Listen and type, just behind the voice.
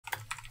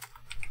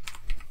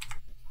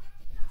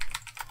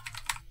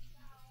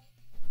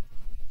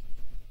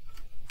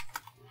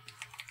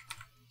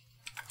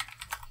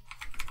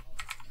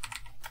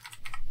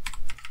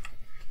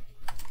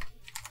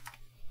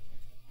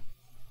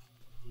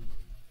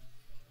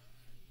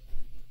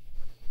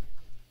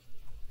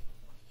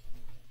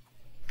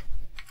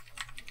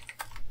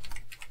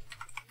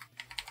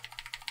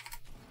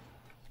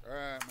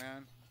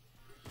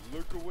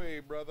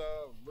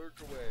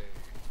work away.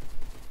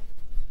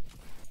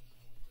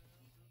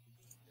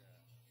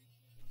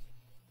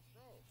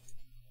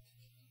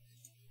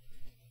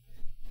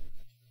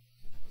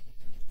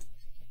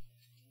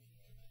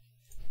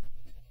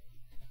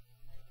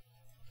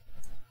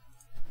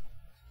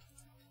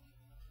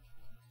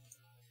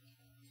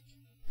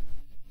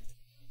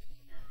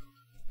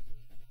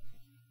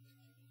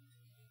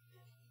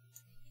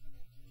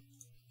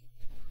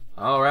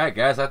 Alright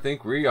guys, I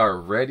think we are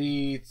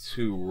ready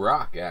to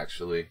rock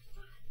actually.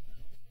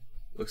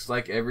 Looks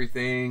like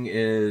everything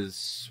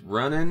is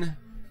running.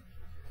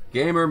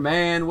 Gamer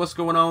man, what's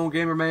going on,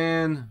 gamer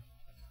man?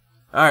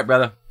 Alright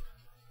brother,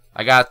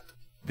 I got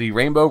the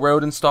Rainbow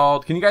Road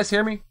installed. Can you guys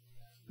hear me?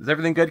 Is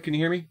everything good? Can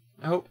you hear me?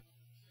 I hope.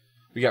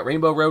 We got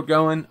Rainbow Road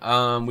going.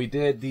 We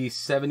did the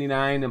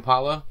 79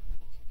 Impala.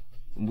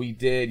 We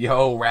did,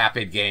 yo,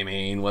 Rapid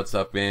Gaming, what's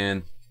up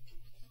man?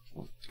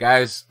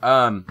 Guys,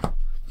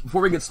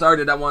 before we get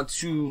started, I want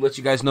to let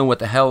you guys know what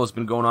the hell has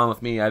been going on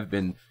with me. I've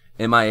been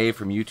MIA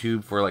from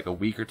YouTube for like a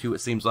week or two,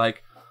 it seems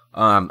like.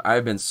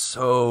 I've been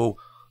so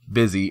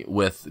busy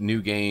with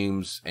new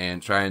games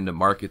and trying to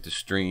market the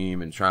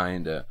stream and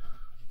trying to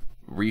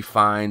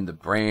refine the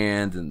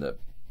brand and the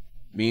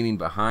meaning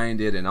behind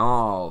it and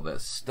all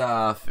this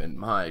stuff. And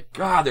my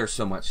God, there's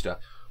so much stuff.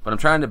 But I'm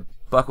trying to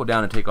buckle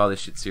down and take all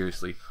this shit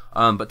seriously.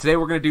 But today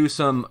we're going to do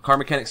some car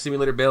mechanic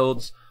simulator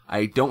builds.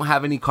 I don't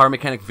have any car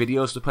mechanic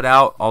videos to put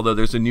out, although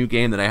there's a new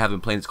game that I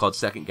haven't played. It's called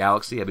Second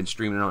Galaxy. I've been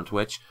streaming it on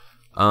Twitch.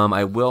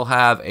 I will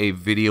have a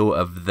video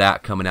of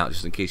that coming out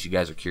just in case you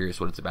guys are curious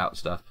what it's about and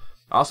stuff.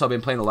 Also, I've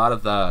been playing a lot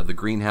of the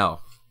Green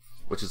Hell,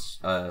 which is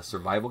a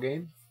survival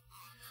game.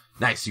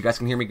 Nice. You guys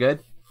can hear me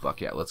good?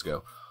 Fuck yeah, let's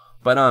go.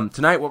 But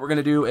tonight what we're going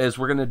to do is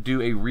we're going to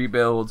do a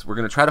rebuild. We're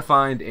going to try to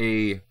find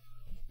a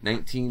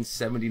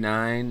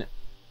 1979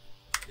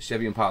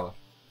 Chevy Impala.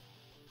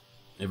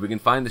 If we can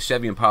find the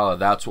Chevy Impala,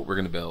 that's what we're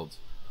going to build.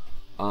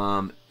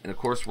 And of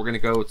course, we're going to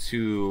go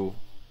to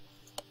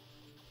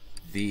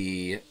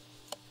the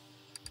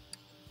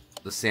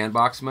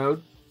sandbox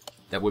mode.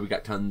 That way we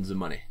got tons of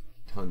money.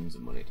 Tons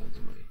of money, tons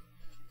of money.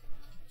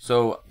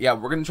 So, yeah,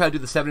 we're going to try to do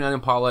the 79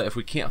 Impala. If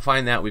we can't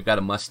find that, we've got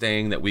a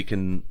Mustang that we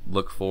can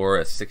look for.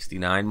 A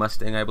 69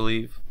 Mustang, I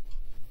believe.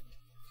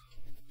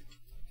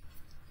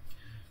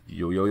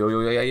 Yo, yo, yo, yo,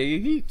 yo, yo, yo,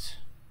 yo.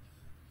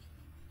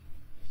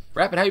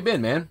 Rapid, how you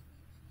been, man?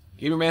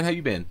 Gamer man, how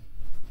you been?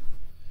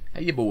 How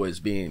you boys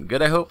been?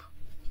 Good, I hope?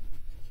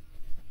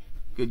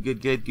 Good,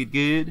 good, good, good,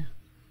 good.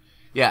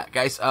 Yeah,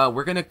 guys,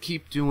 we're going to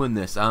keep doing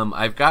this.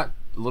 I've got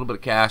a little bit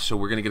of cash, so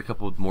we're going to get a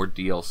couple more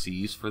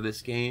DLCs for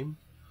this game.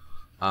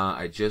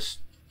 I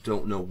just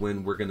don't know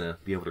when we're going to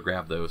be able to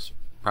grab those.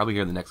 Probably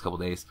here in the next couple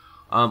days.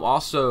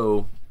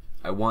 Also,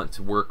 I want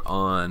to work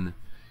on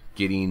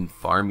getting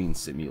Farming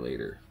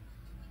Simulator.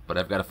 But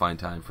I've got to find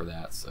time for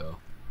that, so.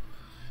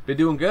 Been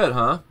doing good,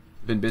 huh?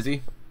 Been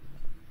busy?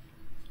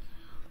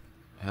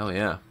 Hell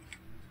yeah.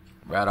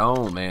 Right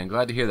on, man.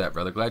 Glad to hear that,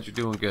 brother. Glad you're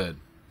doing good.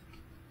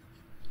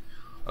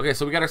 Okay,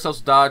 so we got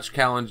ourselves Dodge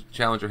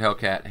Challenger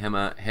Hellcat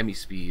Hemi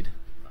Speed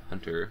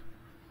Hunter.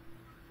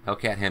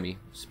 Hellcat Hemi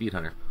Speed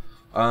Hunter.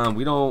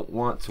 We don't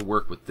want to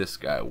work with this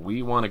guy.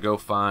 We want to go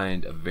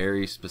find a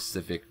very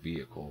specific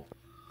vehicle.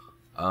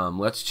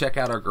 Let's check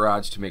out our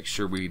garage to make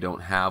sure we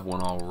don't have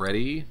one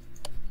already.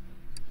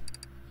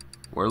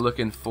 We're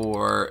looking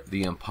for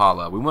the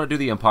Impala. We want to do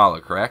the Impala,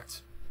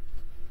 correct?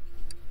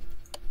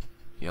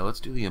 Yeah,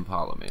 let's do the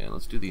Impala, man.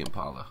 Let's do the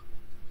Impala.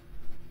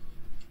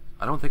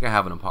 I don't think I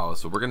have an Impala,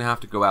 so we're going to have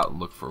to go out and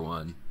look for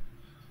one.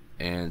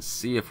 And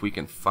see if we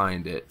can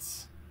find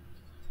it.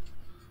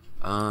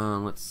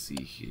 Let's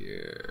see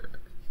here.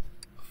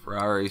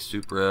 Ferrari,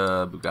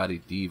 Supra,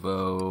 Bugatti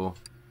Divo.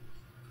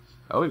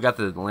 Oh, we've got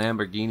the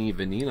Lamborghini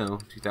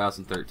Veneno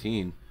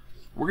 2013.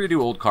 We're going to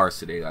do old cars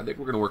today. I think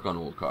we're going to work on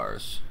old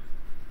cars.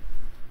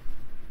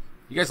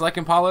 You guys like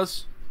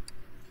Impalas?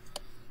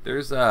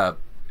 There's a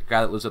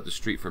guy that lives up the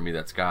street from me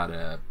that's got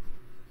a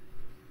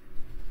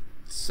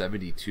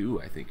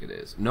 72, I think it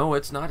is. No,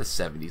 it's not a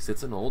 70s.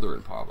 It's an older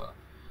Impala.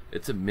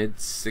 It's a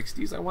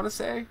mid-60s, I want to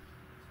say.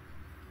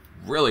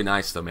 Really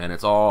nice, though, man.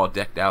 It's all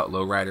decked out,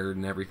 lowrider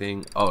and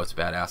everything. Oh, it's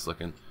badass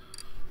looking.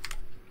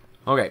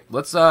 Okay,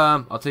 let's,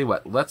 I'll tell you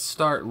what. Let's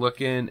start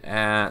looking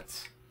at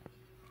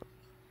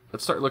the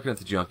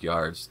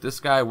junkyards. This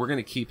guy, we're going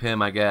to keep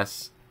him, I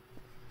guess.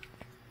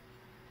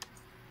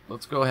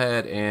 Let's go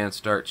ahead and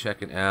start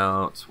checking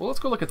out. Well, let's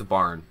go look at the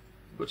barn.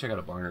 Go check out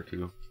a barn or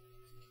two.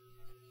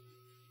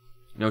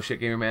 No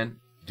shit, gamer man,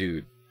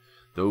 dude.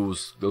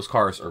 Those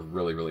cars are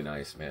really, really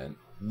nice, man.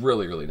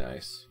 Really, really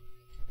nice.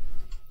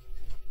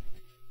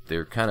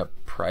 They're kind of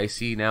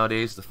pricey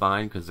nowadays to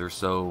find because they're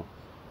so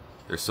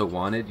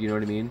wanted. You know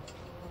what I mean?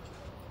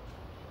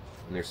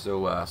 And they're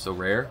so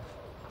rare.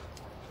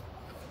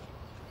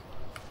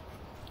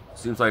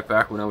 Seems like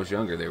back when I was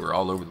younger, they were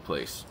all over the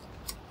place.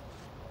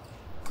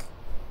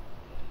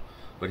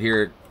 But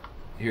here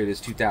it is,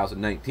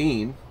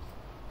 2019.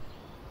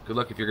 Good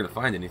luck if you're gonna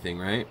find anything,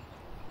 right?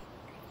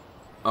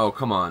 Oh,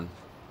 come on.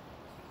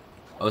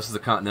 Oh, this is a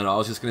Continental. I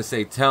was just gonna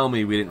say, tell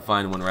me we didn't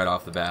find one right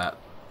off the bat.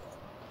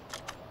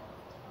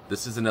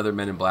 This is another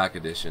Men in Black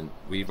edition.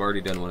 We've already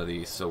done one of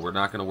these, so we're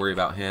not going to worry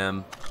about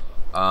him.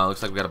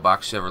 Looks like we got a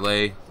box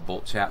Chevrolet,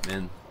 Bolt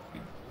Chapman. We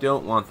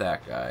don't want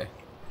that guy.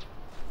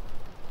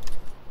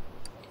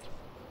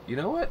 You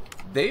know what?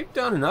 They've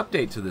done an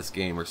update to this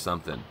game or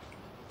something.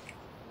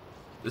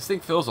 This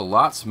thing feels a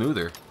lot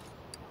smoother.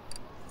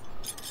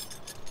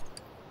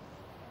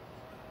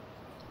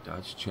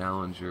 Dodge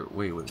Challenger.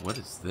 Wait, what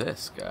is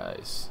this,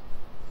 guys?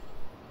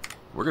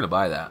 We're going to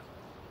buy that.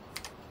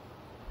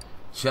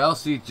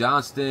 Chelsea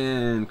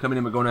Johnston coming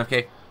in and going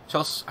FK.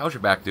 Chelsea, how's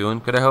your back doing?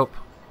 Good, I hope.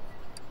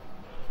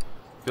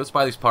 Let's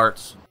buy these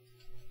parts.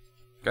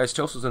 Guys,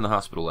 Chelsea was in the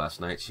hospital last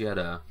night. She had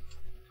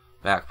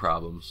back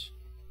problems.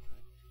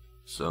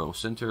 So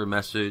send her a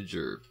message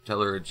or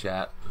tell her in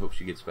chat. Hope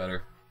she gets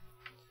better.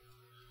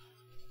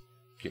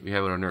 Can't be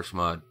having our nurse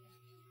mod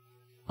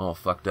all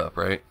fucked up,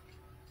 right?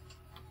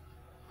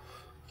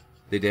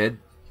 They did?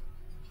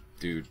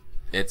 Dude,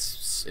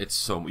 it's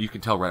so... You can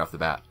tell right off the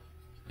bat.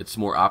 It's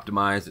more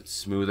optimized. It's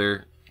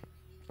smoother.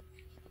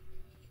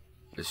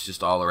 It's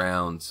just all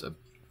around,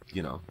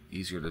 you know,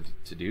 easier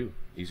to do.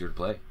 Easier to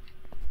play.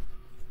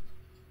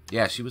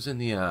 Yeah, she was in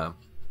the ER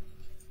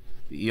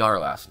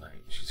last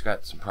night. She's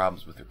got some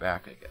problems with her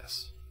back, I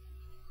guess.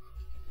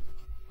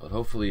 But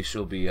hopefully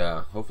she'll be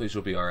all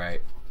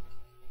right.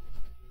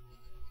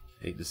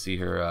 Hate to see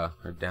her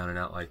down and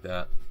out like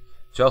that.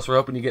 Chelsea, we're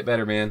hoping you get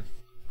better, man.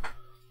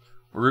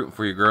 We're rooting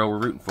for you, girl. We're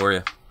rooting for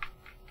you.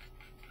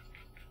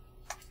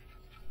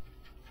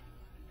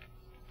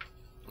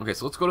 Okay,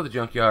 so let's go to the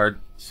junkyard,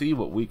 see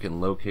what we can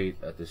locate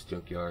at this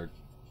junkyard.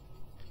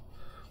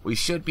 We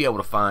should be able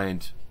to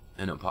find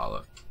an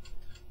Impala.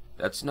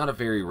 That's not a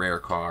very rare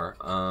car.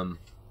 I'm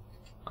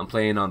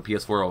playing on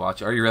PS4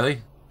 watch. Are you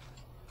really?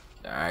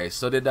 Alright,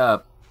 so did,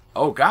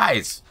 oh,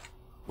 guys!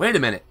 Wait a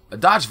minute. A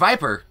Dodge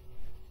Viper!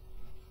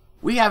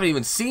 We haven't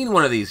even seen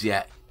one of these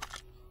yet.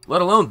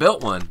 Let alone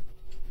built one.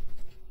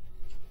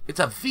 It's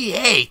a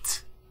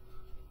V8!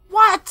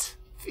 What?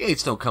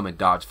 V8s don't come in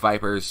Dodge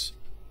Vipers.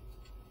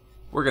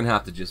 We're gonna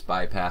have to just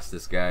bypass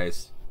this,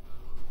 guys.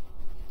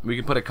 We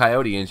can put a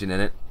Coyote engine in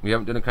it. We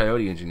haven't done a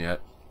Coyote engine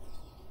yet.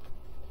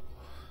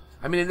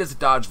 I mean, it is a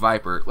Dodge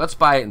Viper. Let's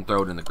buy it and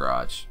throw it in the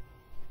garage.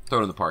 Throw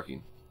it in the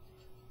parking.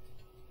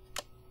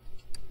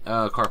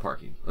 Car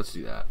parking. Let's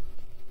do that.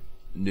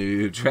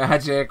 Noob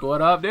Tragic,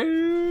 what up,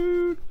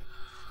 dude?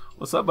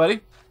 What's up, buddy?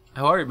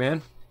 How are you,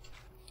 man?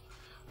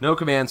 No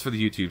commands for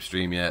the YouTube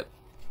stream yet.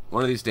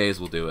 One of these days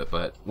we'll do it,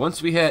 but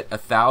once we hit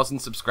 1,000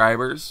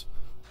 subscribers,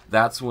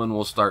 that's when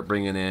we'll start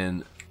bringing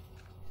in...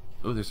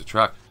 Oh, there's a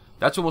truck.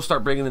 That's when we'll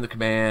start bringing in the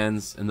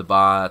commands and the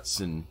bots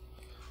and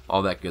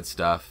all that good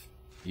stuff.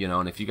 You know,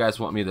 and if you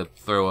guys want me to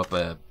throw up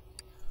a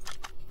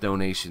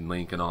donation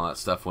link and all that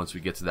stuff once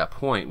we get to that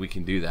point, we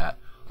can do that.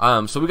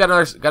 So we got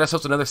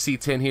ourselves another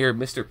C10 here.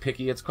 Mr.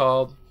 Picky, it's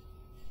called.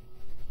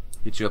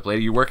 Hit you up later.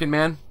 You working,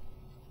 man?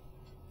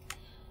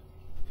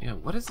 Yeah,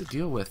 what is the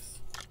deal with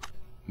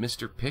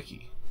Mr.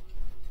 Picky?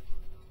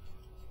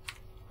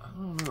 I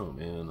don't know,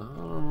 man. I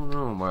don't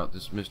know about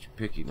this Mr.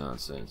 Picky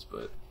nonsense,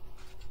 but...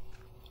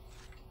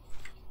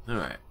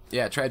 Alright.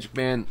 Yeah, Tragic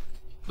Man,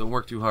 don't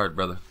work too hard,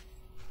 brother.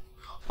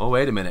 Oh,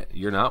 wait a minute.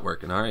 You're not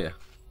working, are you?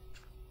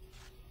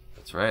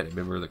 That's right. I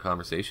remember the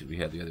conversation we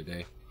had the other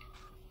day.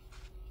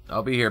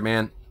 I'll be here,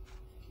 man.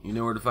 You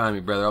know where to find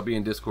me, brother. I'll be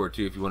in Discord,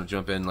 too, if you want to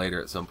jump in later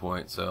at some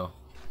point, so...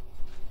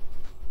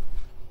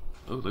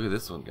 Oh, look at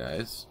this one,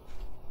 guys.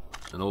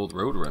 An old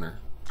Roadrunner.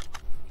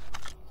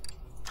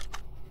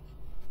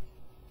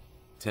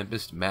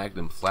 Tempest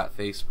Magnum Flat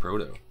Face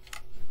Proto.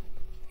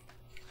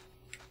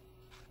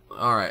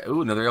 Alright.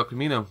 Ooh, another El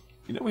Camino.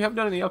 You know, we haven't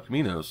done any El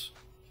Caminos.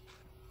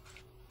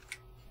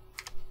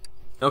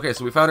 Okay,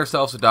 so we found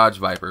ourselves a Dodge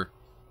Viper.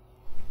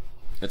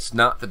 It's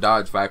not the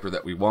Dodge Viper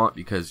that we want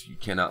because you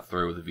cannot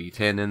throw the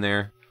V10 in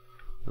there,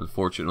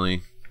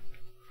 unfortunately.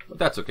 But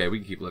that's okay, we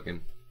can keep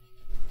looking.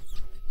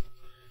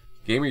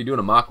 Gamer, you doing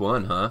a Mach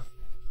 1, huh?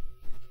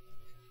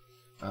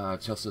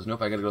 Chelsea says,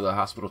 nope, I gotta go to the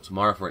hospital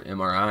tomorrow for an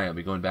MRI. I'll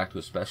be going back to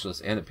a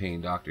specialist and a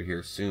pain doctor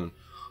here soon.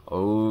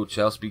 Oh,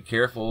 Chelsea, be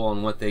careful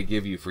on what they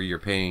give you for your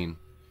pain.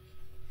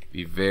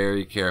 Be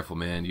very careful,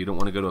 man. You don't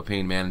want to go to a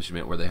pain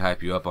management where they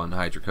hype you up on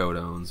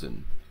hydrocodones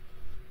and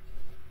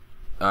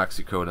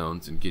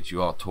oxycodones and get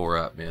you all tore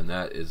up, man.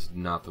 That is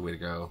not the way to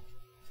go.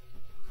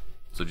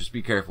 So just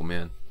be careful,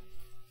 man.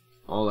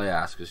 All I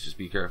ask is just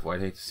be careful.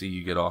 I'd hate to see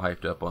you get all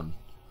hyped up on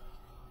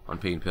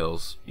pain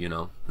pills, you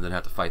know, and then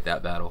have to fight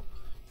that battle,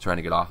 trying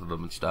to get off of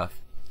them and stuff.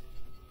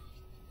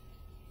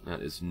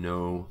 That is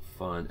no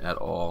fun at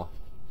all.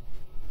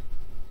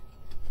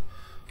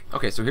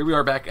 Okay, so here we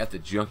are back at the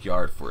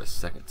junkyard for a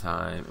second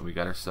time, and we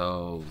got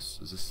ourselves...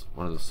 Is this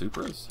one of those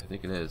Supras? I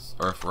think it is.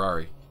 Or a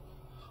Ferrari.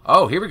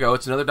 Oh, here we go.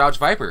 It's another Dodge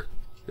Viper.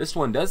 This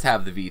one does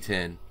have the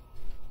V10.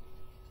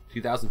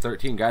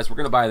 2013. Guys, we're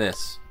going to buy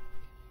this.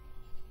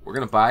 We're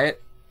going to buy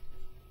it,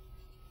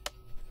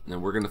 and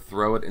then we're going to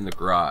throw it in the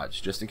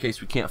garage, just in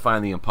case we can't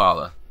find the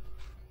Impala.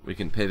 We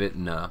can pivot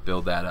and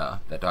build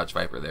that Dodge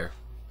Viper there.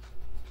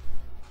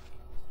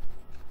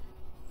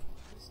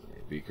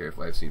 Be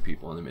careful. I've seen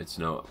people on the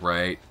mid-snow.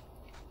 Right.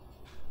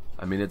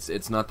 I mean,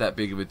 it's not that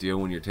big of a deal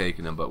when you're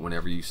taking them, but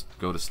whenever you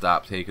go to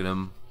stop taking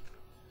them,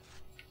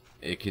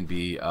 it can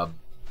be a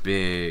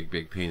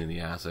big pain in the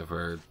ass. I've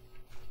heard.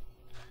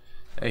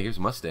 Hey, here's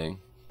a Mustang.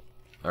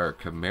 Or a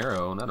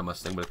Camaro. Not a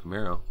Mustang, but a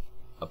Camaro.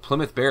 A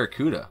Plymouth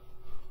Barracuda.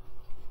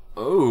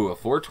 Oh, a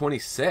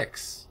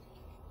 426.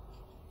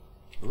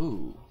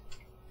 Ooh.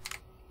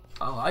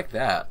 I like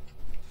that.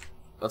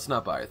 Let's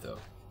not buy it, though.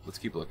 Let's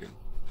keep looking.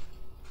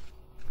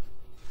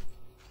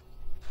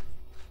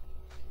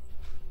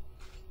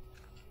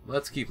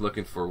 Let's keep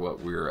looking for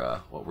what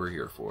we're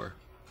here for,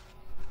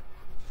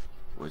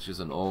 which is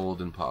an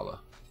old Impala.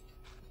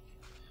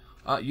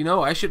 You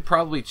know, I should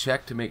probably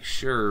check to make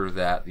sure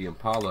that the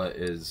Impala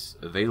is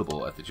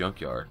available at the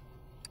junkyard.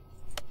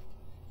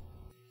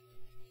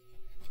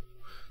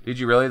 Did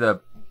you really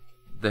the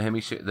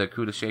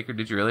Cuda Shaker?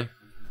 Did you really?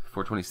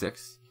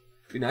 426.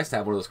 It'd be nice to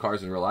have one of those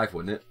cars in real life,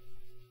 wouldn't it?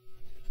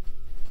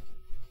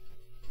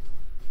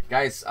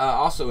 Guys,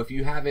 also, if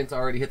you haven't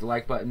already hit the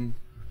like button,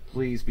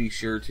 please be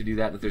sure to do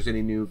that. And if there's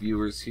any new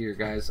viewers here,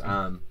 guys,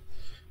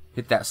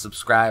 hit that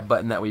subscribe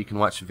button. That way you can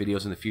watch some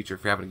videos in the future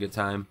if you're having a good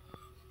time.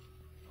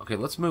 Okay,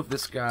 let's move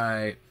this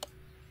guy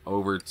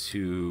over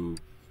to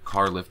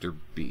car lifter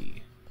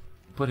B.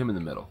 Put him in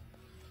the middle.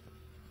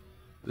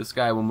 This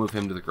guy, we'll move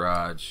him to the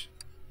garage.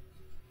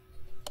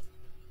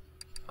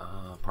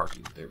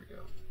 Parking, there we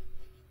go.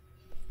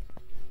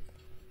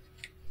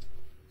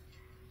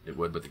 It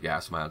would, but the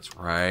gas mileage,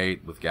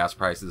 right? With gas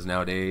prices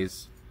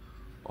nowadays.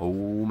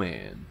 Oh,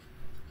 man.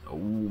 Oh,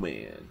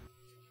 man.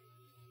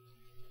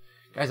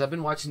 Guys, I've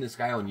been watching this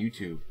guy on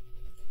YouTube.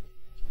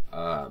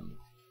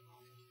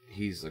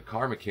 He's a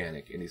car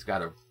mechanic, and he's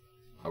got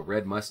a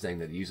red Mustang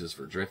that he uses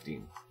for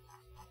drifting.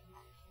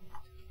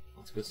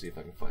 Let's go see if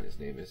I can find his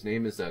name. His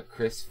name is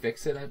Chris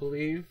Fixit, I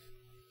believe.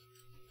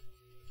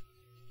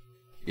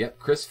 Yep,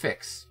 Chris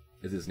Fix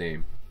is his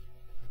name.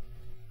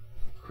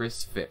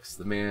 Chris Fix.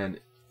 The man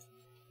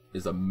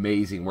is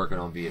amazing working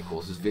on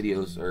vehicles. His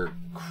videos are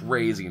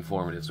crazy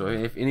informative. So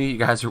if any of you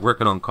guys are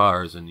working on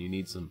cars and you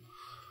need some,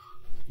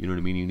 you know what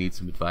I mean, you need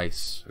some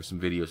advice or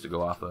some videos to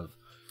go off of,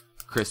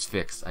 Chris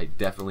Fix, I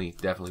definitely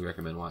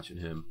recommend watching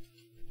him.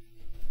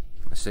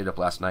 I stayed up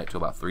last night till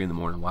about 3 in the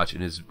morning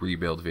watching his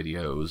rebuild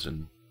videos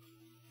and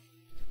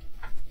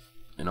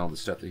all the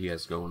stuff that he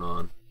has going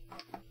on.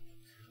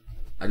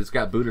 I just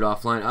got booted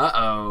offline.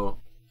 Uh-oh.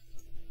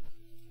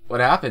 What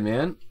happened,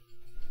 man?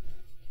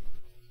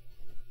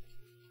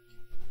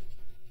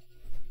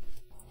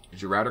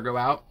 Did your router go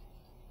out?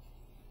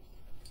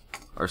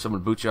 Or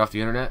someone boot you off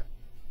the internet?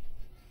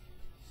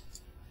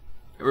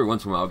 Every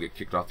once in a while I'll get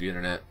kicked off the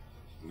internet.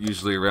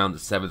 Usually around the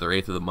 7th or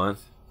 8th of the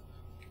month.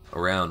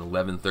 Around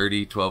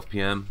 11:30, 12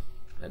 p.m.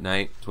 at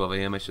night. 12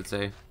 a.m. I should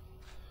say.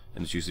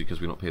 And it's usually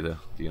because we don't pay the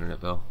internet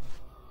bill.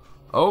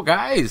 Oh,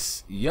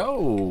 guys!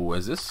 Yo!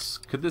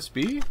 Could this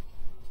be?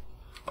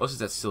 Oh, this is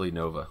that silly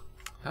Nova.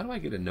 How do I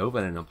get a Nova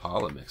and an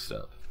Impala mixed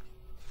up?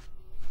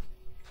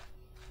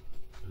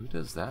 Who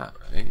does that,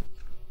 right?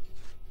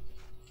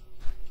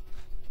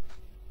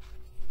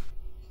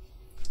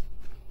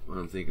 What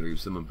I'm thinking,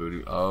 someone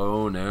booted.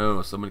 Oh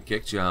no, someone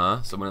kicked you,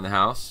 huh? Someone in the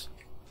house?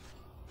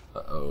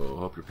 Uh-oh,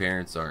 hope your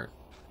parents aren't.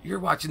 You're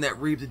watching that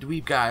Reeb the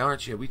Dweeb guy,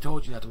 aren't you? We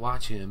told you not to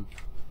watch him.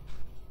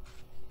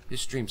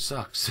 His stream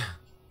sucks.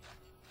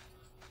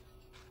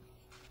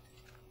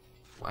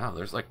 Wow,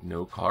 there's like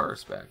no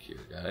cars back here,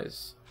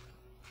 guys.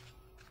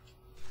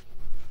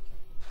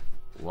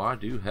 Why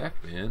do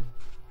heck, man?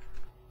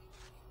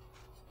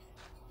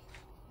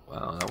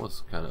 Wow, that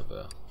was kind of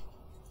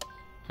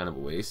a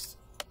waste.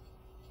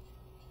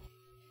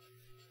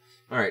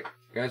 All right,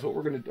 guys, what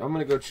I'm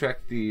gonna go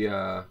check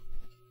the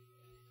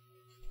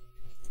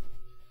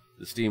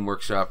Steam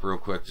Workshop real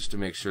quick just to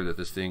make sure that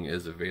this thing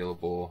is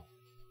available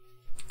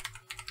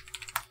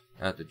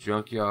at the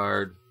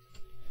junkyard.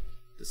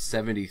 The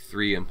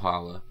 73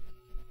 Impala.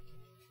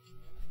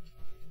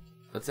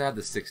 Let's add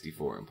the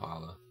 64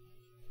 Impala.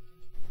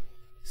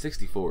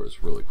 64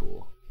 is really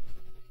cool.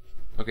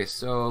 Okay,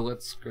 so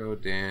let's go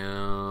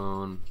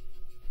down.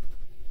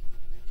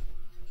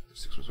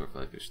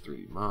 6.45 fish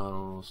 3D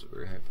models,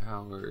 very high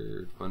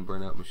powered, fun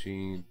burnout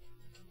machine.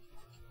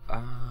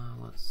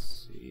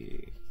 Let's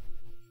see.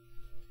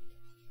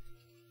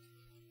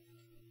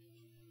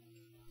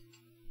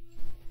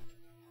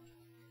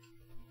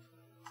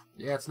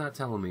 Yeah, it's not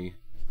telling me.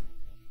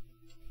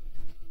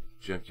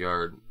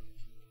 Junkyard.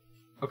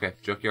 Okay,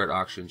 junkyard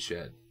auction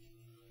shed.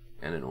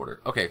 And an order.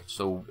 Okay,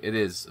 so it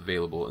is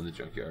available in the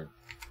junkyard.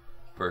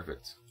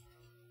 Perfect.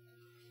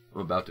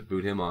 I'm about to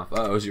boot him off.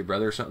 Oh, is your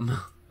brother or something?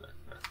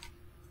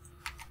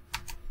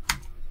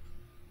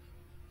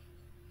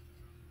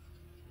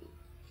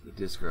 The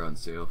discs are on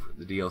sale.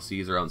 The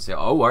DLCs are on sale.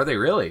 Oh, are they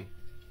really?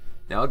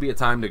 Now would be a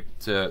time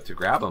to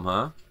grab them,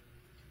 huh?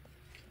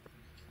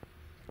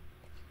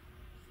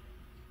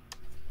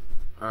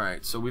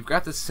 Alright, so we've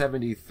got the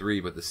 73,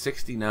 but the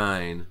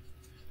 69,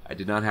 I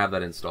did not have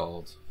that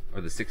installed. Or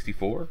the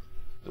 64?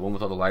 The one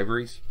with all the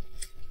libraries?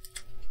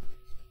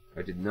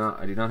 I did not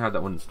have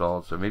that one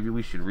installed, so maybe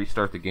we should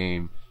restart the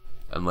game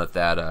and let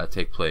that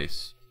take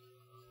place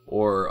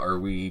Or are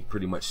we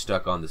pretty much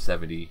stuck on the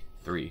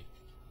 73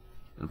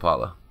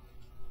 Impala?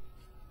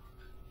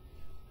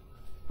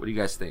 What do you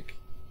guys think?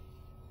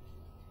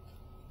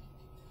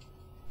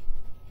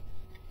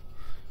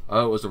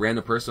 Oh, it was a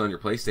random person on your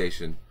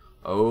PlayStation.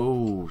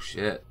 Oh,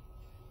 shit.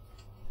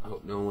 I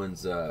hope no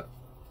one's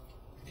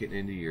getting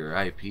into your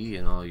IP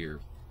and all your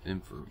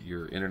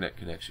internet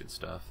connection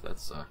stuff. That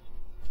sucks.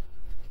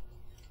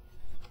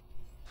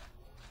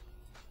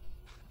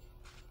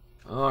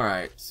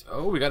 Alright.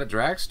 Oh, we got a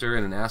dragster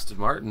and an Aston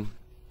Martin.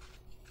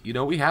 You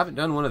know, we haven't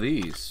done one of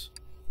these.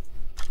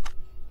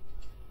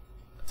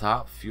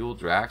 Top fuel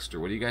dragster.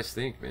 What do you guys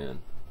think, man?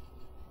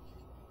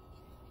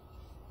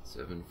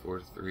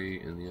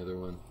 743 and the other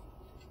one.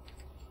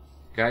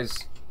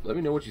 Guys, let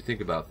me know what you think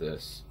about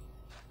this.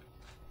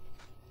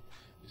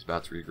 He's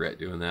about to regret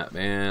doing that,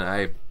 man.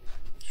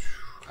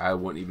 I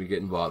wouldn't even get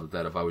involved with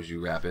that if I was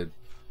you, Rapid.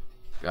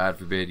 God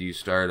forbid you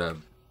start a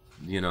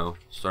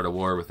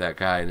war with that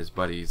guy and his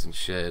buddies and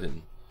shit,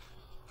 and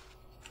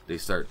they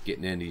start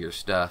getting into your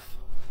stuff.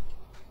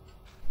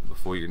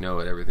 Before you know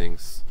it,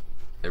 everything's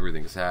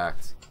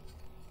hacked.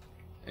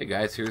 Hey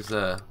guys, here's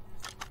a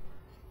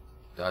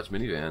Dodge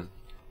minivan.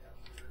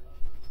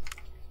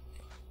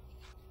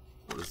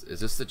 Is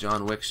this the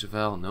John Wick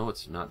Chevelle? No,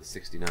 it's not. The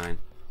 69.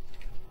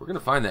 We're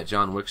gonna find that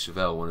John Wick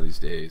Chevelle one of these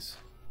days.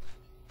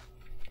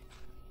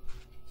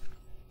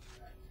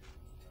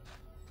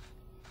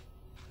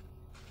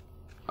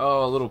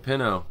 Oh, a little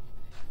Pinot.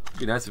 It'd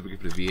be nice if we could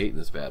put a V8 in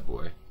this bad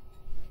boy.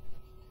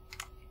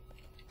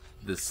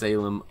 The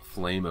Salem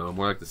Flamo.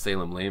 More like the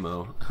Salem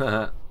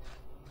Lamo.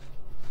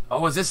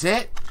 Oh, is this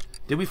it?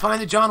 Did we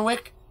find the John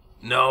Wick?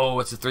 No,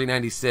 it's a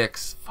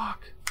 396.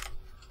 Fuck.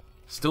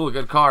 Still a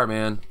good car,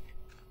 man.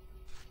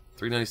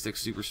 396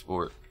 Super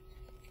Sport.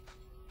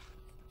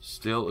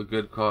 Still a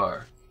good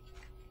car.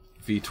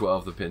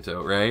 V12 the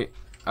Pinto, right?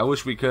 I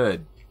wish we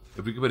could.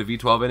 If we could put a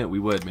V12 in it, we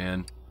would,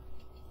 man.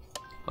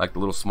 Like the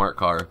little smart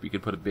car. If we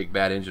could put a big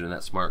bad engine in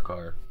that smart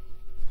car,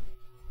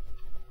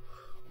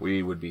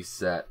 we would be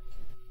set.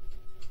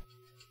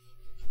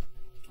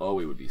 Oh,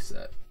 we would be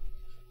set.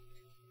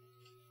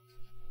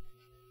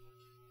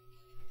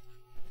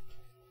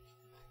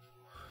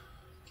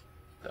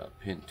 The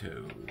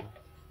Pinto.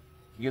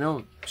 You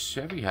know,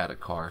 Chevy had a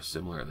car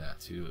similar to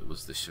that too. It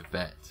was the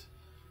Chevette.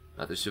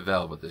 Not the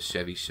Chevelle, but the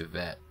Chevy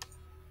Chevette.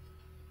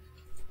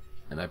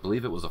 And I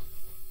believe it was a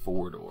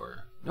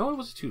 4-door. No, it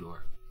was a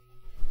 2-door.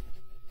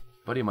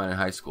 A buddy of mine in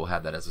high school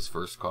had that as his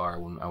first car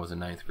when I was in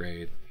 9th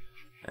grade.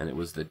 And it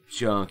was the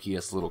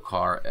junkiest little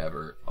car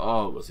ever.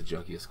 Oh, it was the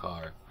junkiest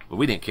car. But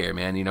we didn't care,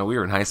 man. You know, we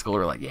were in high school. We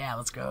were like, yeah,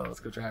 let's go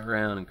drive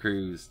around and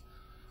cruise.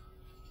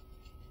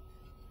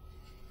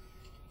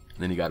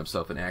 And then he got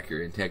himself an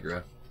Acura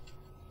Integra.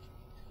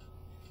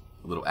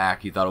 A little Ac.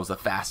 He thought it was the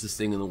fastest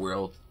thing in the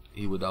world.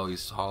 He would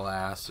always haul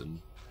ass and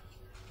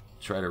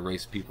try to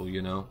race people,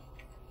 you know.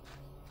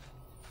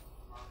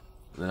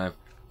 And then I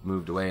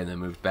moved away and then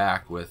moved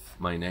back with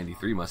my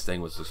 93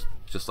 Mustang, was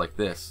just like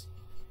this.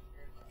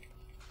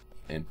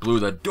 And blew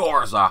the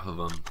doors off of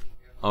him.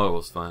 Oh, it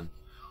was fun.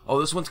 Oh,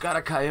 this one's got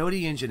a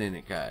Coyote engine in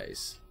it,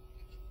 guys.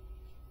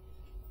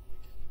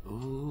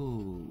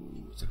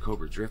 Ooh, it's a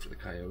Cobra Drift with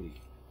a Coyote.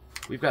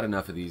 We've got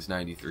enough of these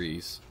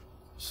 93s,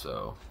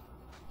 so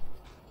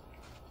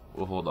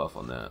we'll hold off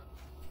on that.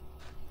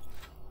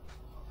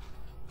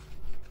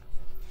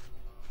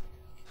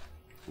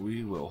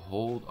 We will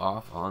hold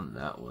off on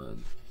that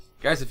one.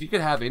 Guys, if you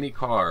could have any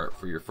car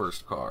for your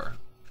first car,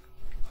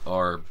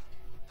 or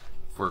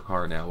for a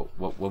car now,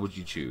 what would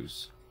you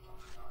choose?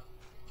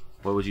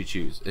 What would you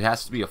choose? It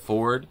has to be a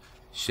Ford,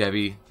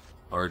 Chevy,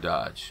 or a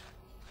Dodge.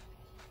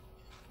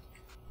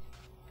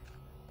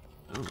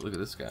 Oh, look at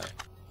this guy.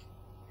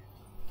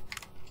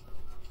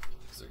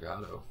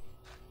 Zagato.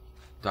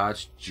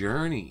 Dodge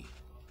Journey.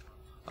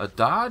 A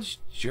Dodge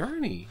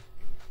Journey.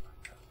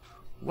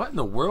 What in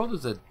the world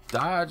is a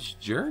Dodge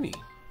Journey?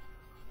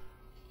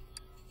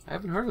 I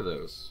haven't heard of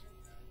those.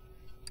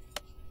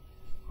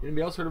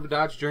 Anybody else heard of a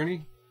Dodge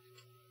Journey?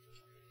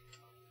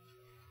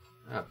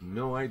 I have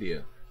no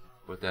idea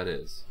what that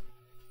is.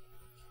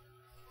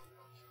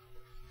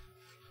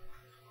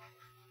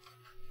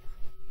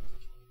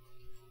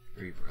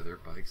 Are there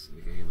bikes in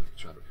the game?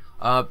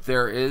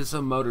 There is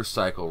a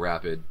motorcycle,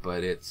 Rapid,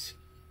 but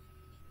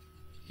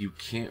you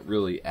can't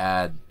really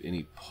add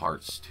any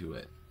parts to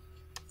it.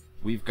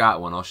 We've got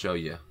one. I'll show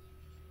you.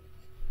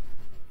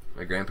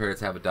 My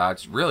grandparents have a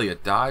Dodge. Really, a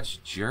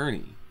Dodge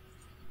Journey.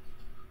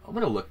 I'm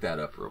gonna look that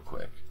up real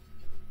quick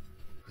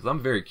because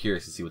I'm very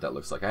curious to see what that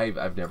looks like.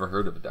 I've never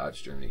heard of a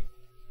Dodge Journey.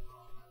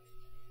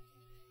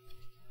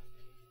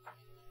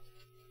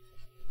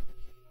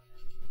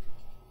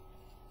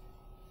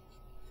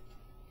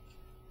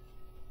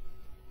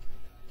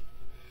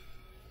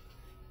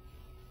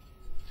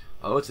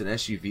 Oh, it's an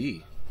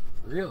SUV.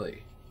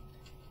 Really?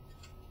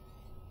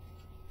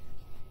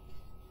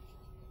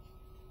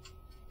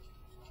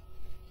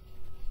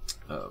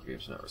 Oh,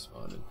 game's not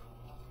responding.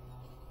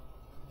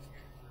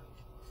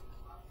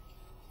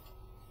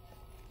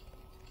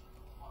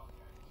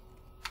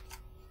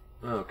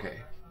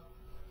 Okay.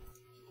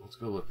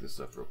 go look this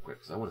up real quick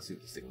because I want to see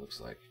what this thing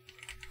looks like.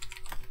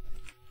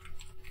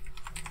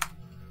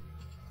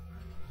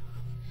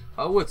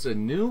 Oh, it's a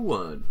new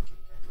one.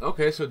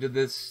 Okay, so did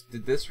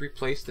this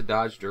replace the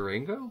Dodge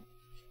Durango?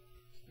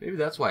 Maybe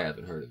that's why I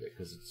haven't heard of it,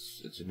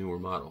 because it's a newer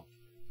model.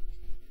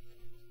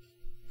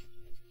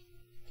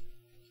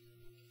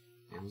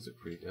 And those are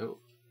pretty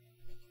dope.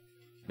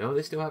 No,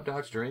 they still have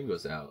Dodge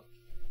Durangos out.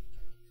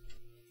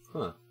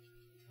 Huh.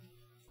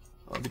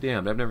 I'll be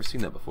damned, I've never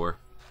seen that before.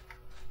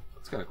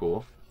 That's kind of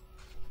cool.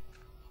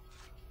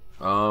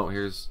 Oh,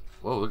 here's...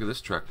 Whoa, look at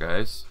this truck,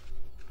 guys.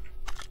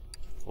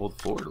 Old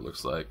Ford, it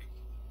looks like.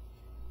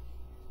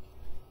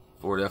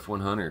 Ford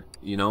F-100.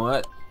 You know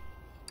what?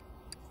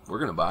 We're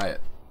going to buy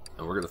it.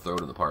 And we're going to throw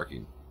it in the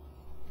parking.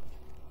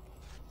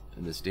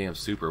 And this damn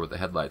Super with the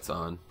headlights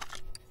on.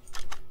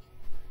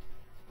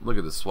 Look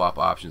at the swap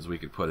options we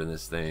could put in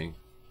this thing.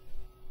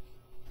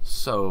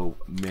 So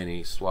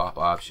many swap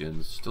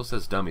options. Still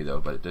says dummy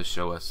though, but it does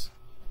show us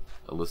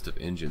a list of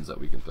engines that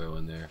we can throw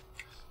in there.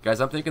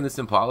 Guys, I'm thinking this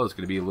Impala is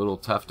going to be a little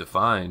tough to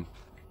find.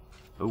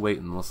 Oh wait,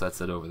 unless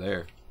that's it over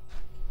there.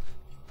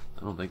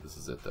 I don't think this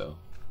is it though.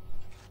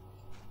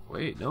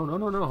 Wait, no,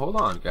 hold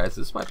on guys,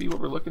 this might be what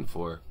we're looking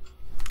for.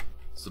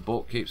 It's the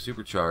Bolt Cape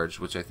Supercharged,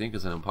 which I think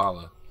is an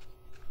Impala.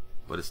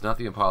 But it's not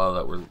the Impala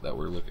that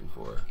we're looking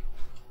for.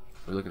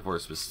 We're looking for a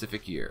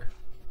specific year.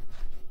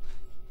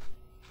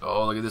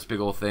 Oh, look at this big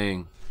old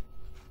thing.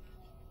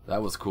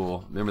 That was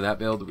cool. Remember that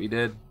build that we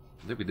did?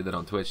 I think we did that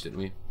on Twitch, didn't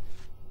we?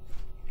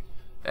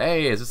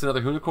 Hey, is this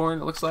another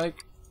unicorn, it looks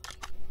like?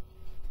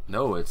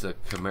 No, it's a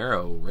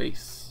Camaro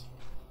race.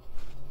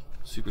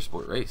 Super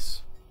Sport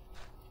race.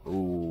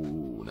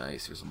 Ooh,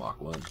 nice. Here's a Mach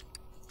 1.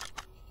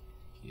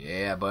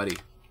 Yeah, buddy.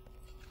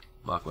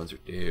 Mach 1s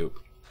are dope.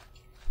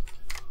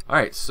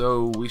 Alright,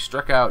 so we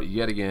struck out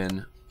yet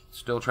again.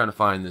 Still trying to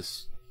find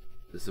this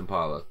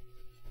Impala.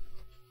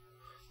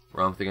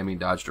 Wrong thing, I mean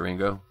Dodge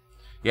Durango.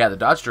 Yeah, the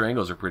Dodge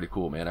Durangos are pretty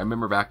cool, man. I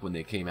remember back when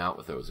they came out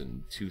with those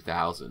in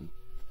 2000.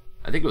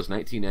 I think it was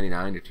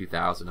 1999 or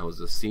 2000. I was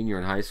a senior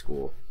in high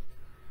school.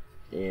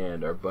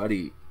 And our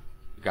buddy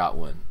got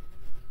one.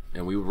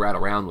 And we would ride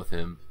around with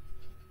him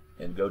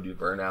and go do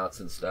burnouts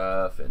and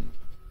stuff. And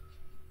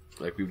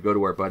like we would go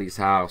to our buddy's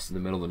house in the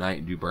middle of the night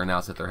and do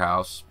burnouts at their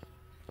house.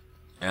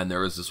 And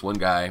there was this one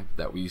guy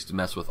that we used to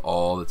mess with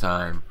all the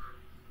time.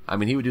 I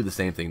mean, he would do the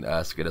same thing to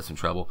us, get us in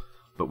trouble.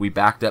 But we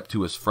backed up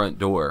to his front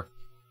door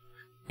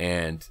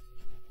and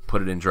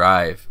put it in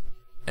drive.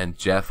 And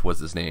Jeff was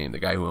his name, the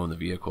guy who owned the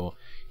vehicle.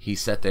 He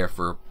sat there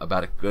for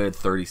about a good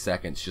 30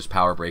 seconds just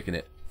power braking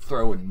it,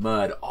 throwing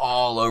mud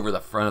all over the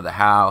front of the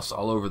house,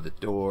 all over the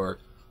door.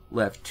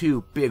 Left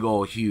two big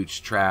old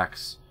huge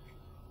tracks.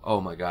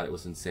 Oh my god, it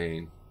was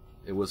insane.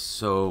 It was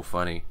so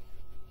funny.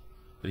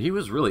 But he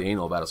was really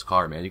anal about his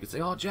car, man. You could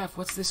say, oh Jeff,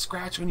 what's this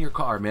scratch on your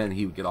car, man? And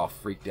he would get all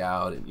freaked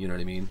out, and you know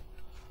what I mean?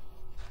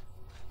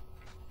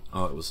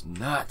 Oh, it was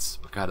nuts.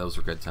 But god, those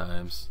were good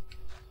times.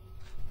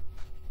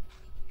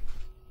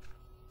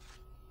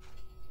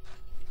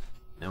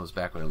 That was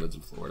back when I lived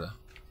in Florida.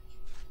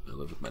 I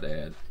lived with my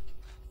dad.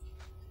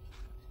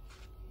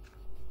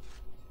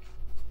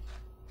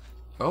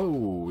 Oh,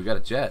 we got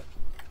a jet.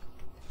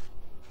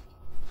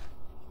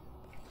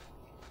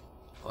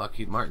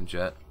 Lockheed Martin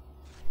jet.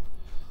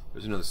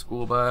 There's another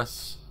school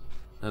bus.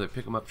 Another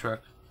pick-em-up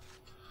truck.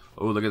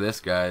 Oh, look at this,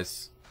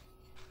 guys.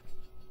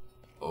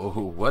 Oh,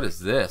 what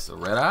is this? A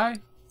red eye?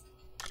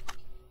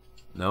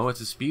 No,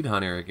 it's a Speed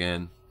Hunter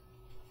again.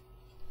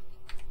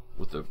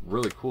 With a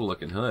really cool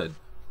looking hood.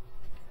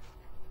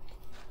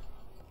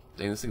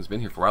 Dang, this thing's been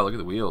here for a while. Look at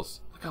the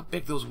wheels. Look how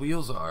big those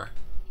wheels are.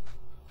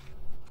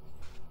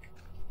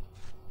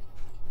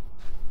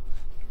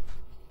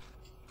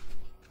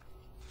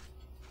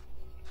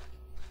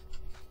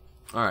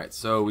 Alright,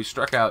 so we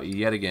struck out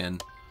yet again.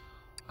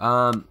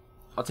 I'll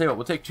tell you what,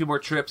 we'll take 2 more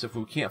trips. If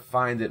we can't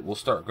find it, we'll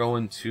start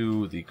going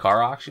to the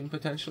car auction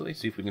potentially.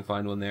 See if we can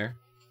find one there.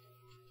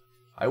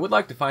 I would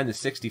like to find the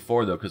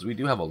 64 though, because we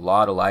do have a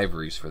lot of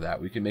liveries for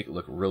that. We can make it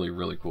look really,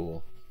 really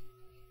cool.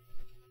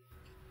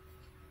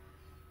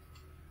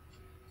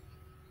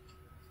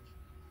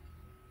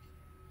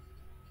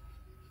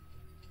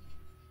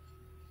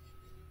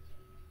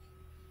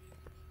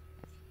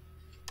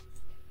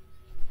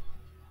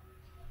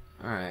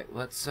 Alright,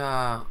 let's,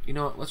 you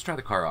know what, let's try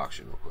the car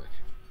auction real quick.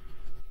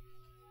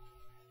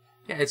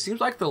 Yeah, it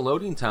seems like the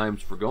loading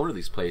times for going to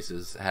these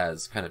places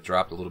has kind of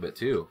dropped a little bit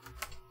too.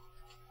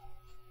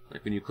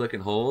 Like when you click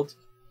and hold,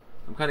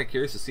 I'm kind of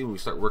curious to see when we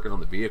start working on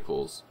the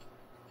vehicles,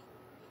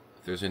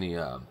 if there's any, you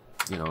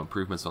know,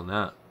 improvements on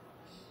that.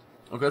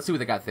 Okay, let's see what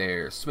they got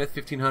there. Smith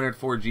 1500,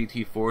 Ford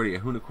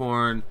GT40, a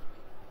Unicorn,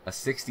 a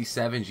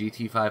 67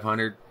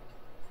 GT500.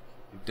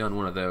 We've done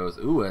one of those.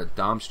 Ooh, a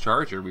Dom's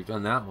Charger, we've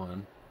done that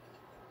one.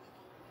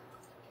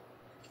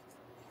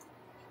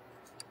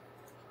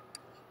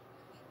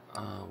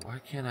 Why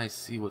can't I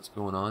see what's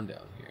going on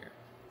down here?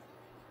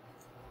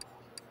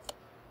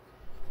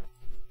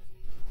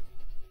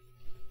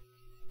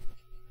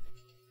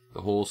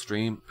 The whole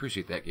stream.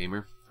 Appreciate that,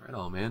 gamer. Right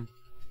on, man.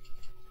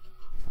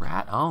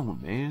 Right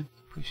on, man.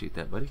 Appreciate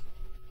that, buddy.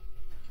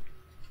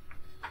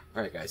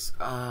 Alright guys,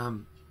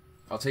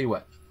 I'll tell you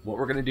what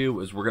we're going to do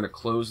is we're going to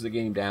close the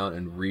game down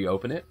and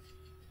reopen it.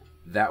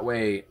 That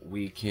way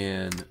we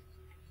can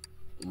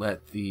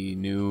let the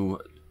new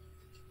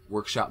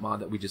workshop mod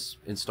that we just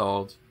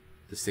installed,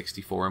 the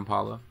 64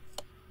 Impala,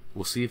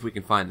 we'll see if we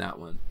can find that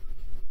one.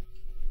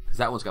 Because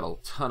that one's got a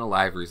ton of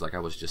liveries, like I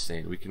was just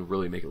saying. We can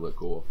really make it look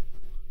cool.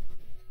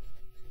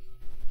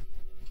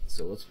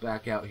 So let's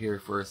back out here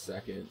for a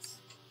second.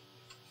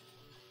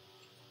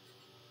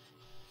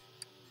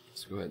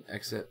 Let's go ahead and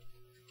exit.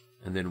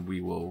 And then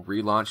we will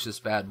relaunch this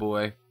bad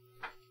boy.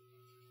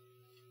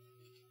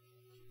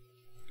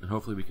 And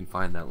hopefully we can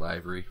find that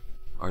livery.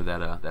 Or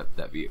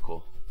that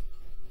vehicle.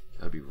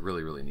 That would be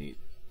really, really neat.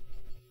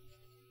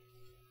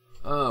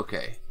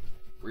 Okay.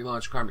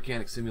 Relaunch Car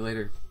Mechanic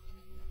Simulator.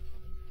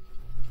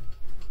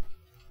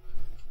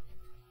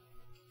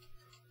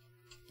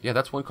 Yeah,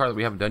 that's one car that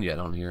we haven't done yet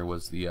on here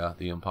was the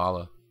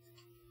Impala.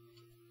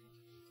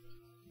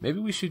 Maybe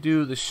we should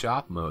do the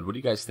shop mode. What do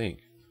you guys think?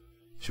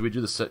 Should we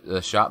do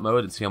the shop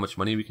mode and see how much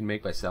money we can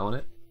make by selling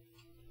it?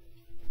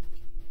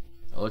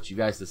 I'll let you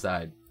guys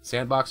decide.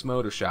 Sandbox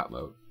mode or shop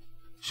mode?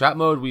 Shop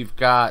mode,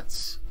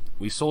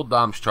 we sold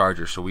Dom's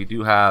Charger, so we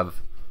do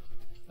have,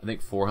 I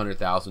think,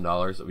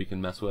 $400,000 that we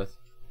can mess with.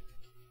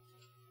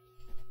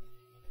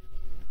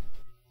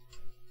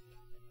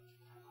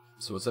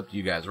 So it's up to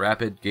you guys.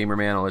 Rapid,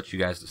 Gamerman, I'll let you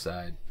guys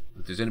decide.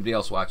 If there's anybody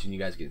else watching, you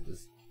guys get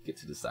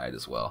to decide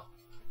as well.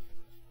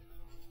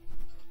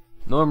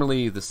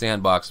 Normally, the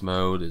sandbox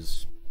mode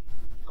is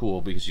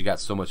cool because you got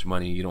so much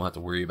money, you don't have to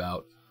worry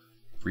about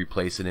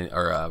replacing it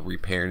or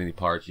repairing any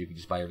parts. You can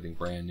just buy everything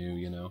brand new,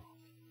 you know.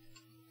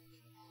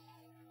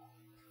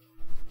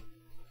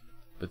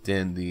 But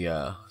then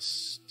the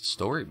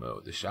story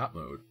mode, the shop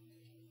mode,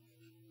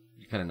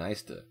 it'd be kind of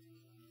nice to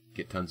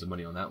get tons of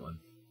money on that one.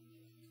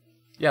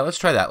 Yeah, let's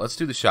try that. Let's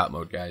do the shop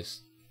mode,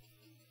 guys.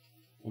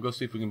 We'll go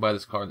see if we can buy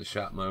this car in the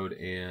shop mode,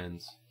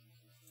 and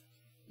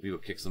we will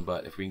kick some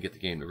butt if we can get the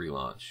game to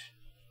relaunch.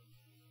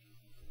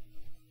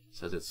 It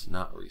says it's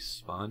not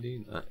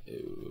responding.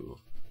 Uh-oh.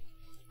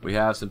 We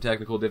have some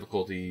technical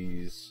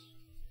difficulties.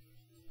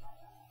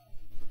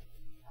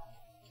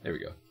 There we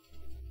go.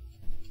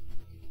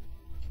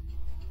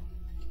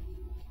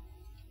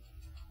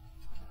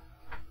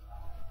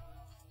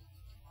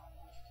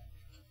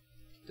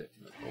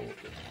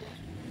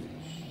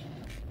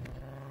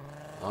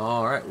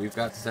 Alright, we've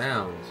got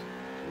sound.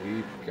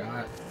 We've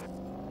got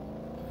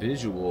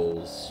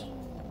visuals.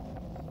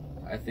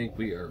 I think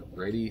we are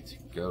ready to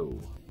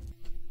go.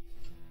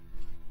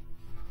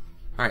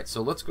 Alright,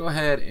 so let's go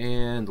ahead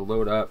and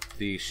load up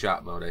the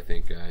shop mode, I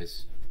think,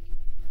 guys.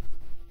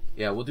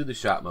 Yeah, we'll do the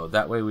shop mode.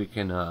 That way we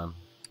can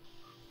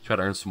try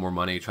to earn some more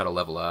money, try to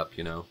level up,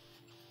 you know.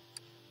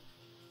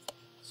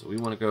 So we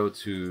want to go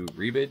to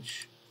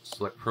Rebadge,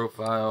 select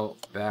Profile,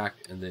 Back,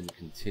 and then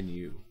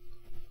Continue.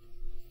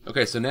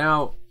 Okay, so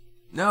now,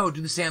 no, do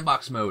the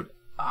sandbox mode.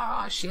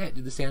 Ah, shit,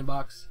 do the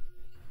sandbox.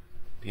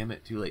 Damn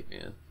it, too late,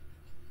 man.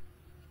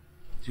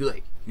 Too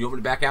late. You want me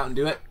to back out and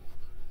do it?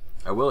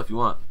 I will if you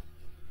want.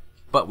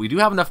 But we do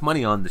have enough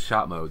money on the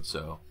shop mode,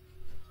 so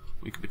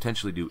we could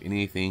potentially do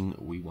anything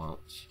we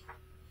want.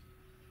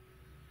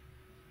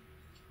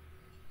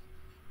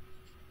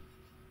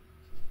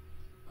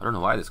 I don't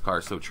know why this car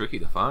is so tricky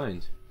to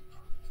find.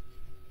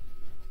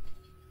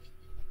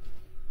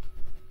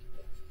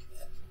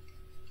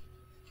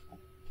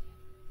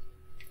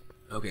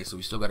 Okay, so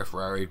we still got a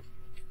Ferrari.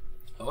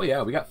 Oh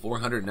yeah, we got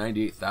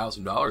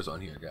 $498,000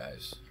 on here,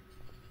 guys.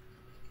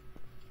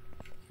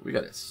 We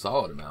got a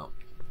solid amount.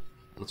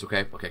 That's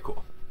okay. Okay,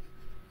 cool.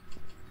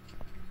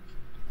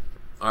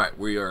 Alright,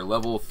 we are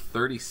level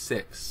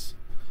 36.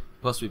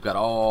 Plus we've got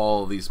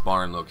all these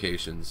barn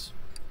locations.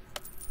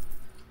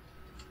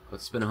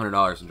 Let's spend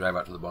 $100 and drive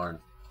out to the barn.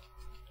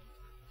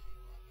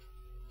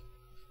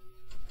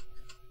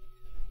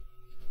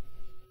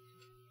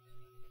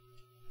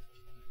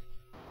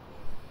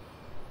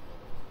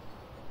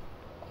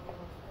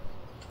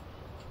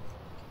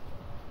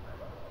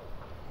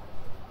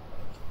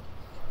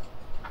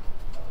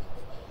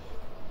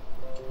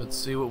 Let's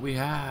see what we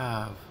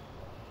have.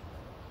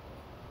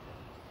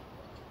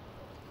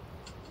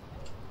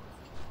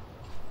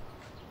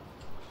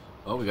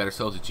 Oh, we got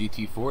ourselves a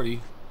GT40.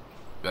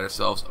 Got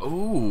ourselves,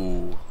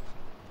 oh,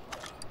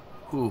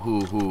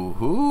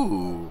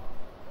 hoo.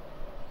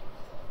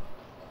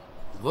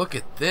 Look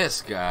at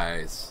this,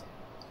 guys.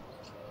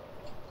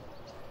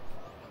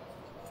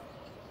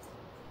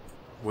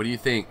 What do you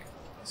think?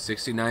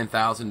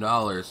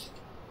 $69,000.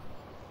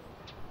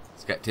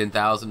 It's got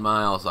 10,000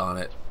 miles on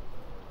it.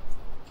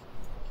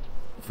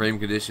 Frame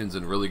conditions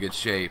in really good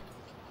shape.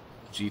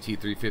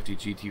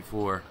 GT350,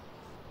 GT4.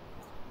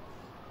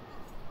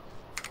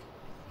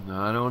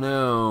 I don't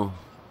know.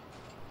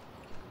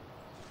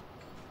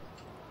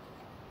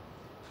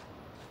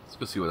 Let's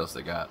go see what else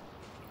they got.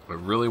 I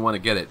really want to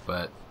get it,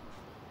 but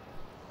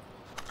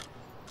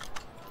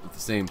at the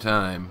same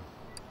time,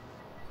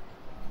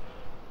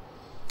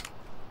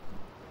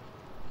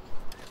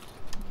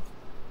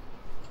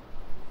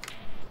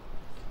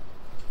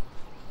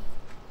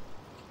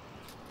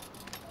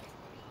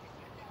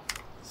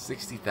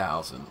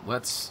 $60,000.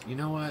 Let's, you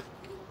know what?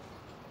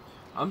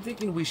 I'm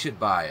thinking we should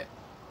buy it.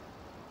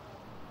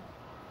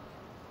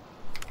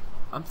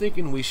 I'm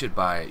thinking we should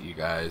buy it, you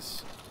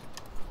guys.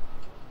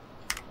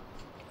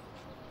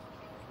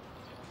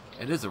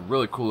 It is a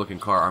really cool looking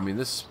car. I mean,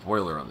 this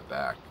spoiler on the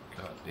back.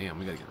 God damn,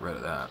 we gotta get rid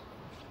of that.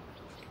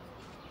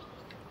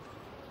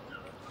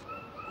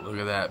 Look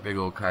at that big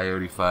old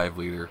Coyote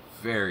 5-liter.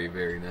 Very,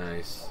 very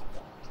nice.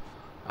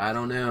 I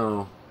don't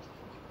know.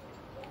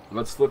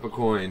 Let's flip a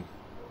coin.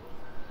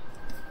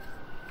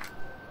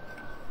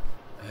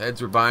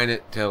 Heads, we're buying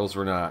it. Tails,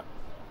 we're not.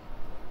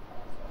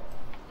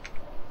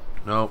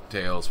 Nope,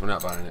 tails. We're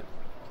not buying it.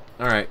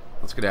 Alright,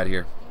 let's get out of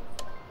here.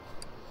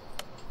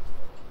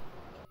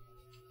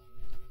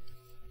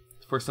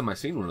 It's the first time I've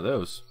seen one of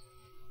those.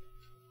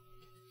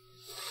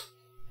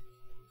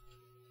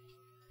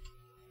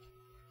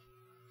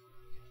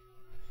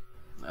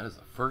 That is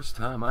the first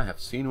time I have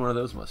seen one of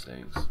those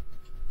Mustangs.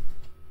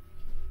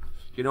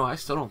 You know, I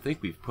still don't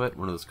think we've put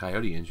one of those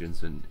Coyote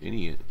engines in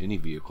any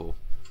vehicle.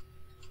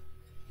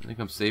 I think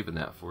I'm saving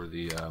that for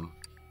the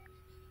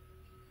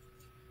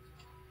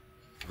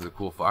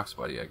cool Fox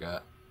body I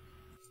got.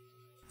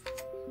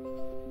 There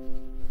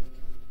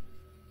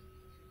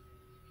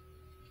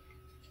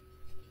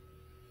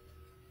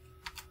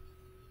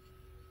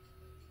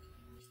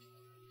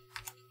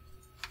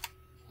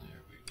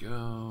we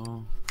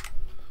go.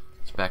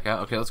 Let's back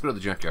out. Okay, let's go to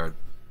the junkyard.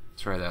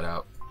 Let's try that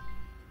out.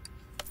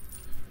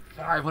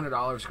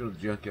 $500 to go to the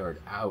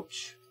junkyard.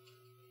 Ouch.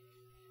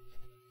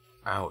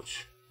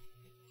 Ouch.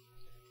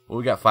 Well,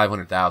 we got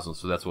 500,000,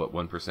 so that's what,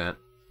 1%?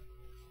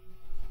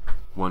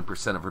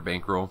 1% of our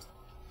bankroll.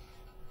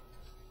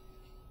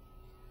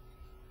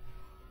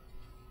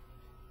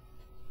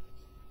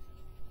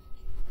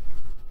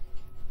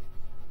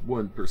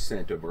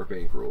 $1 of our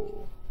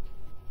bankroll.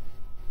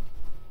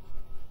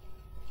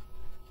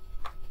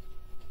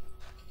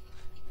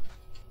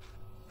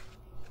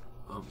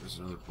 Oh, there's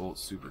another Bolt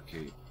Super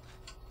Cape.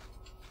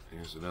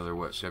 Here's another,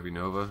 what, Chevy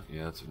Nova?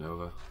 Yeah, that's a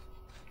Nova.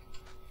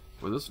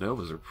 Well, those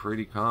Novas are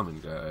pretty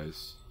common,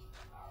 guys.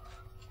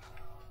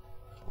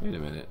 Wait a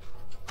minute.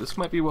 This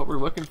might be what we're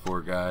looking for,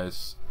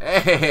 guys.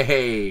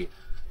 Hey!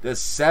 The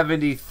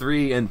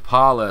 73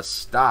 Impala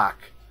stock.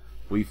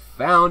 We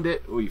found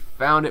it. We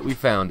found it. We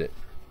found it.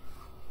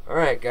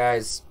 Alright,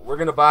 guys. We're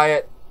going to buy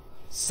it.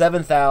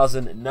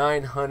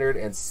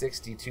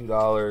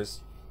 $7,962.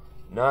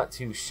 Not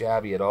too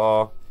shabby at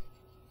all.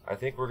 I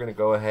think we're going to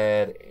go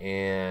ahead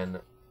and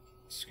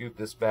scoop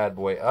this bad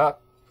boy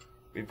up.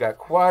 We've got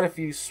quite a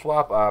few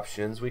swap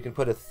options. We can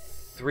put a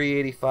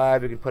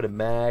 385, we can put a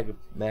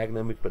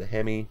Magnum, we can put a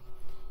Hemi.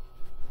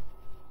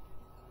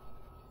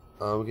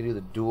 We can do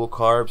the dual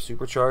carb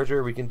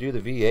supercharger. We can do the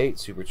V8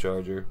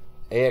 supercharger.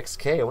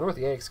 AXK, I wonder what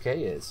the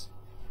AXK is.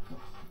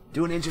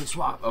 Do an engine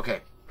swap. Okay.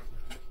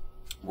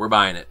 We're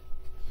buying it.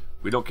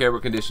 We don't care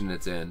what condition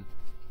it's in.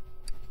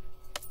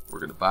 We're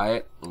going to buy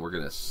it, and we're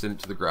going to send it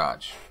to the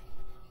garage.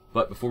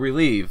 But before we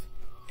leave,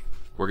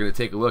 we're going to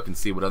take a look and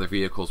see what other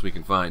vehicles we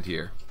can find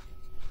here.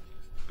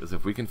 Because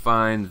if we can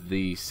find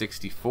the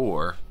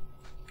 64,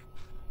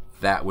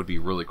 that would be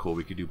really cool.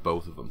 We could do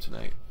both of them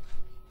tonight.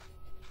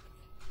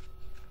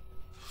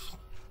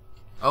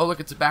 Oh,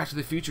 look, it's a Back to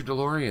the Future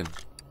DeLorean.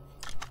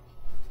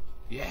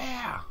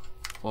 Yeah!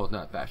 Well, it's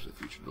not Back to the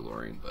Future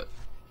DeLorean, but...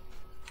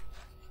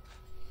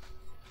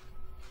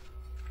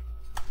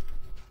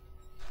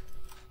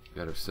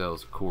 got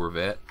ourselves a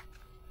Corvette.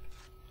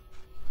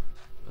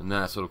 A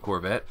nice little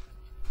Corvette.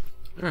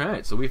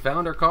 Alright, so we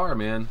found our car,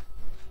 man.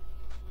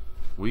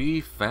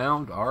 We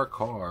found our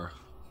car.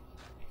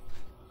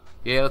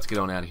 Yeah, let's get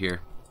on out of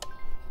here.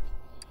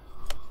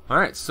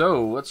 Alright,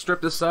 so let's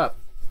strip this up.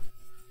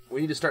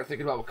 We need to start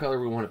thinking about what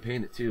color we want to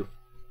paint it to.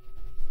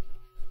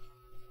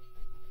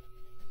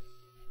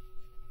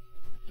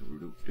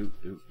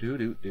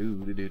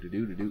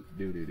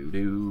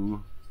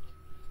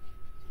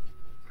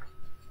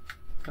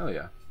 Hell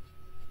yeah.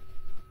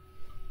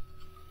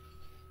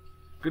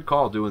 Good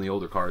call doing the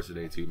older cars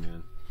today too,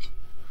 man.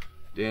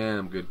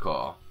 Damn good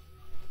call.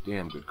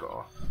 Damn good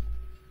call.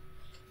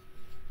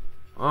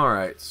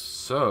 Alright,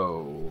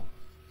 so...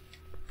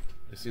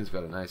 this thing's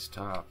got a nice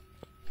top.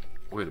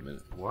 Wait a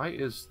minute. Why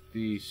is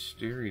the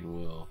steering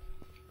wheel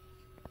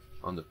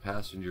on the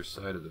passenger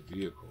side of the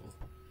vehicle?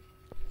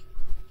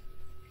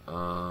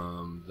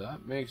 That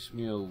makes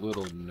me a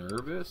little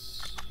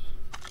nervous.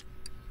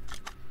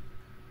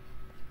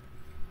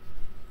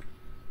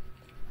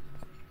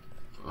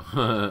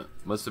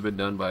 Must have been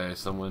done by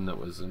someone that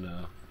was in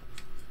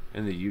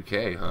the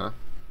UK, huh?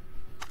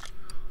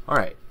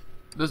 Alright.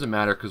 Doesn't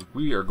matter because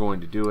we are going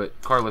to do it.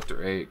 Car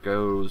lifter A, it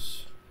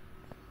goes.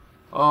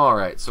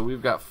 Alright, so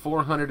we've got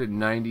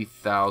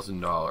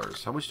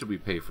 $490,000. How much did we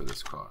pay for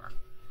this car?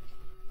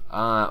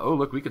 Oh,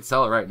 look, we could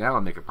sell it right now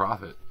and make a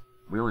profit.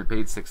 We only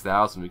paid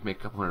 $6,000. We can make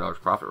a couple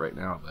 $100 profit right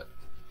now, but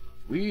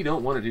we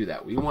don't want to do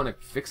that. We want to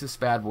fix this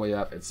bad boy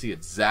up and see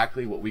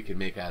exactly what we can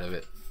make out of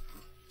it.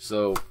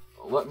 So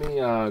let me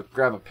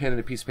grab a pen and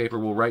a piece of paper.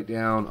 We'll write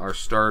down our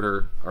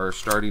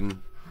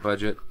starting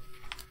budget,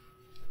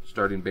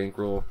 starting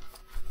bankroll.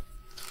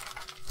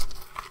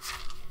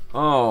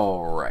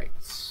 Alright.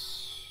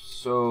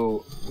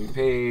 So, we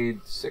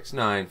paid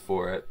 $6.9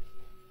 for it.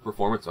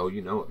 Performance, oh,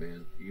 you know it,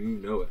 man. You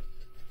know it.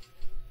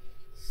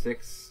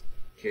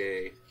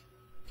 $6K.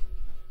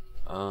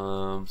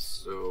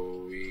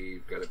 So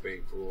we've got a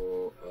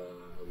bankroll.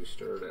 We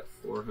started at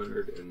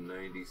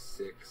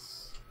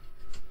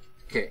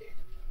 $496K.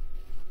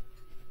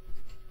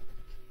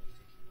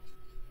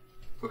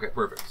 Okay,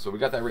 perfect. So we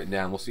got that written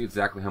down. We'll see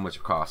exactly how much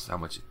it costs, how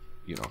much,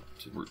 you know,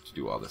 to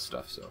do all this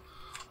stuff. So,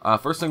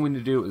 first thing we need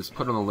to do is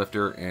put on the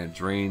lifter and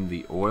drain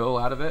the oil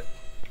out of it.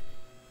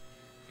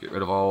 Get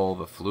rid of all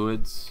the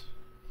fluids.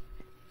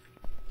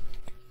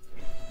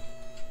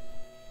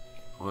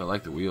 Oh, I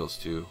like the wheels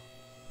too.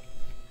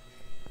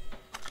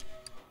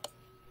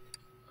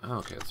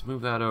 Okay, let's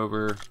move that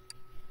over.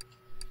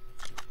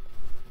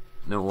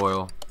 No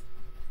oil.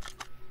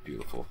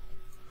 Beautiful.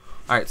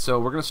 Alright, so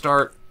we're going to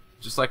start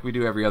just like we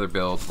do every other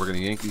build. We're going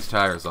to yank these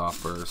tires off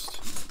first.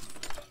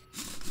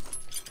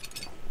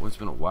 Boy, it's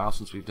been a while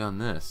since we've done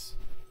this.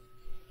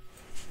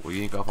 We'll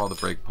yank off all the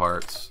brake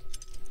parts.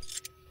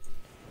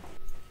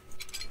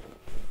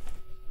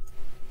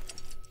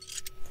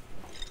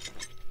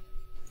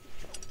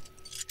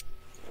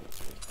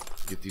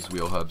 Get these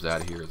wheel hubs out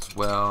of here as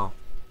well.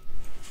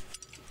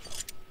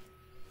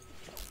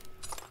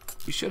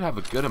 We should have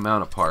a good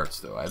amount of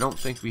parts, though. I don't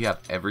think we have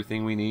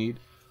everything we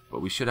need,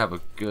 but we should have a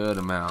good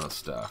amount of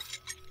stuff.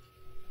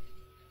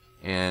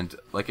 And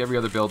like every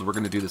other build, we're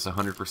going to do this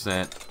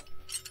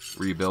 100%.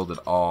 Rebuild it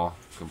all.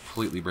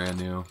 Completely brand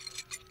new.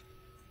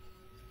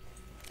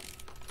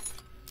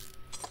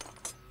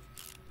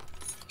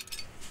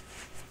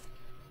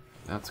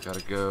 That's got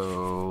to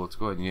go. Let's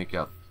go ahead and yank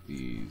out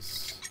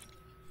these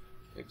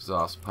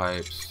exhaust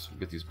pipes.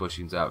 Get these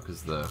bushings out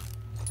because the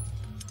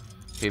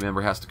K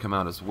member has to come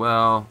out as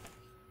well.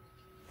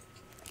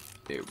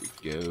 There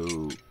we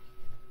go.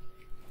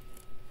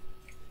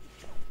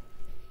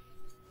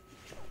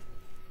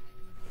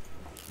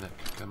 That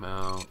can come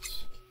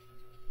out.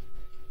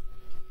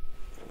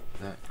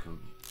 That can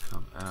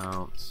come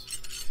out.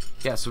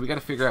 Yeah, so we got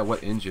to figure out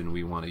what engine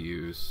we want to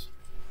use.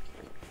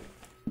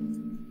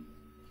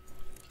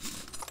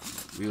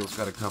 Wheels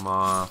got to come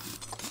off.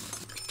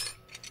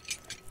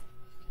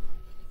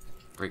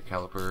 Brake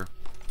caliper.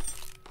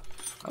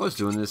 I was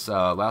doing this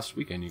last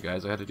weekend, you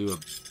guys. I had to do a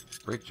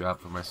brake job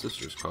for my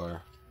sister's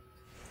car.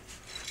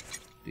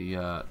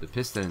 The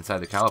piston inside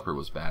the caliper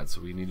was bad,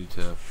 so we needed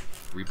to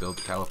rebuild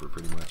the caliper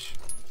pretty much.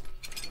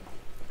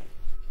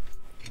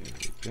 There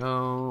we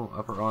go.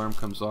 Upper arm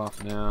comes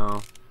off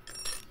now.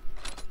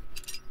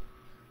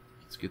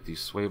 Let's get these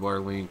sway bar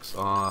links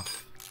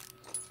off.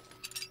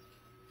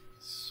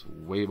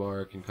 Sway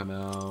bar can come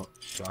out.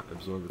 Shock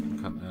absorber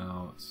can come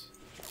out.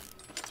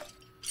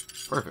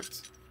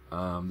 Perfect.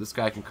 This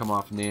guy can come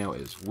off now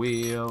as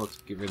well. Let's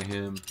get rid of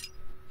him.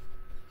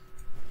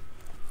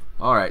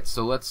 Alright,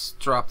 so let's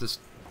drop this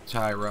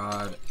tie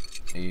rod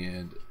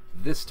and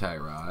this tie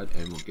rod,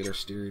 and we'll get our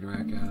steering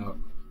rack out.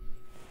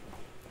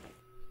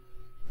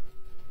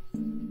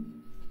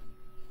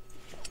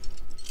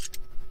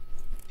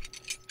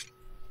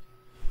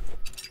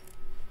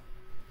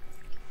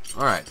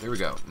 Alright, there we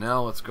go.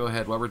 Now let's go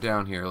ahead, while we're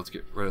down here, let's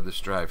get rid of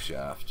this drive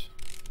shaft.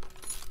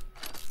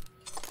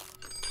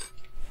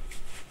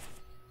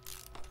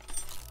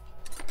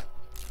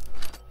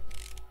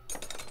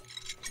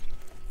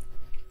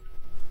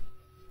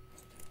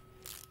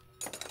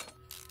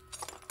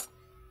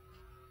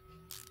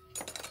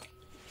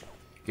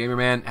 Gamer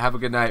man, have a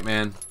good night,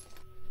 man.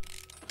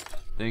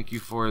 Thank you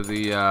for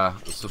the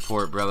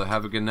support, brother.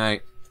 Have a good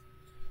night.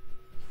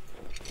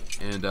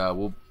 And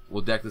we'll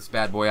deck this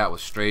bad boy out with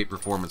straight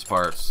performance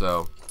parts,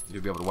 so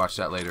you'll be able to watch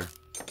that later.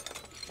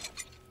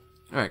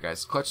 Alright,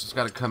 guys, clutch has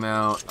got to come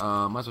out.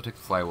 Might as well take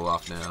the flywheel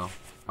off now.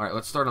 Alright,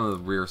 let's start on the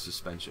rear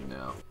suspension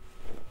now.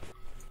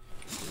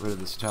 Get rid of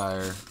this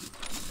tire.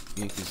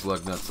 Yank these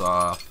lug nuts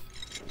off.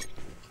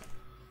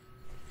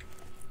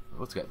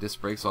 Oh, it's got disc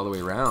brakes all the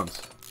way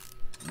around.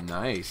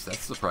 Nice, that's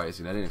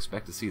surprising. I didn't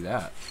expect to see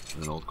that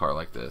in an old car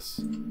like this.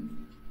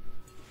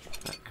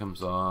 That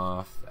comes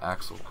off. The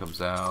axle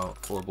comes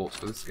out. 4 bolts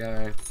for this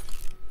guy.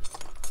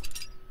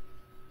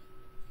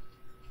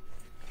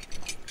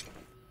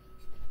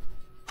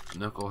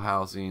 Knuckle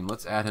housing.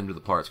 Let's add him to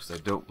the parts because I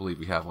don't believe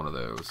we have one of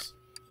those.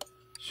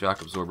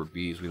 Shock absorber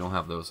beads. We don't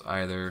have those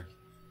either.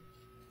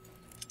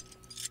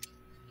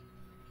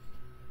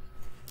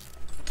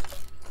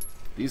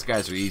 These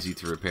guys are easy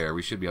to repair.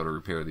 We should be able to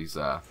repair these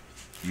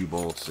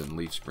U-bolts and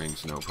leaf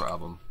springs, no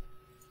problem.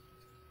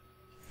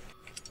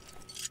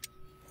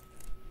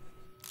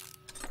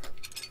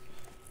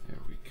 There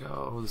we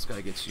go. This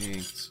guy gets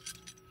yanked.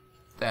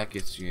 That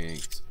gets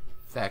yanked.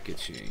 That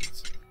gets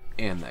yanked.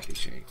 And that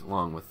gets yanked,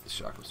 along with the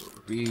shock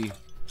absorber B.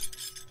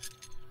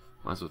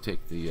 Might as well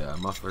take the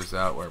mufflers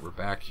out while we're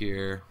back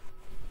here.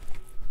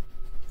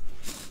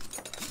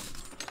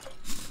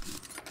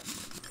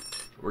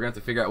 We're going to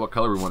have to figure out what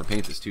color we want to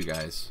paint this too,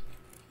 guys.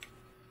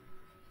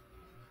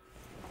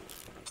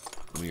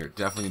 We are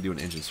definitely going to do an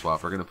engine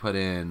swap. We're going to put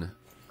in...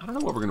 I don't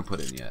know what we're going to put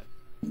in yet.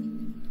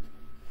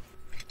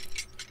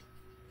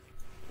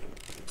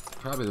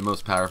 Probably the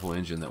most powerful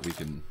engine that we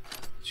can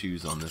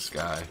choose on this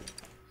guy.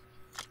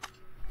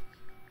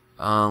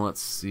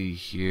 Let's see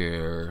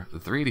here. The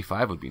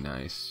 385 would be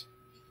nice.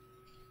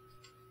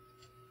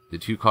 The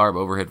 2 carb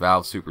overhead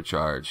valve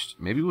supercharged.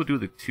 Maybe we'll do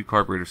the 2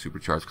 carburetor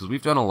supercharged because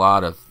we've done a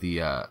lot of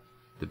the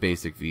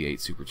basic V8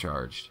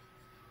 supercharged.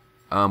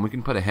 We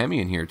can put a Hemi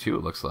in here too,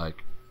 it looks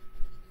like.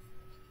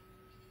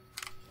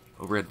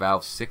 Overhead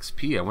valve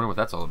 6P. I wonder what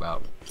that's all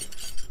about.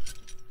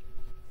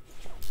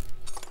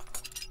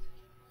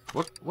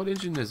 What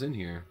engine is in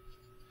here?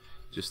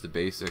 Just the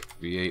basic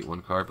V8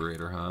 1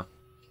 carburetor, huh?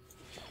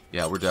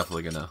 Yeah, we're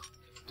definitely gonna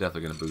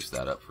boost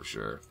that up for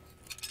sure.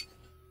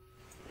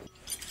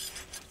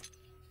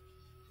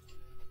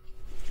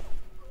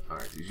 All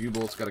right, these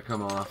U-bolts got to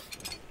come off.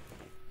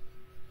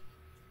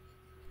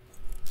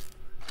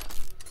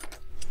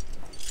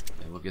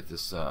 And we'll get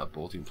this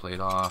bolting plate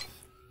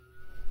off.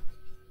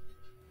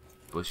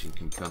 Bushing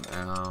can come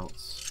out.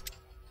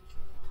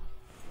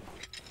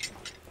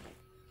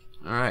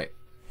 All right.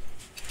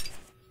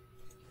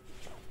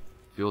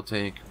 Fuel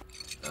tank,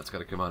 that's got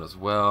to come out as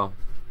well.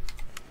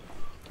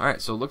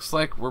 Alright, so it looks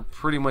like we're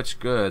pretty much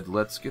good.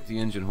 Let's get the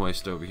engine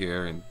hoist over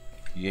here and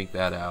yank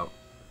that out.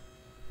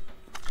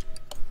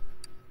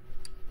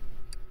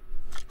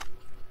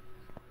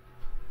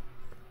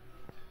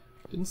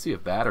 Didn't see a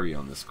battery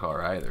on this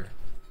car either.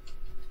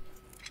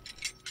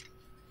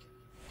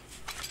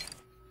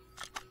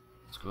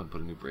 Let's go ahead and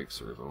put a new brake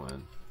servo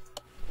in.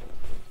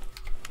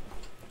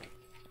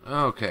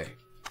 Okay.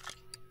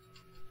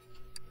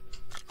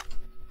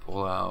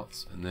 Pull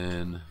out, and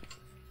then...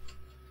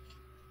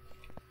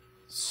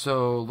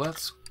 So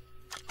let's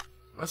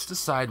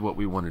decide what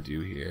we want to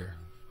do here.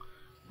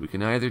 We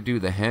can either do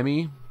the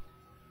Hemi.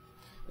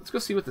 Let's go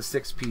see what the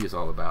 6P is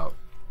all about.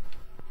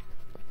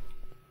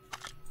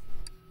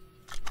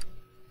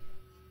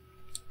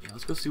 Yeah,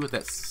 let's go see what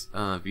that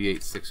V8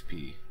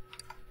 6P.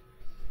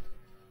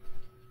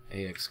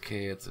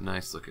 AXK, it's a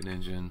nice looking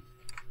engine.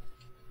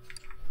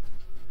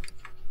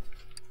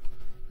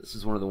 This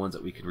is one of the ones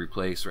that we could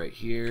replace right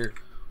here.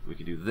 We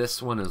could do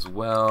this one as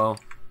well.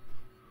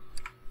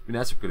 I mean,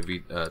 that's going to be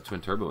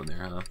twin turbo in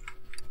there, huh?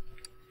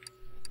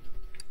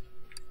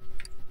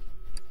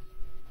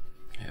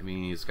 I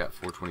mean, it's got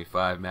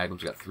 425.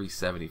 Magnum's got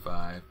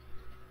 375,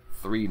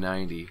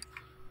 390.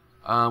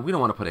 We don't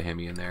want to put a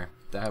Hemi in there.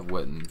 That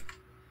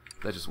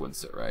just wouldn't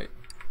sit right.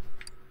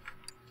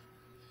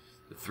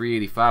 The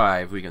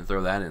 385, we can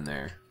throw that in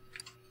there.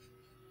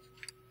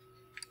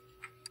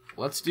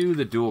 Let's do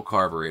the dual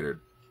carburetor.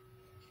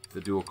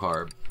 The dual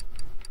carb.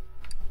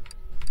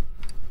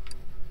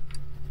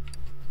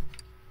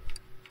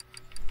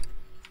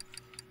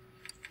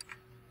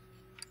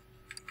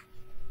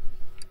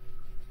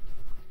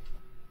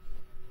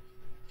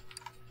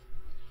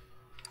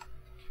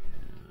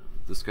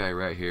 This guy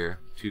right here,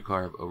 2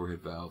 carb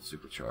overhead valve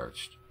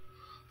supercharged.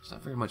 It's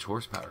not very much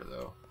horsepower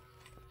though.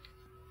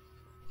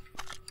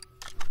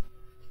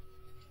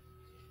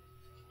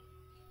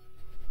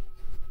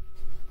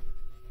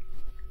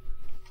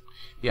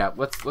 Yeah,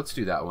 let's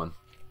do that one.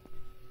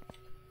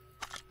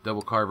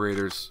 Double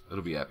carburetors,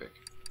 it'll be epic.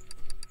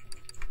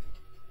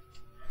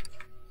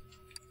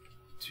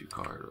 2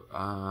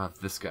 carb,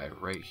 this guy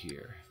right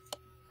here.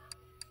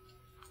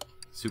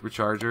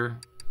 Supercharger.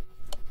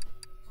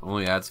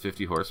 Only adds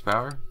 50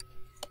 horsepower?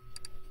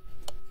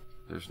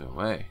 There's no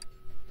way.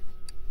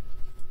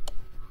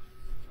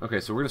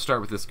 Okay, so we're going to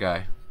start with this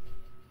guy.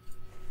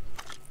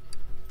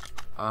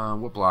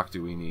 What block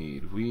do we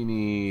need? We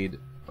need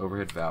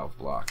overhead valve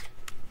block.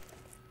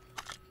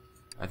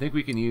 I think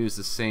we can use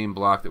the same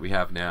block that we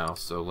have now,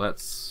 so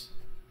let's...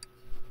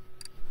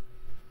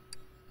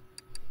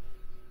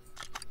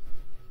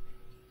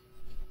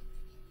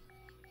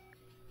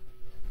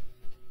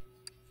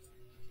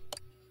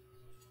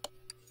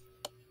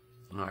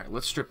 Alright,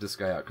 let's strip this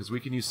guy out, because we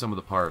can use some of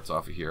the parts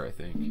off of here, I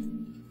think.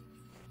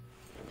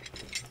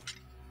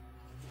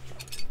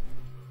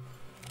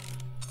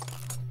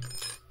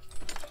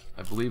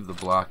 I believe the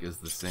block is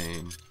the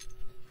same.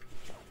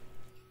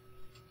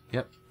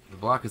 Yep, the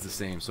block is the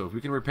same, so if we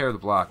can repair the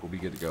block, we'll be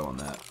good to go on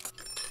that.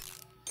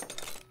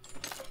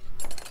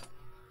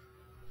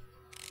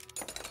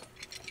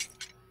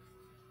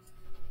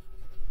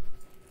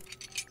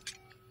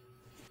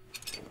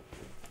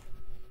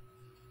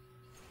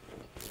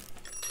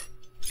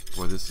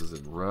 Boy, this is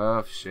in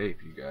rough shape,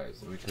 you guys.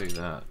 Let me tell you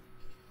that.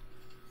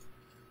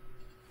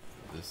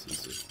 This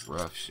is in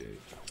rough shape.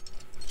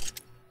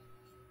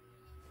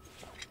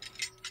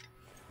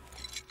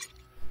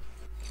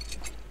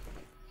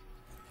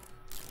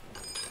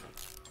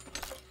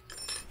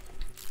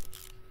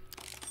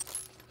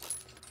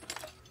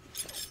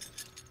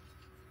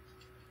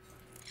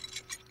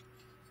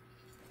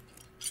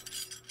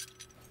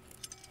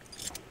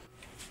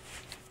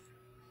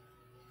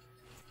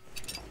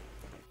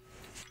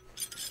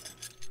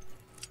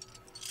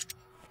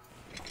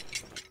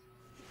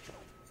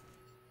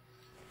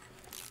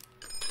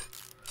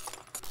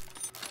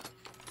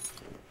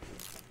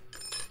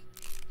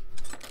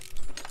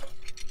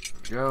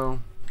 Go.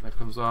 That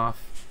comes off.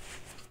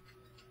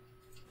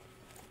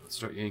 Let's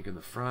start yanking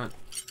the front.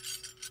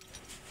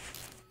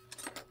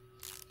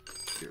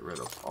 Get rid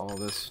of all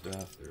this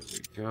stuff. There we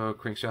go.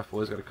 Crankshaft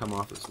always got to come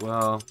off as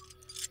well.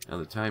 Now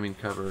the timing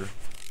cover.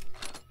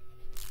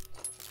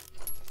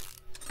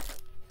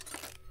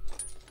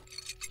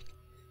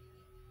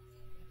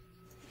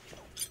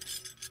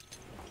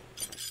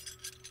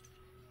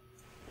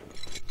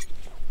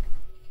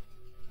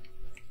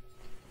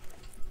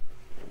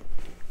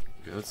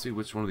 Okay, let's see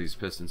which one of these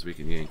pistons we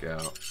can yank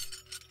out.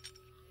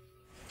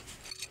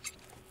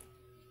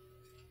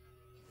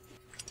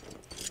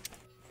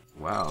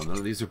 Wow, none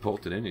of these are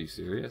bolted in. Are you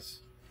serious?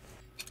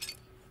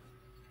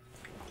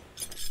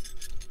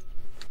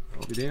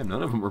 I'll be damned,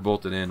 none of them were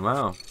bolted in.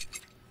 Wow.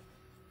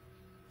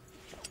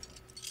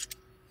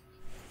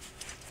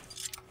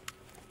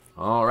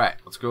 Alright,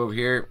 let's go over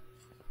here.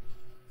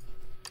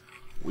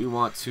 We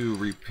want to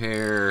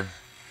repair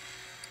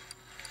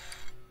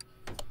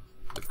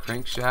the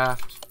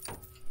crankshaft.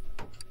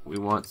 We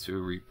want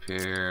to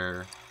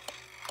repair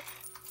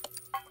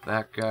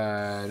that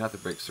guy, not the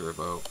brake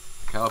servo.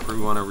 Caliper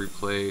we want to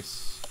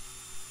replace.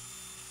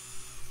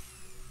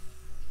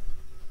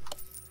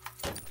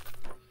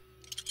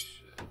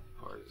 Shit,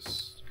 part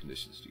is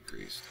conditions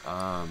decreased.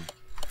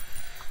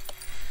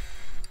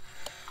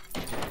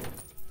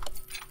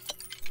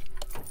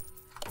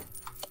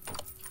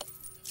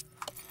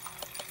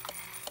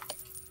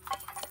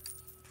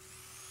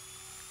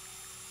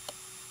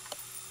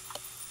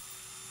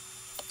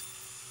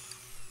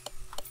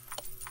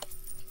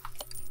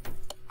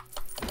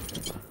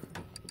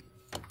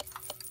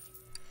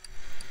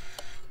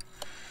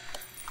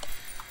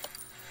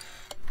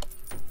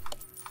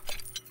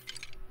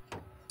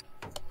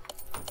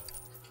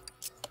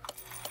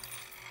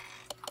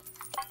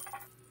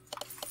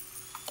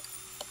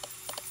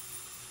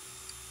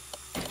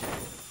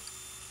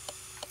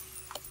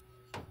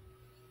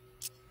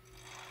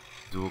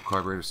 Dual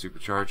carburetor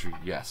supercharger,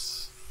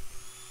 yes.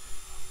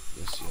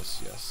 Yes,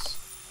 yes, yes.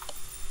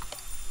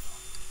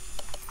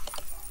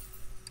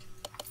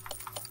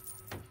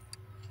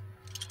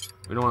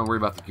 We don't want to worry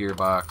about the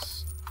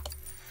gearbox.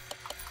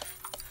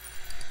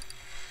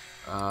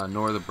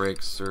 Nor the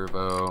brake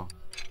servo.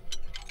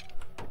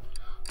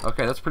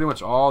 Okay, that's pretty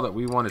much all that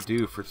we want to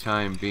do for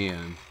time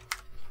being.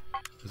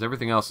 Because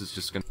everything else is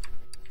just going to...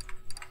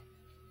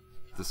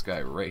 This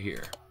guy right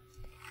here.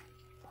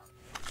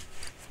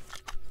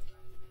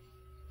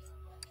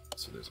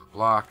 So there's our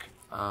block.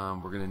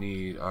 We're going to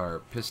need our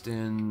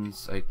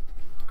pistons.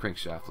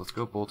 Crankshaft. Let's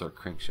go bolt our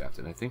crankshaft.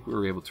 And I think we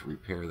were able to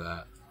repair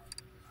that.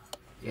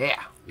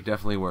 Yeah, we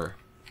definitely were.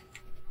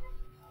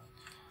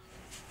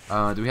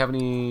 Do we have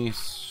any...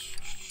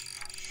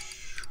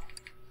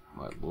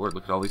 My lord,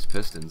 look at all these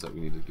pistons that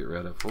we need to get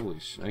rid of. Holy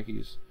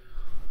shnikes.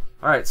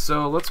 Alright,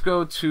 so let's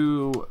go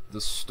to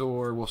the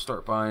store. We'll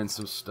start buying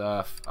some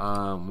stuff.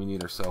 We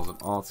need ourselves an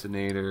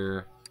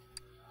alternator.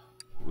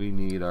 We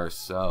need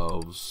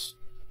ourselves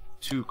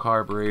 2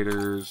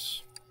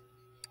 carburetors,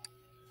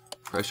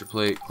 pressure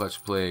plate,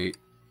 clutch plate.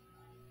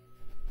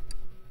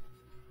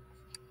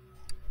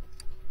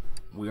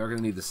 We are going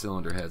to need the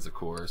cylinder heads, of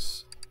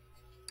course.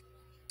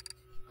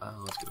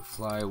 Let's get a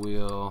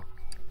flywheel,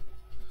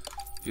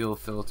 fuel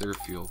filter,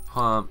 fuel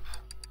pump.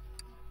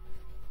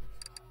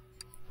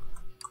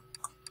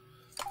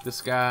 This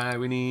guy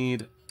we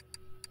need.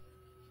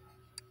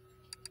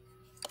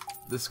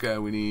 This guy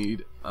we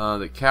need.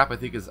 The cap I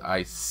think is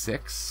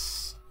I6.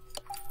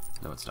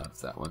 No, it's not. It's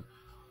that one.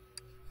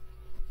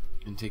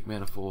 Intake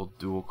manifold,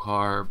 dual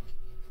carb.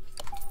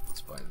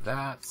 Let's buy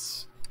that.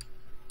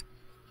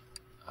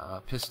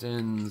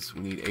 Pistons.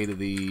 We need 8 of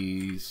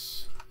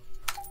these.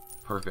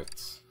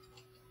 Perfect.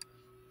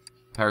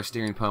 Power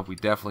steering pump. We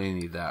definitely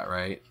need that,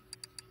 right?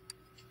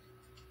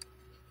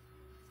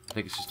 I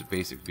think it's just a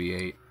basic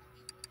V8.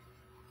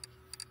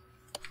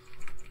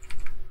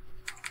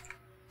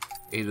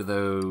 8 of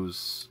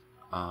those.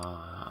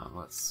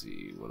 Let's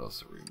see. What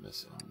else are we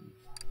missing?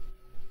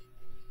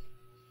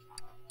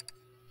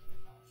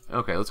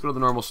 Okay, let's go to the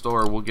normal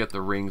store. We'll get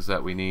the rings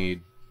that we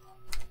need.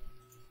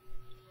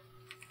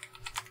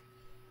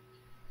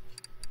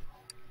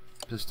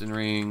 Piston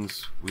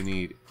rings. We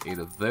need 8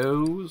 of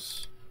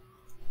those.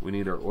 We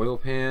need our oil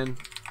pan.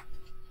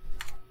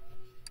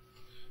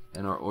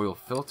 And our oil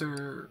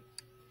filter.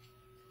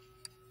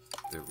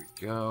 There we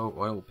go.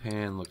 Oil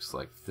pan looks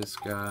like this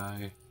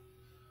guy.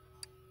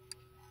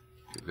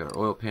 We've got our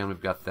oil pan. We've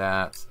got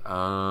that.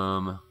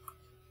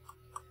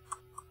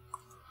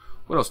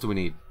 What else do we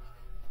need?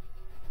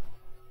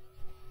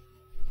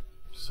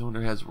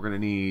 Cylinder heads, we're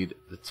going to need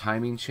the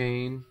timing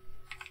chain.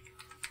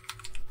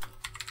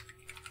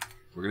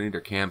 We're going to need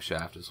our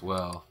camshaft as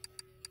well.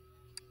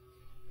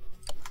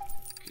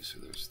 Okay, so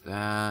there's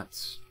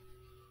that.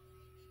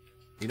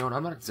 You know what,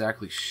 I'm not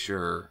exactly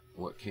sure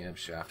what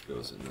camshaft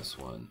goes in this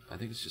one. I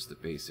think it's just the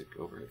basic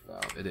overhead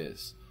valve. It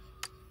is.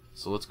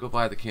 So let's go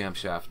buy the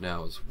camshaft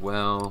now as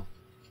well.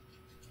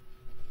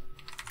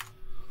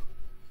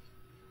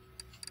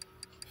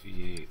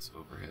 V8's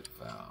overhead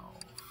valve.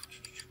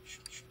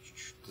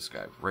 This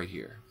guy right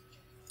here.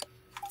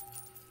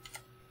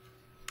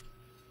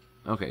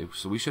 Okay,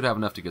 so we should have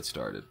enough to get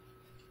started.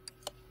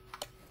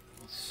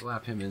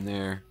 Slap him in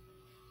there.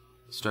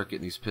 Start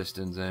getting these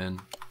pistons in.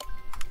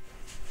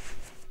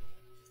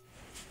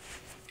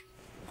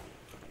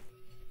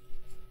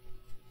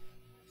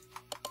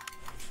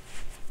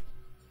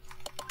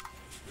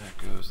 That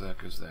goes, that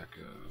goes, that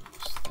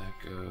goes. That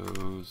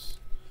goes.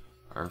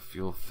 Our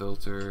fuel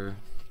filter.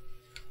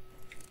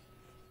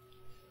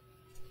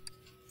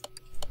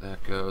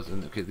 That goes.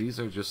 And okay, these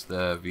are just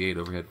the V8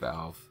 overhead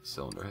valve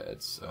cylinder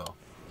heads, so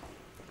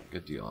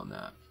good deal on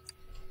that.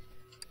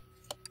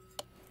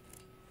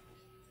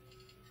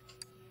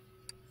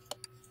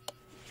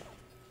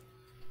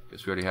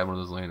 Guess we already have one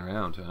of those laying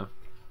around, huh?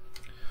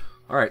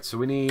 Alright, so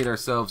we need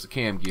ourselves a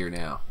cam gear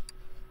now.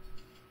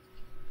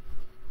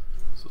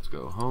 So let's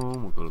go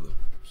home. We'll go to the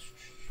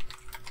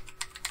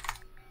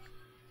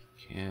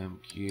cam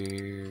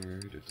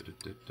gear.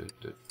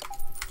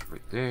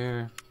 Right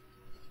there.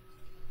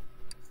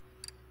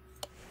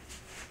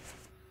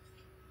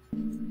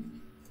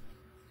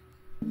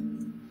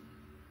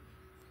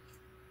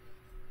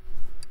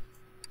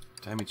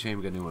 Timing chain,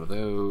 we got a new one of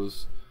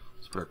those.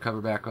 Let's put our cover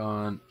back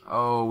on.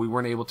 Oh, we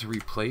weren't able to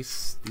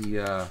replace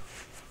the,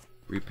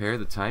 repair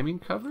the timing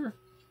cover?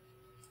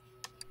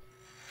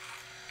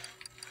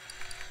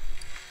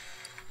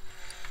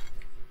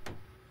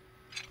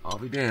 I'll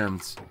be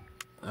damned.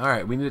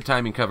 Alright, we need a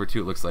timing cover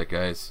too, it looks like,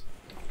 guys.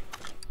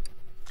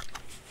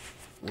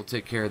 We'll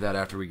take care of that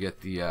after we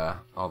get the,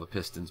 all the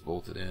pistons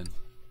bolted in.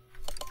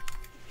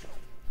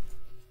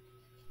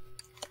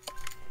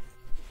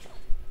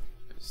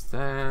 There's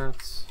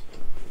that.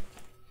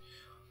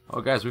 Oh,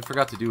 guys, we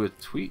forgot to do a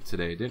tweet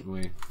today, didn't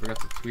we? Forgot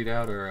to tweet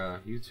out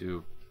our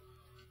YouTube.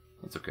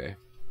 That's okay.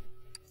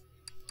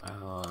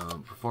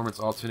 Performance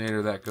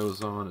alternator, that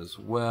goes on as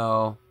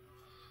well.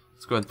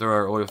 Let's go ahead and throw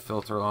our oil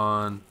filter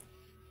on.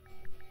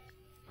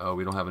 Oh,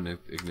 we don't have an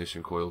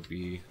ignition coil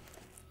B.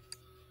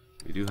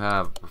 We do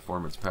have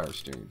performance power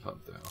steering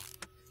pump, though.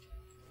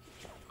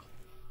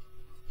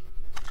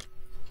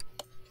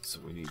 So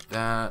we need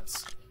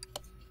that.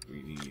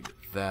 We need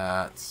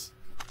that.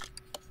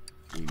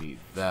 We need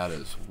that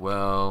as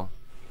well.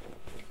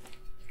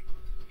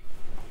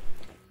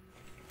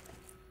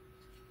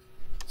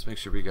 Let's make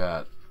sure we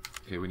got...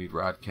 Okay, we need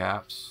rod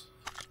caps.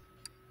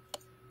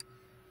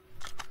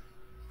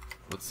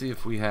 Let's see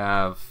if we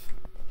have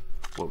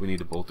what we need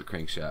to bolt the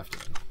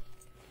crankshaft in.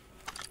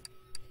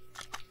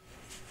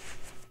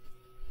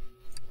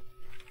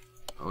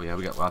 Oh yeah,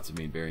 we got lots of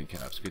main bearing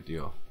caps. Good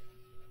deal.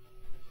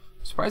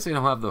 Surprised they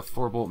don't have the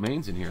 4-bolt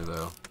mains in here,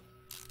 though.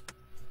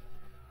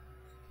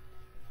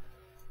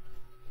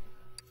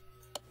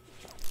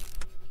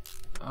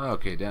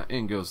 Okay, down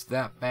in goes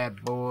that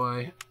bad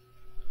boy.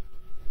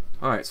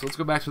 Alright, so let's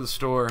go back to the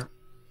store.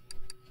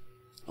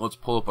 Let's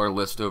pull up our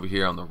list over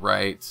here on the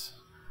right.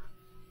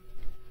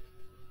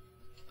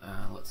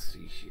 Let's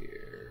see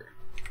here.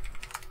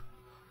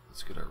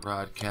 Let's get our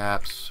rod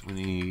caps. We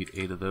need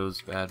 8 of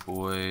those bad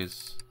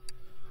boys.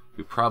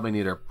 We probably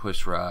need our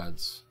push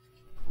rods.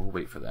 We'll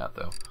wait for that,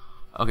 though.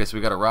 Okay, so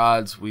we got our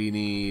rods. We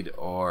need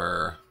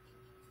our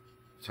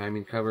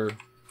timing cover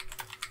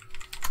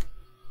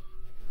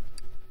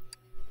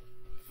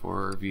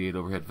for V8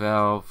 overhead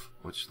valve,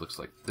 which looks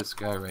like this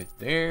guy right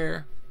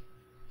there.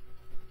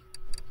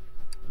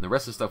 And the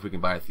rest of the stuff we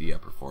can buy at the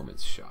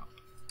performance shop.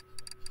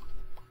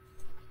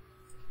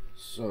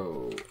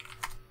 So,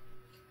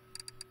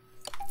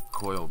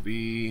 coil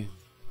B,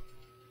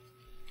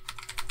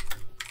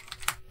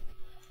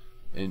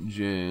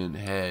 engine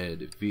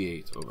head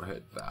V8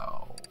 overhead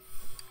valve,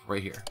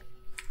 right here.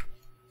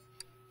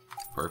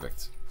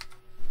 Perfect.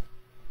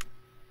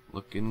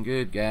 Looking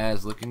good,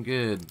 guys, looking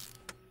good.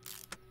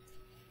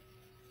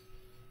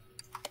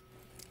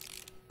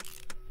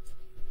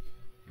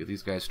 Get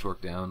these guys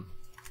torqued down.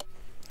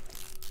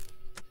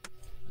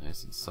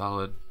 Nice and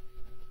solid.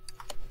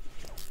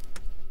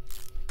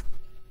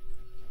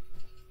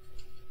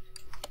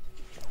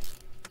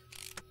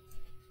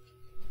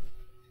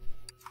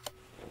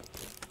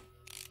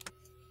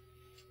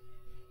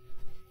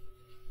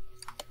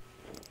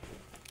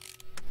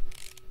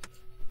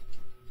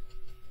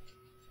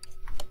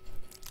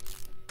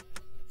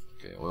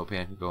 Okay, oil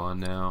pan can go on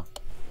now.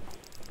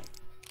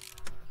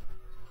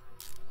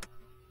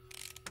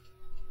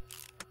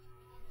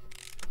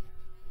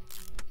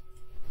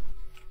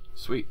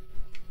 Sweet.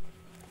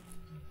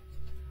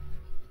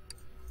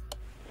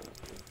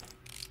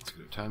 Let's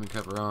get our timing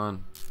cover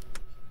on.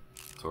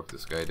 Torque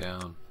this guy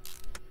down.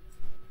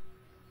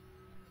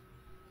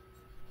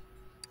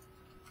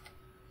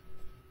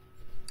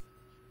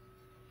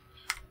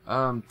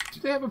 Do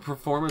they have a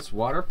performance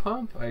water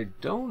pump? I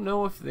don't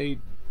know if they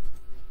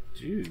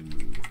do.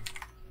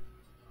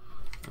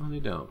 No, they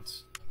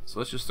don't. So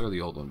let's just throw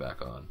the old one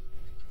back on.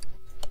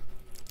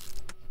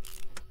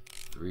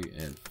 3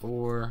 and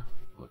 4.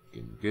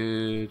 Looking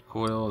good.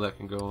 Coil, that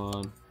can go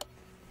on.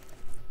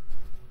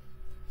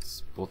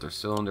 Let's bolt our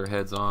cylinder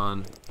heads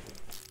on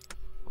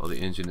while the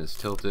engine is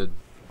tilted.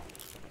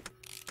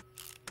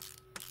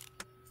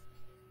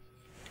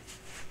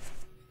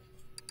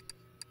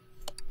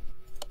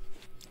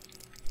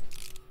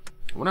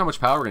 I wonder how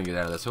much power we're going to get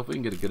out of this. Hopefully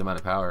we can get a good amount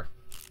of power.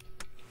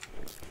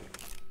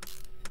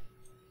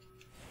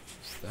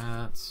 What's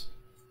that?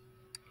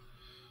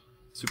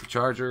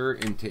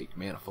 Supercharger intake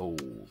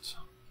manifolds.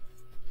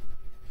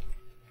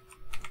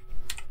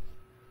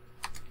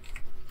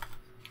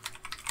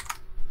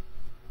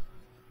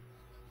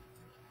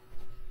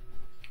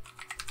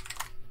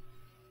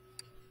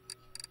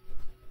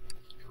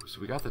 So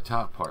we got the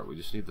top part. We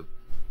just need the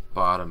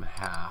bottom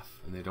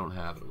half, and they don't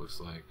have it, it looks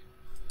like.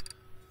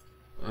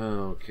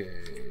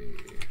 Okay.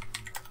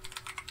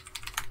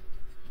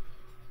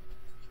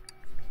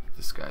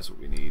 This guy's what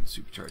we need.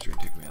 Supercharger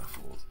intake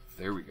manifold.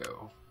 There we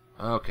go.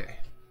 Okay.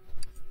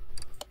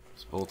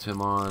 Let's bolt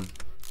him on.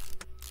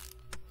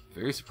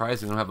 Very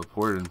surprising they don't have a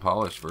ported and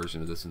polished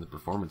version of this in the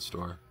performance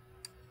store.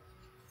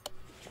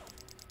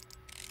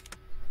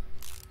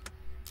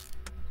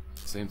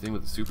 Same thing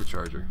with the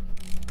supercharger.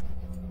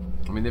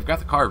 I mean, they've got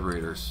the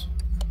carburetors,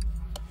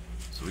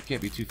 so we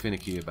can't be too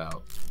finicky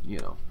about, you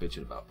know,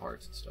 bitching about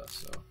parts and stuff.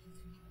 So,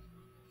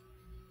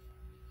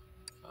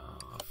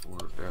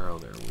 4-barrel,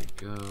 there we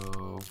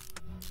go.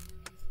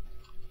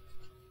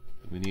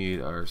 We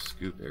need our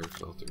scoop air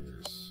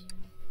filters.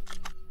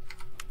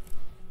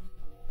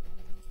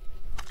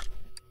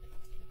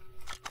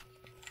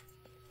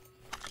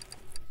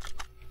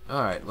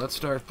 Alright, let's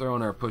start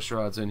throwing our push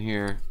rods in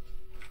here.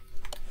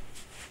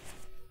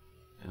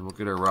 And we'll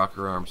get our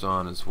rocker arms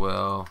on as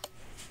well.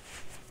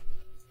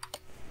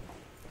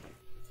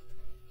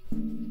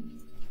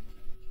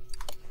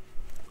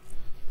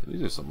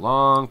 These are some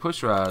long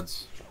push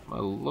rods. My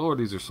lord,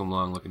 these are some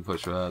long looking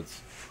push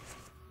rods.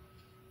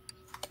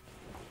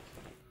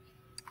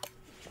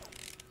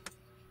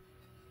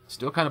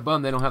 Still kind of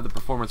bummed they don't have the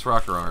performance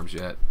rocker arms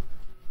yet.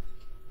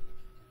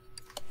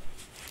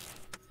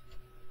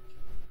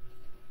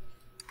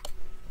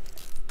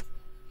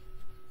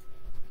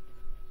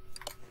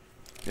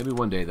 Maybe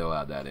one day they'll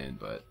add that in,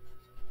 but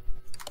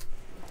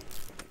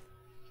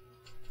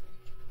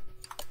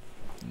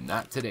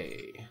not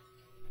today.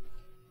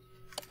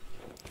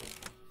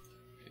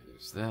 Okay,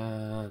 there's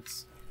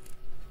that.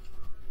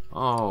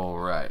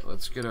 Alright,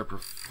 let's get our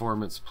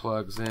performance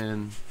plugs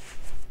in.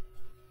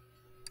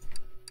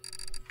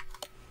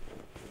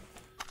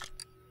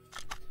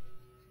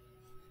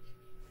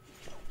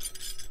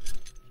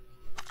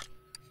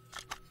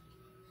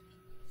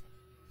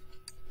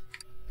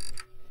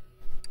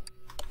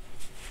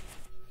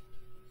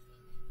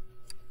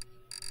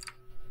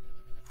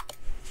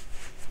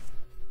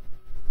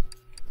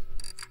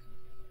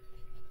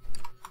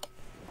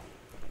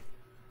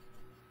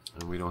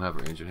 And we don't have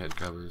our engine head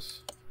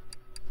covers.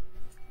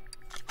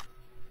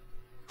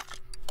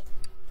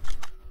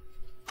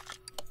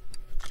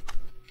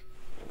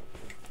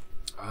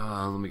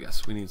 Let me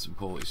guess, we need some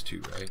pulleys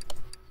too, right?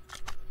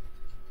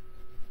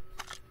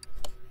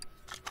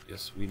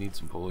 Yes, we need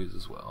some pulleys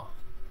as well.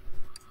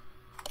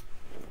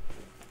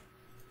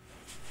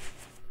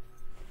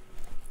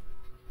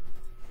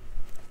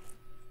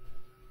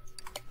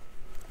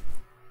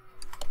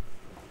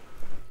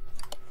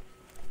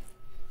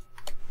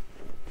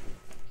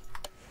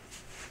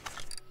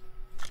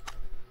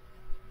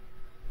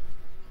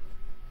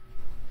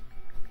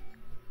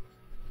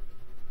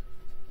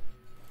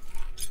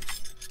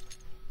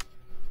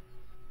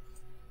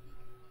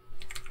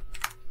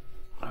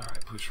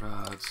 Push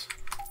rods.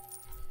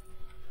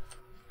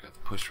 Got the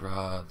push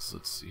rods.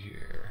 Let's see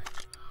here.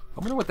 I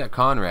wonder what that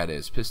Conrad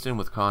is. Piston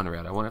with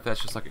Conrad. I wonder if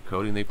that's just like a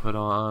coating they put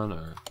on,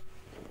 or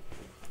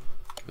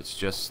if it's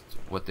just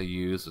what they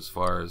use as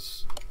far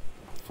as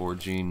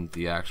forging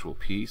the actual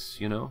piece.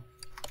 You know,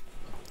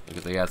 like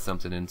if they add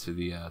something into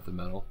the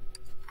metal,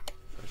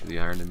 to the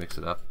iron to mix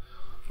it up.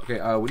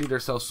 Okay, we need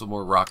ourselves some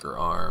more rocker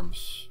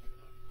arms.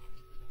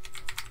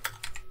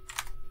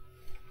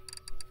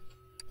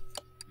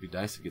 It'd be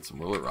nice to get some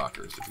roller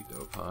rockers. It'd be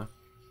dope, huh?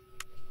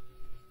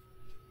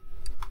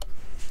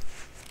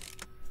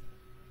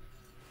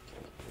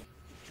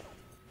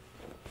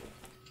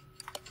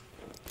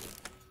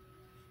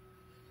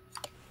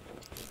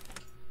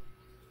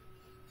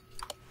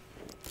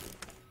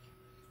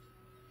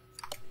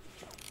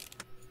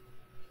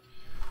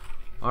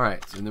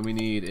 Alright, and then we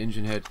need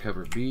engine head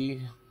cover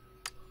B.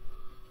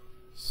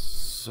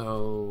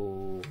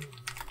 So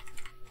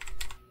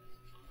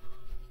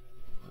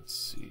let's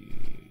see.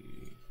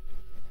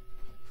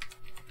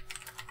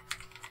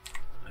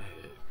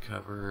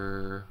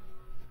 Cover.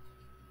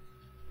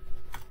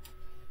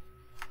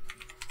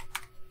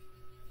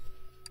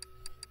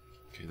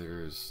 Okay,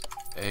 there's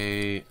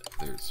A,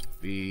 there's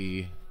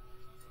B.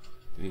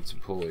 We need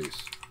some pulleys.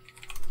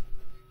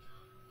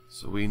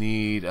 So we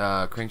need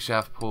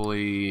crankshaft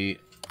pulley,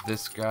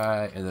 this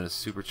guy, and then a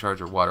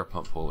supercharger water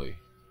pump pulley.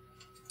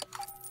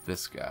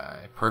 This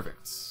guy.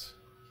 Perfect. So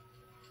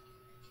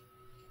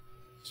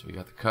we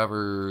got the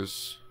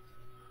covers.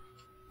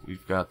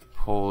 We've got the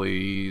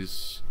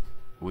pulleys.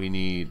 We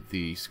need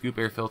the scoop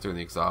air filter and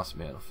the exhaust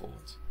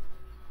manifold.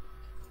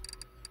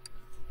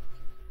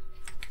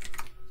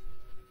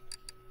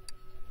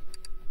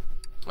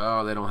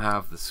 Oh, they don't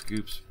have the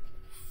scoops.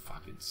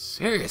 Fucking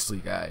seriously,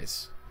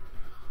 guys.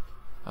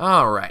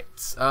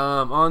 Alright,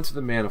 on to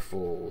the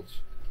manifold.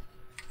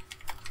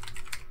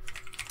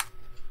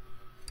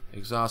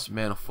 Exhaust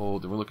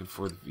manifold, and we're looking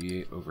for the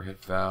V8 overhead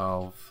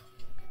valve.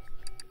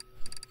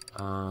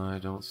 I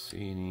don't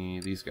see any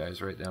of these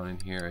guys right down in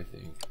here, I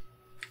think.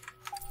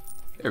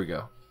 There we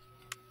go.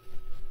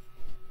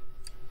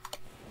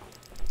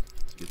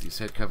 Let's get these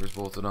head covers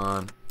bolted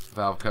on.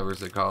 Valve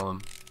covers, they call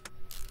them.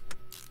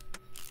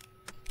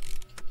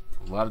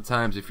 A lot of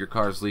times, if your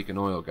car's leaking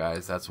oil,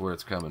 guys, that's where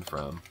it's coming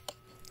from.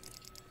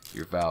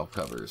 Your valve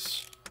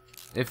covers.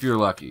 If you're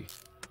lucky.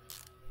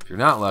 If you're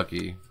not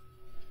lucky,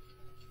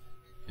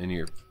 and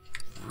you're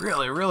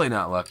really, really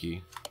not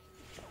lucky,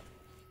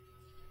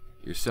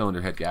 your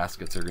cylinder head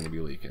gaskets are going to be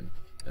leaking.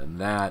 And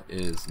that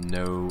is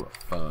no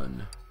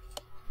fun.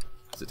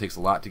 Because it takes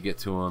a lot to get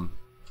to them.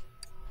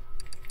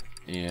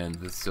 And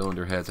the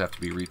cylinder heads have to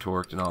be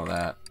retorqued and all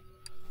that.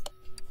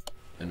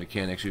 And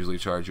mechanics usually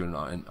charge you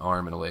an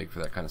arm and a leg for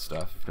that kind of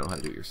stuff if you don't know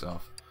how to do it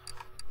yourself.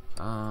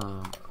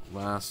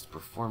 Last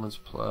performance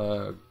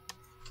plug.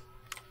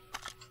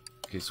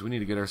 Okay, so we need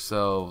to get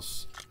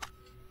ourselves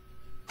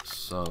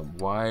some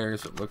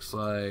wires, it looks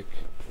like.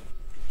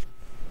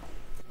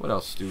 What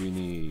else do we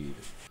need?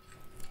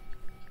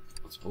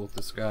 Let's bolt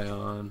this guy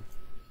on.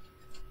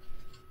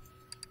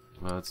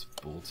 Let's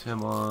bolt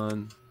him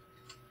on.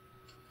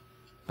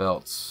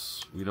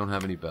 Belts. We don't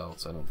have any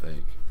belts, I don't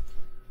think.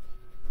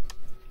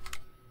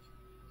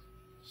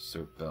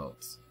 So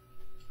belts.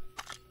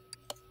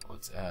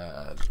 Let's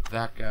add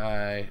that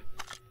guy.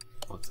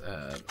 Let's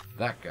add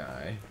that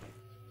guy.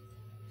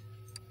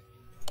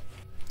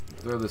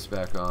 Throw this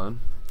back on.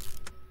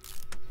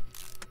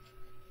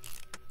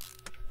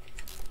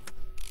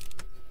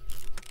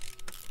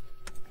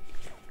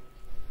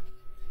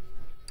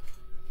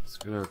 Let's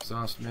get our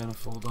exhaust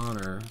manifold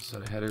on, our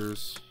set of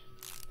headers.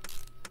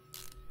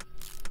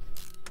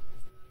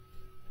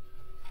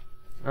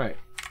 Alright,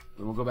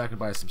 then we'll go back and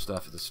buy some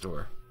stuff at the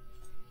store.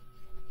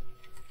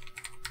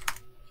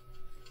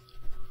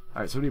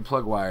 Alright, so we need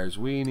plug wires.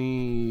 We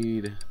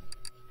need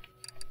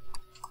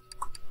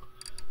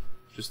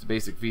just the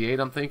basic V8,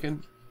 I'm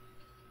thinking.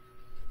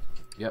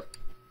 Yep.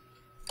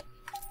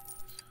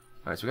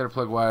 Alright, so we got our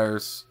plug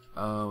wires.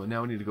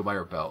 Now we need to go buy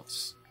our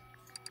belts.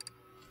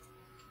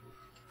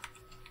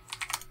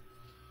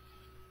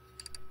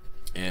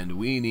 And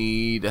we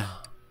need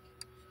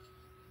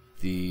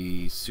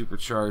the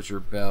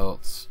supercharger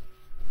belt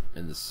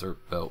and the SERP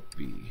belt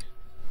B.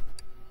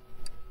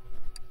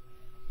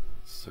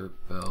 SERP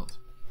belt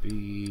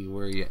B,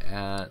 where are you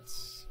at?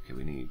 Okay,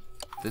 we need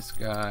this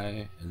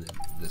guy and then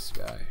this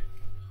guy.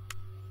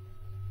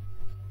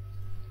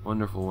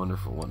 Wonderful,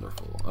 wonderful,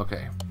 wonderful.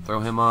 Okay, throw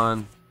him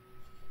on.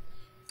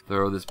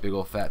 Throw this big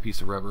old fat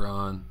piece of rubber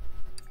on.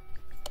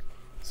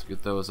 Let's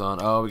get those on.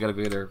 Oh, we gotta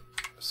go get our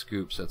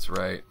scoops, that's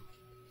right.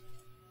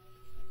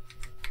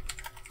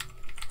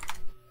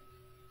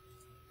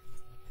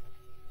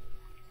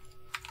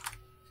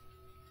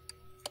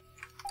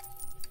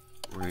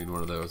 We're gonna need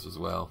one of those as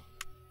well.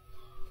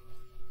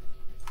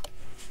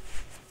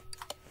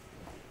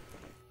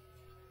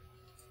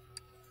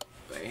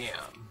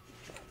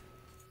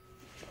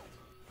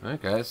 Alright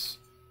guys,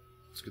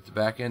 let's get the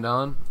back end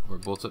on, or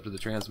it bolts up to the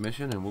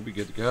transmission, and we'll be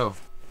good to go.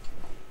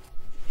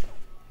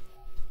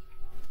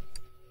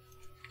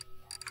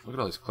 Look at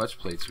all these clutch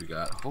plates we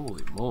got.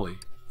 Holy moly.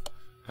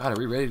 God, are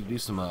we ready to do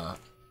some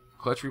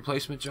clutch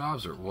replacement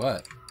jobs, or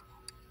what?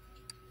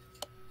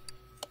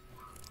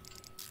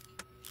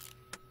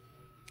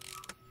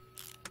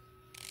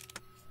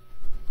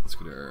 Let's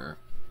get our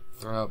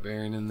throwout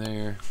bearing in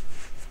there.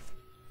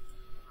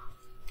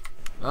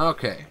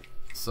 Okay.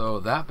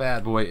 So that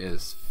bad boy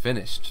is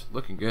finished.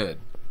 Looking good.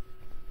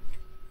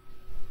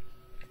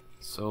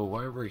 So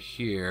while we're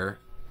here,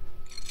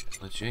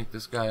 let's yank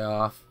this guy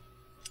off.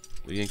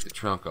 We'll yank the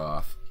trunk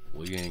off.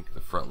 We'll yank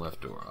the front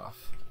left door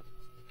off.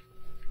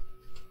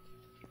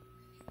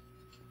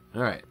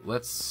 Alright,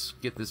 let's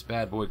get this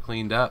bad boy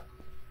cleaned up.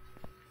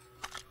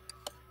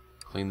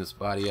 Clean this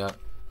body up.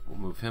 We'll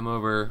move him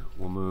over.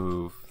 We'll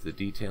move the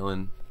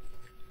detailing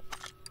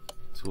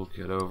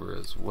toolkit over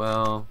as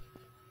well.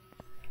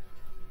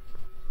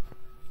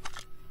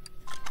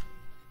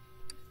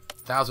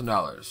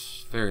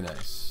 $1,000, very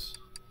nice.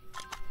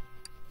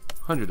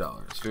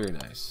 $100, very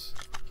nice.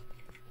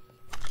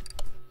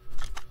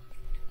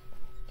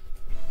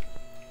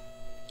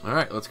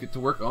 Alright, let's get to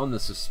work on the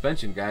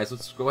suspension, guys.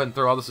 Let's go ahead and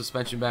throw all the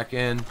suspension back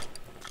in.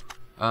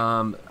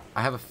 I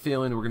have a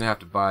feeling we're going to have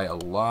to buy a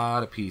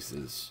lot of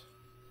pieces.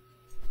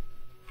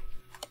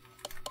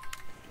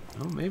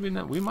 Oh, maybe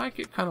not. We might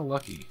get kind of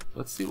lucky.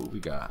 Let's see what we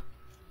got.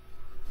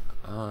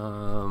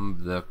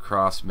 The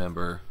cross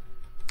member.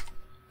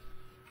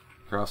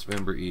 Cross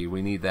member E.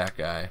 We need that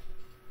guy.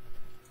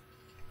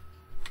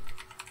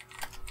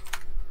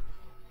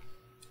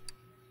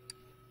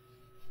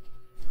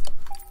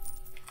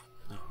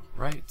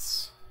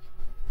 Alright.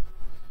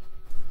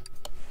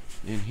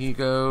 In he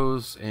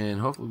goes,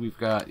 and hopefully we've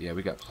got, yeah,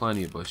 we got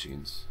plenty of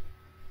bushings.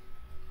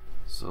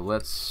 So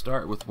let's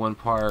start with one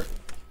part,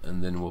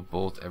 and then we'll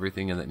bolt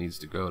everything in that needs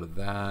to go to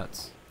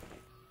that.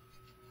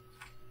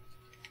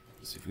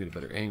 Let's see if we get a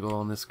better angle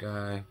on this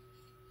guy.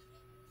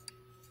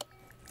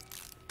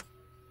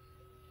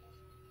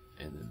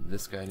 And then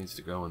this guy needs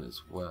to go in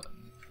as well.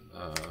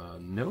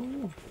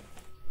 No.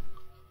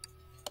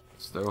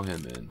 Let's throw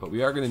him in. But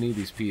we are going to need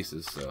these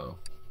pieces, so.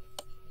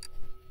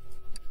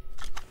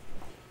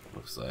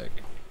 Looks like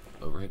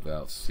overhead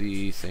valve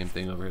C. Same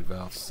thing, overhead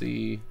valve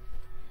C.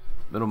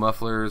 Middle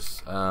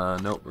mufflers.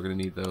 Nope, we're going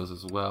to need those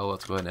as well.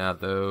 Let's go ahead and add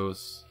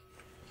those.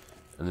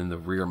 And then the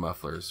rear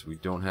mufflers. We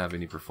don't have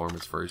any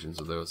performance versions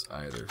of those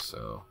either,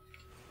 so.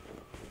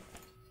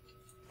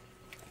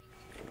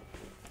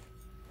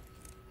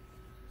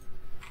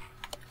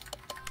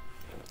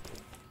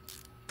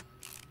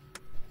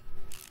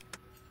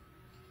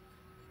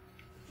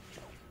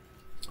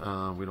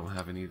 We don't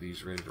have any of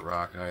these ready to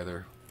rock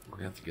either. We're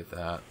going to have to get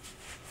that.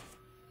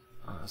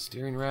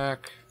 Steering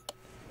rack.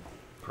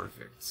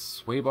 Perfect.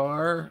 Sway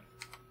bar.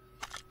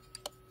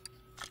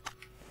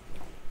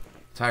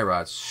 Tie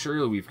rods.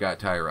 Surely we've got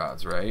tie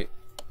rods, right?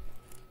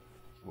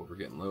 Well, we're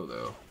getting low,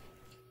 though.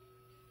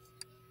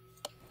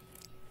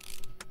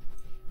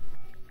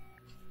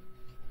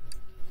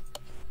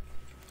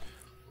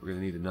 We're going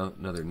to need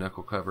another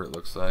knuckle cover, it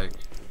looks like.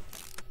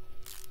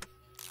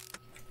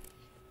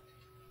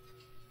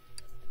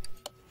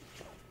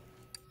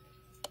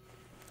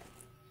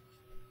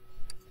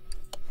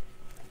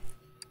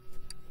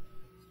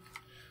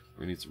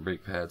 We need some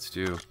brake pads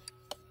too.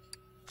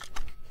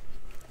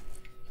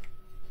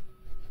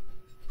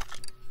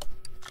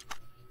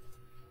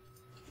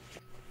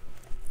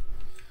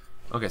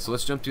 Okay, so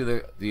let's jump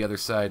to the other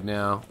side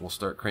now. We'll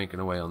start cranking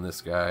away on this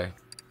guy.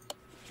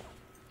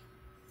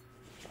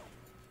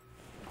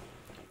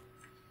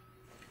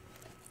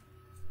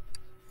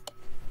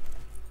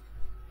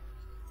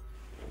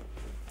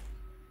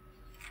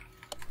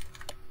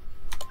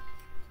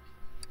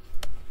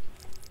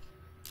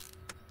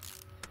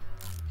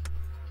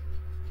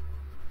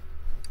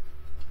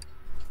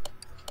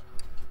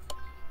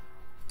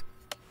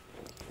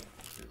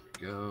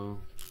 Go.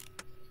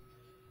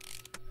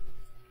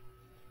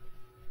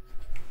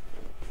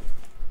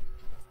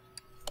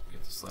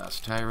 Get this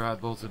last tie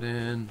rod bolted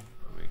in.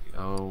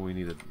 Oh, we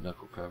need a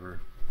knuckle cover.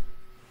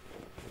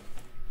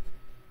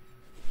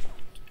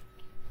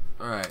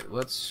 Alright,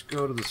 let's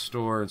go to the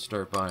store and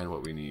start buying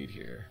what we need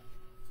here.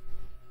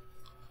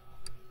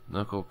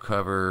 Knuckle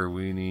cover,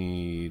 we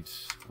need...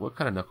 What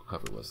kind of knuckle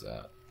cover was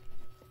that?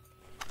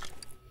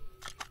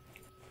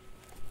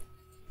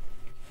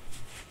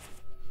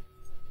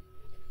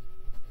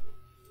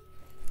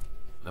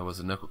 That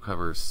was a knuckle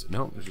cover.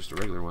 No, it was just a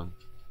regular one.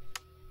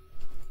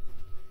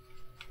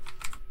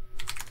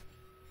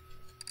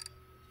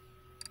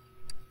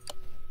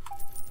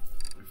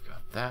 We've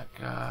got that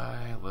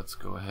guy. Let's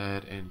go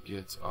ahead and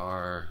get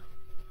our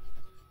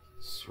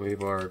sway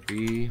bar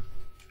B.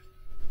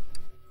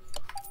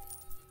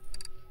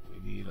 We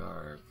need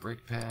our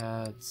brake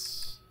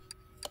pads.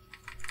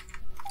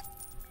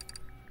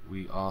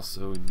 We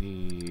also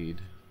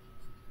need...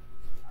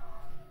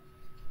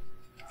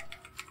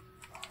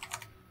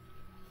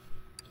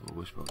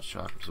 wishbone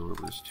shock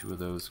absorbers, 2 of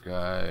those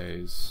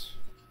guys.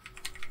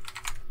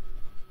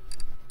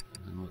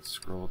 And then let's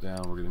scroll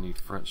down. We're going to need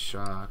front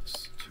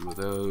shocks, 2 of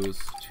those,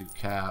 2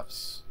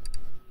 caps.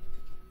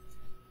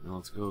 And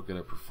let's go get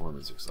our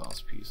performance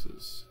exhaust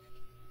pieces.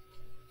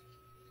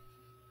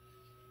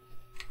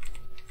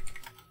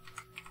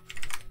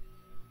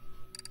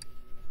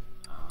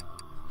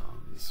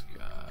 This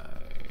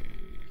guy,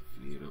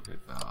 need overhead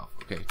valve.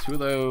 Okay, 2 of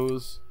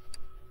those.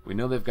 We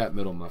know they've got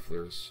middle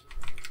mufflers.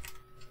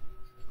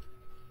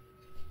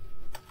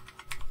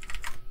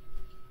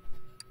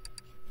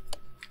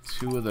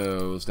 2 of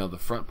those. Now the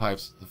front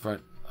pipes,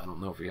 I don't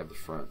know if we have the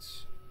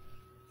fronts.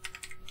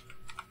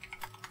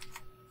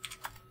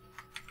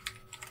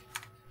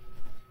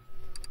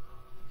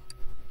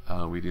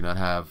 We do not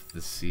have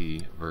the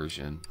C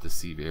version, the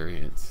C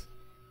variant.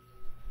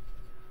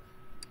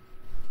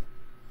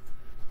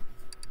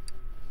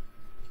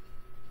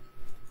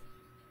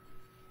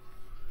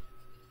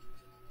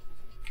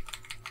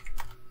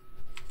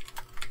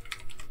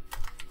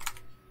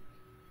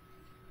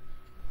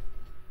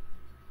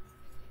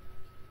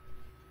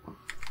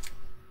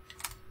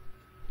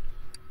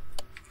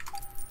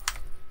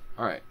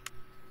 Alright.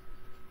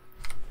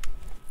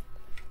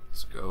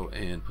 Let's go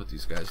and put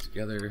these guys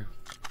together.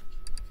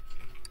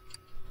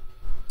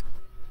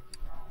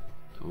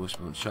 The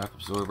wishbone shock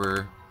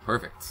absorber.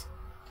 Perfect.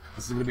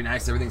 This is going to be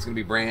nice. Everything's going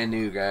to be brand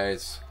new,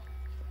 guys.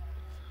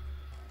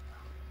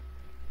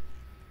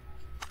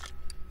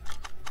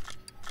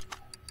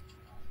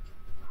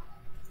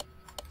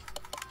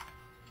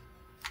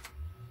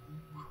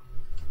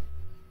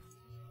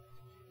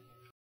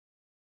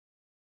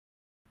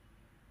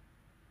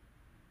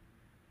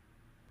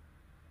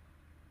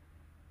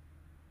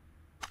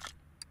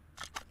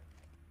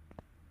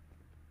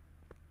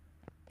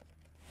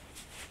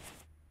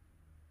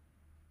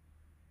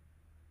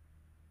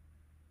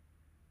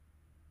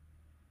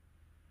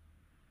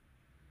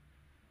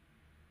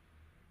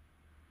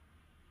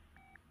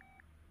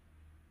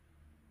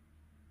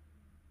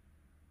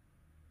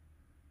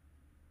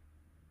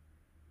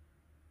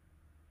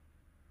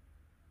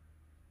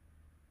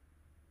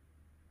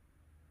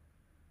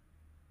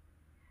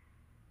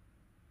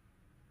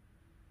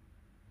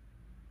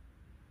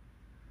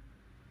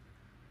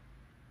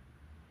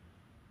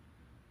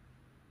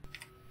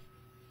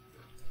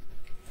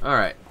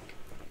 Alright.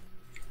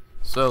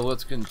 So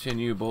let's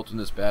continue bolting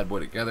this bad boy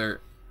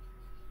together.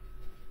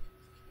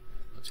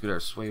 Let's get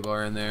our sway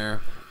bar in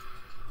there.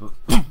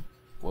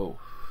 Whoa,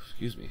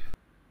 excuse me.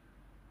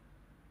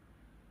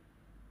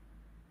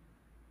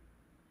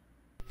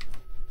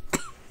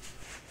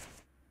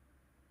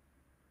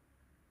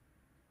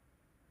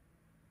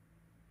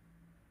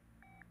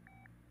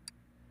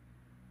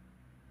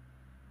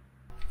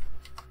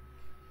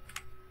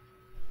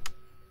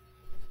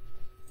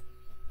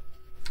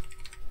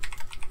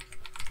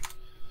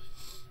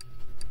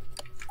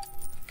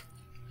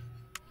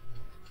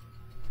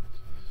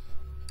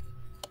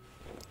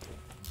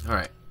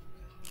 Alright,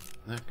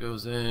 that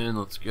goes in.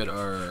 Let's get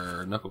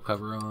our knuckle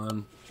cover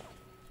on.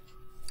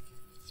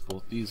 Let's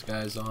bolt these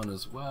guys on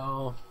as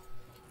well.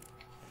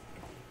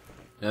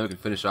 Now we can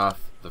finish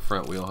off the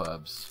front wheel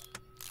hubs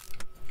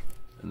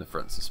and the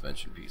front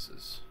suspension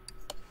pieces.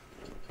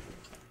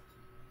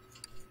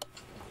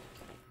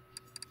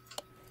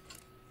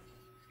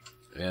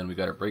 And we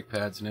got our brake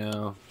pads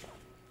now.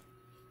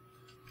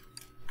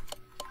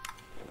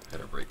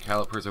 Got our brake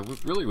calipers. I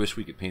really wish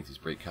we could paint these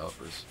brake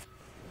calipers.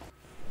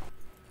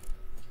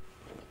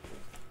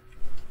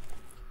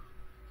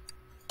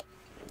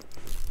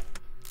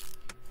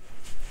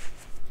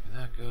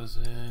 Goes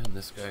in,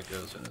 this guy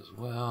goes in as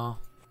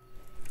well.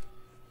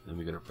 Then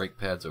we got our brake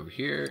pads over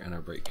here and our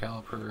brake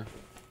caliper.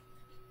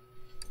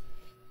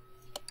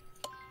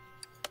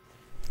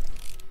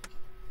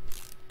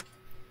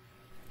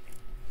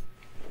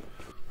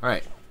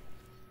 Alright,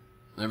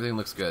 everything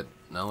looks good.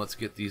 Now let's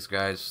get these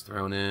guys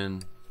thrown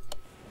in.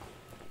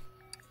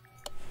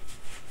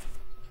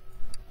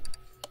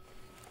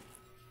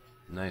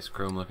 Nice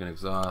chrome looking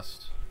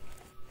exhaust.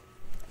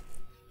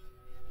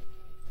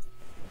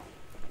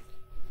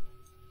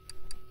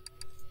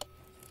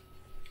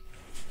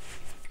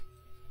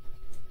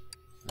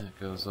 That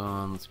goes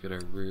on. Let's get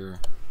our rear.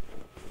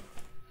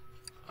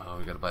 Oh,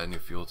 we gotta buy a new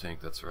fuel tank,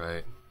 that's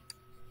right.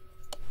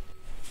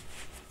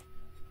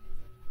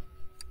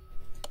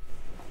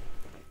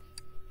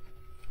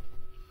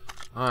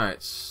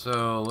 Alright,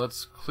 so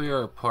let's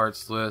clear our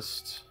parts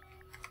list.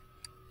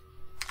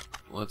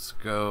 Let's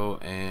go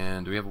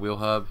and... do we have a wheel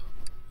hub?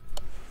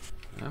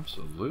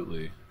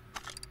 Absolutely.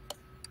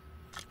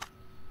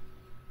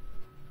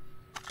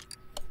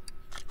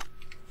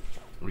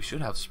 We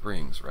should have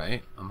springs,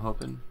 right? I'm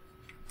hoping.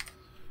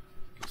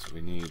 So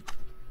we need...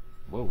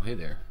 whoa, hey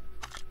there.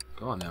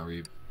 Go on now,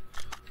 Reeb.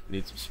 We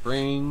need some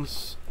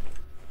springs.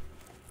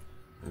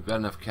 We've got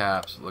enough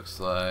caps, it looks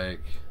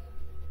like.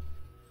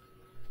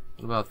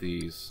 What about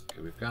these?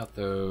 Okay, we've got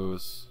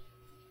those.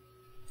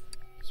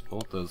 Let's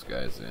bolt those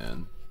guys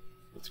in.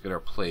 Let's get our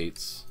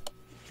plates.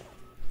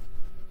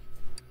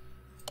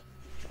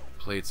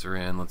 Plates are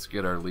in. Let's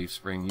get our leaf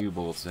spring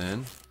U-bolts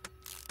in.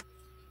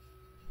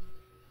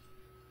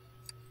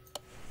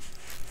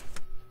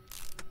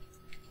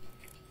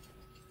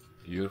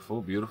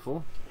 Beautiful,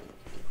 beautiful.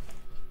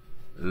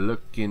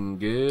 Looking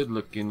good,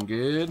 looking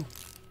good.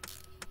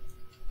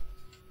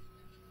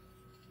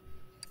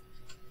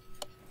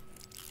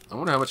 I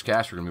wonder how much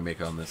cash we're gonna be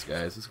making on this,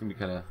 guys. This is gonna be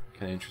kind of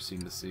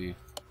interesting to see.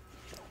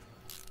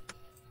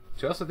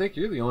 Chelsea, I think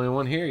you're the only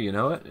one here. You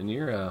know it, and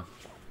you're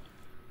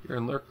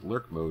in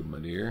lurk mode, my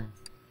dear.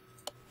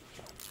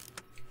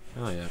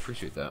 Oh yeah, I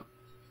appreciate that.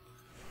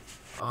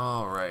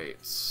 All right,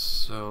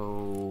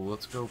 so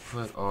let's go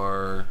put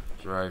our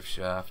drive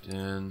shaft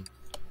in.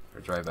 Or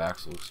drive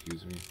axle,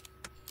 excuse me.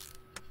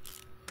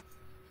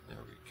 There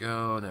we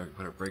go. Now we can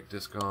put our brake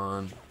disc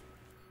on.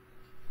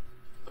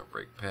 Our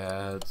brake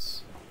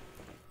pads.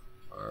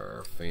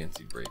 Our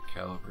fancy brake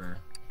caliper.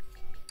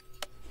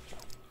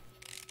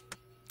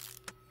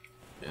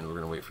 And we're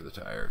going to wait for the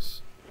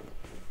tires.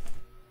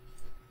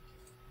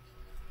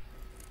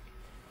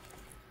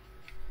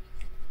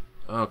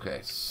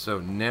 Okay, so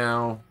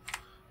now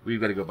we've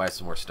got to go buy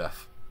some more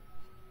stuff.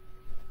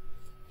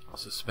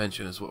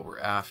 Suspension is what we're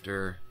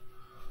after.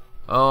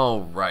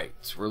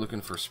 Alright, we're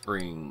looking for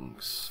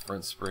springs.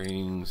 Front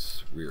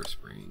springs, rear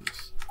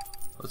springs.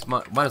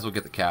 Might as well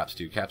get the caps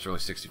too. Caps are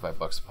only 65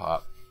 bucks a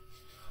pop.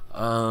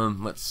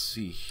 Let's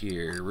see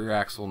here. Rear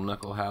axle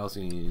knuckle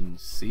housing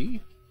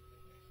C.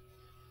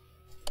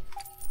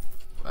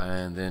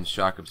 And then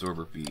shock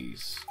absorber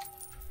B's.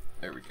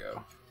 There we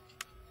go.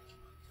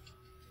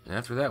 And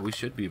after that, we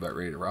should be about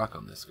ready to rock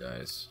on this,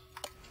 guys.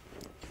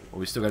 Well,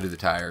 we still gotta do the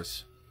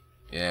tires.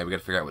 Yeah, we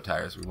gotta figure out what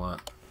tires we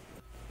want.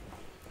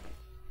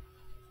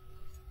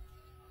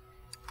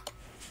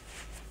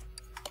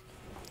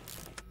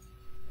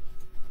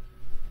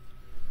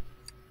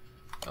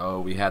 Oh,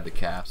 we had the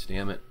caps,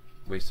 damn it.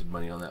 Wasted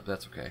money on that, but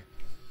that's okay.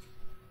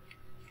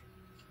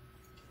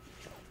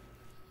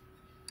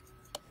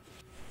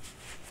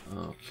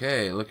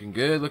 Okay, looking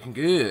good, looking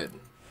good.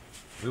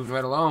 Moving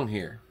right along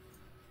here.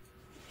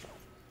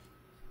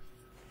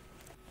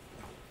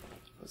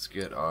 Let's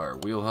get our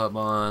wheel hub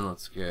on.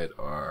 Let's get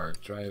our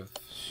drive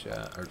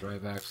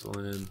axle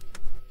in.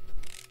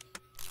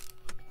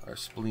 Our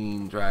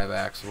spleen drive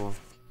axle.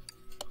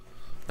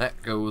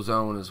 That goes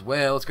on as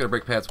well. Let's get our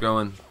brake pads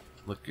going.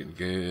 Looking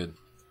good.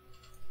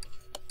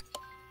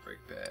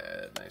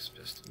 bed. Nice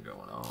piston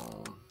going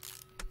on.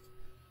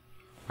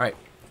 Alright.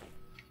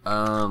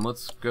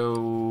 Let's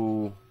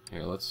go...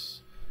 Here,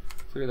 let's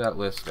clear that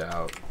list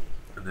out.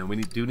 And then we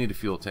do need a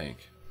fuel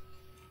tank.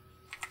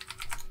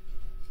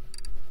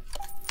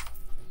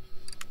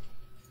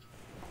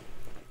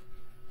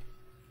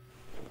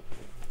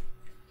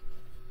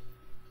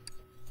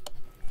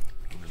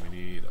 And then we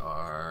need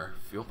our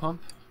fuel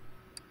pump.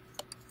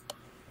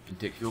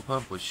 Intake fuel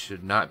pump, which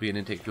should not be an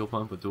intake fuel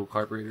pump with dual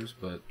carburetors,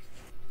 but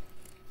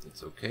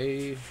it's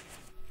okay.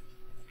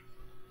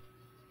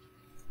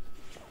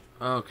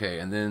 Okay,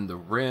 and then the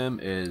rim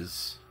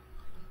is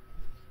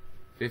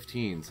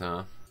 15s,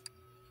 huh?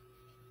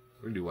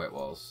 We're gonna do white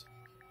walls.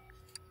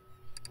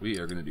 We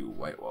are gonna do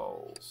white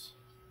walls.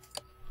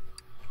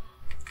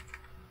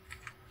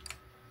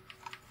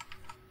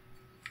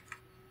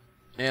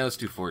 Yeah, let's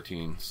do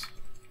 14s.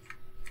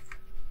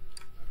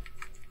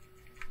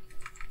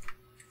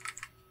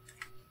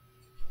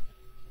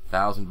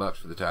 $1,000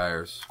 for the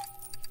tires.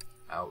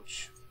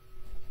 Ouch.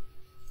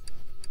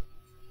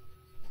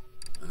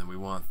 And then we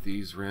want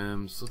these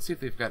rims. Let's see if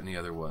they've got any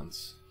other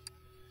ones.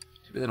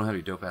 Too bad they don't have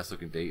any dope ass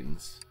looking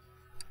Daytons.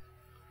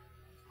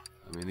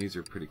 I mean, these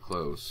are pretty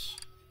close.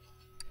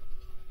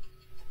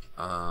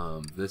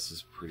 This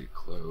is pretty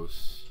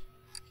close.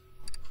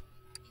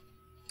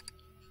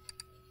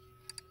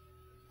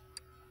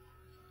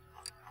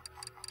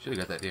 Should have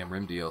got that damn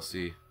rim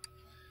DLC.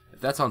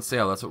 If that's on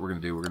sale, that's what we're gonna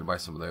do. We're gonna buy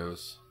some of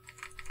those.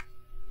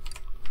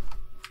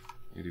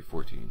 We do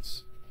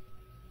 14s.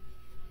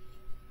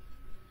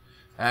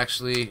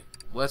 Actually,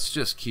 let's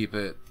just keep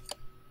it.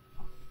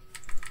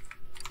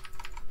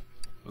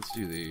 Let's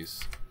do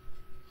these.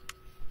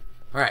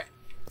 Alright,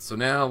 so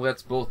now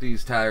let's bolt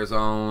these tires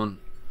on,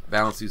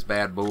 balance these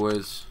bad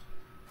boys.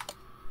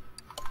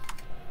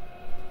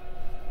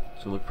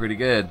 It's gonna look pretty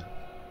good.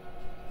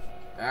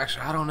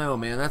 Actually, I don't know,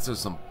 man. That's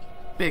just some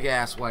big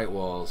ass white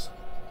walls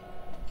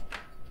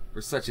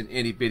for such an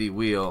itty bitty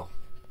wheel.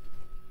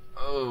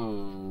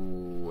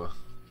 Oh,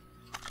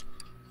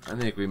 I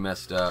think we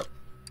messed up.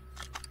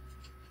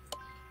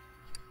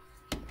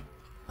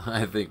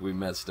 I think we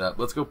messed up.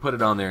 Let's go put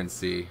it on there and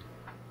see.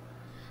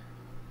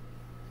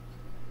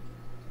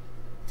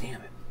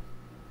 Damn it.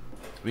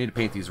 We need to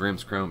paint these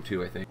rims chrome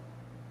too, I think.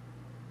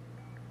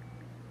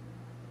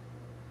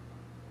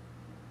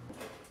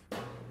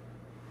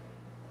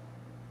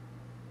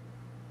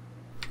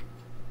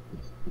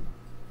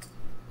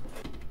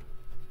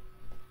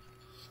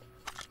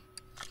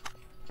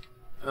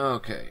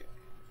 Okay.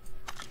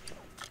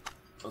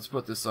 Let's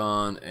put this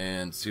on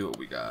and see what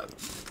we got.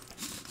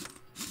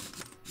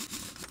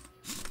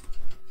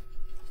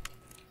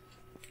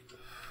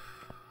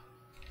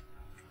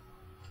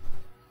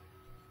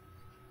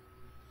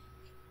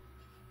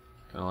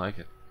 Kinda like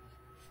it.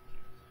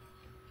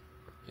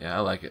 Yeah, I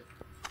like it.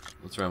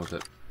 Let's run with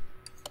it.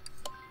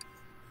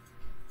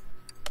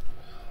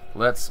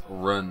 Let's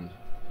run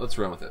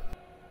with it.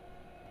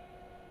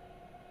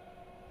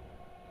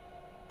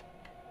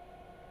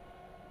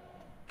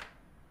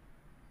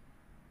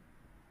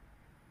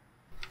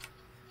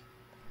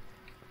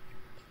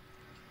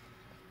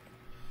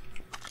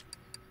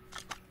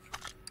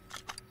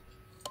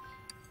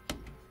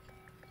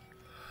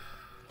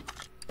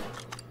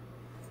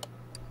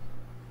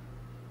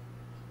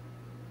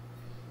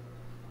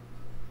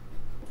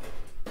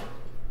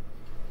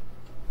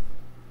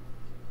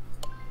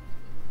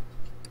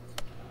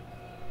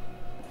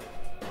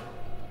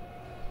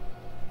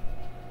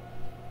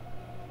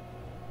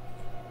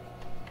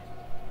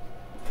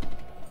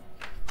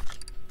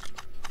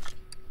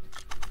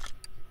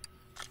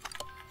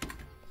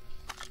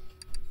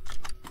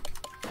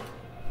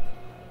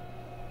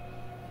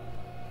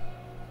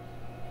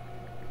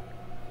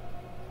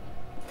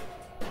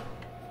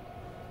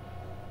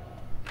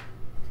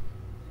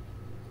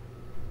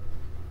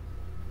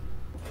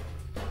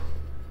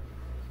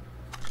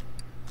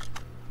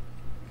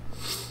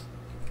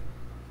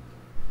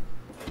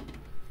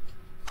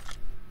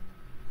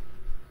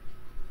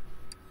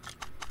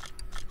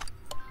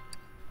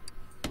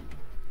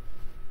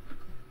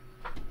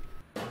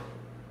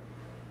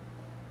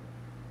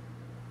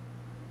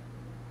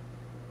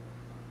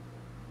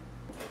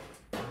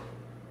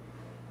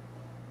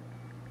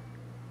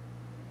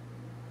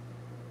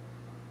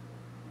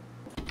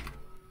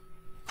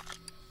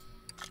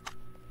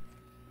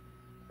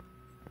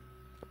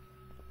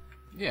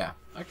 Yeah,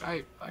 I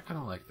kind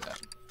of like that.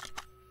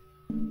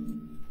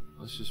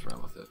 Let's just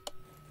run with it.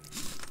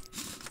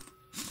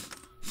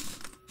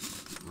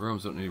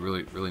 Rooms don't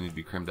really need to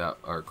be chromed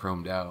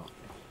out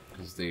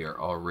because they are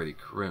already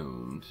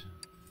chromed.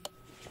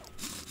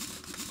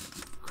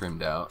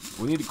 Crimmed out.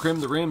 We need to crim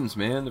the rims,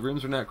 man. The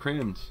rims are not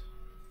crimmed.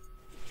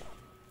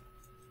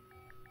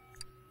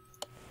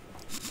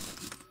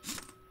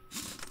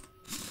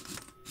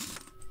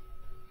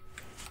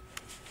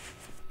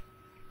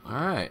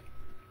 Alright.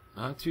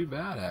 Not too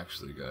bad,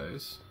 actually,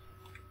 guys.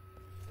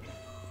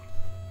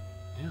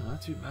 Yeah,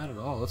 not too bad at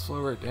all. Let's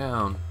lower it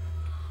down.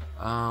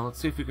 Let's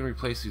see if we can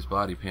replace these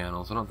body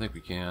panels. I don't think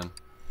we can.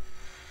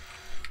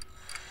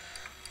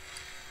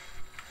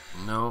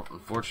 No,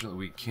 unfortunately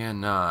we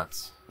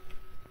cannot.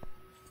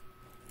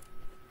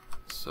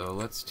 So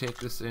let's take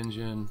this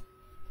engine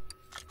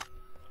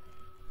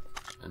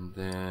and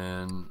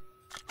then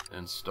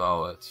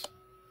install it.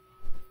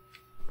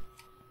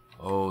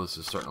 Oh, this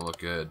is starting to look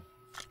good.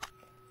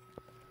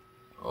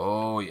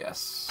 Oh,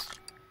 yes.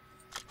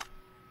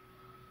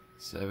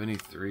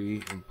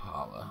 73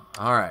 Impala.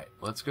 Alright,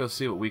 let's go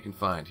see what we can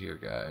find here,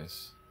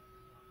 guys.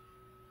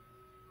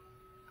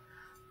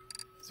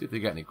 See if they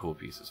got any cool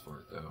pieces for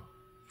it, though.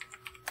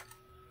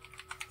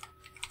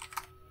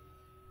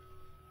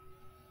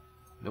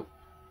 Nope.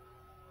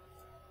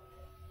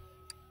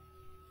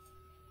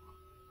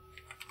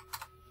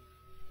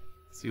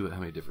 See how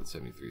many different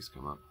 73s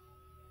come up.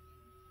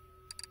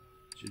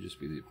 Should just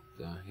be the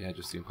yeah,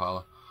 just the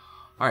Impala.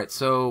 Alright,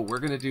 so we're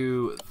gonna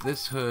do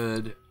this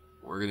hood.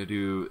 We're gonna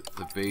do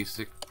the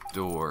basic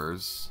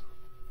doors.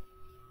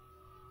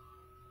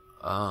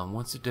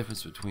 What's the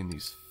difference between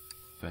these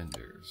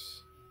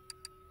fenders?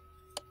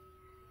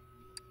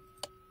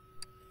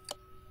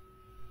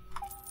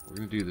 We're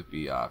gonna do the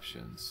B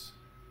options.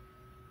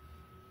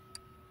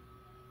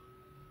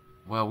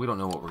 Well, we don't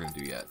know what we're gonna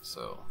do yet,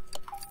 so.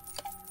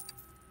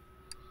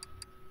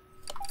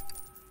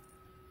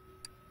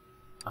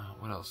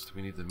 What else? Do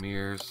we need the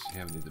mirrors?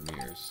 Yeah, we need the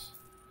mirrors.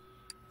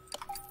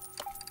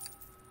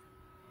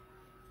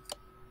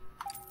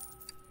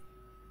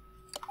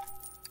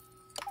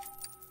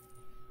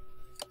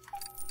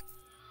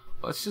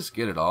 Let's just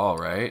get it all,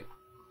 right?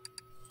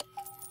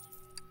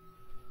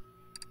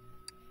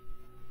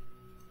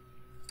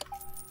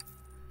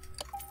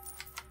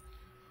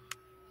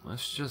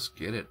 Let's just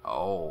get it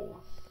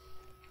all.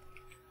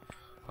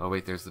 Oh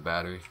wait, there's the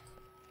battery.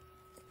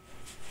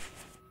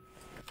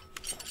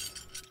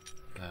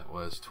 That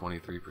was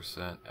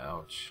 23%.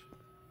 Ouch.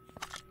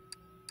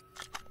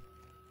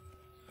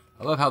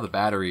 I love how the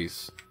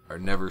batteries are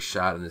never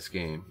shot in this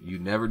game. You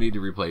never need to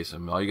replace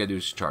them. All you gotta do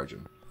is charge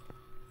them.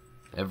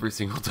 Every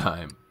single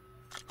time.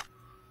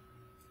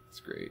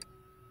 That's great.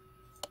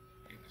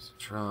 There's a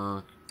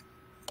trunk,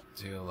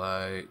 tail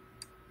light,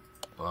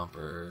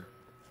 bumper.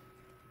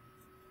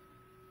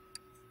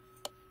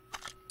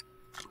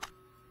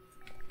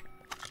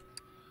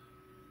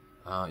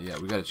 Yeah,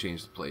 we gotta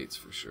change the plates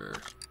for sure.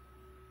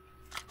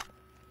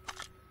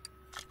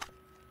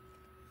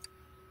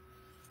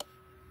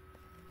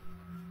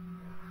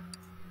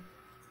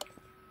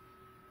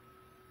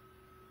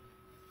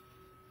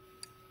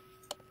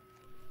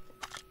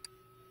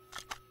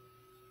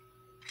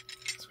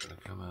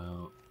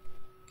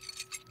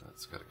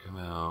 That's gotta come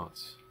out.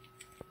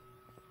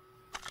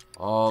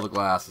 All the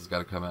glass has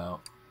gotta come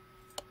out.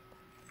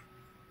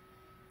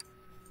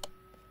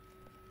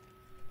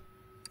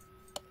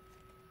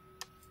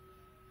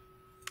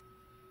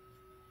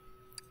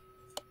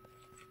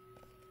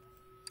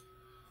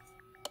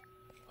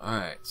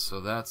 Alright,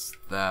 so that's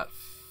that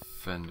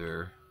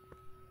fender.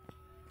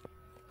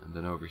 And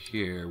then over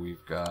here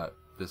we've got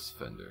this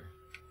fender.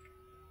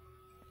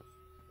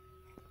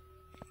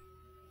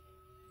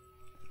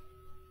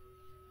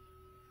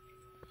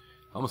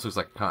 Almost looks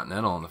like a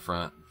Continental on the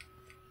front.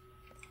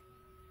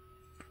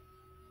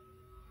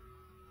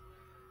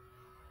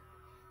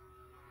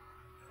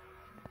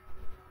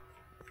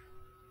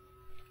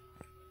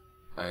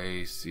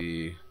 I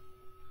see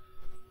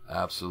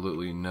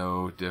absolutely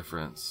no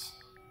difference.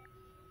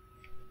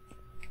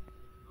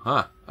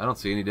 Huh, I don't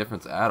see any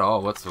difference at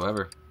all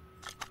whatsoever.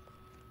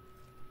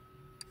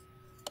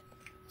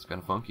 It's kind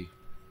of funky.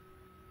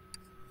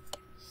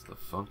 It's the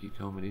funky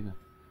Comedina.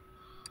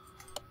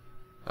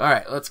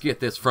 Alright, let's get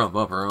this front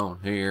bumper on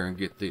here and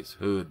get this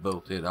hood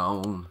bolted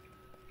on.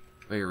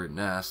 Very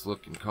nice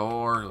looking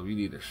car. We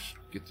need to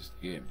get this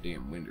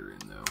damn window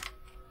in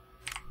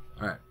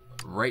though. Alright,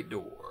 right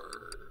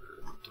door.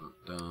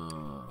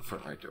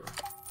 Front right door.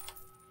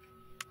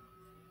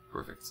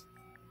 Perfect.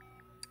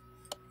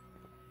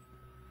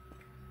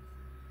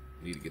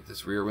 Need to get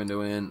this rear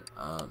window in.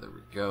 There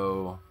we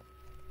go.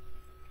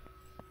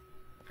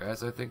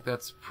 Guys, I think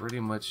that's pretty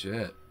much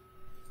it.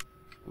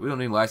 We don't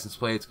need license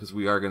plates because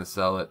we are going to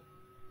sell it.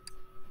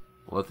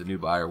 We'll let the new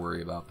buyer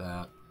worry about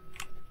that.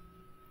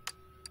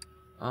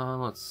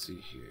 Let's see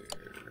here.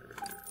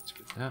 Let's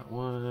get that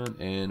one.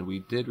 And we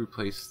did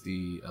replace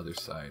the other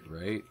side,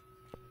 right?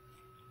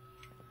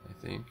 I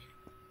think.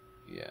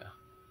 Yeah.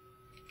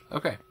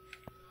 Okay.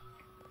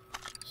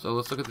 So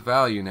let's look at the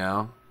value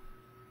now.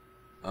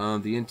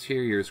 The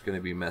interior is going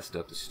to be messed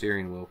up. The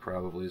steering wheel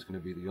probably is going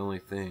to be the only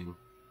thing.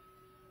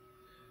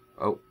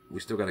 Oh, we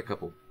still got a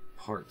couple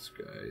parts,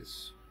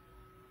 guys.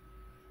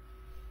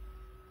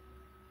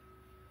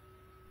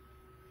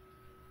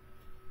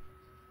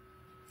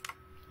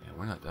 Yeah,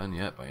 we're not done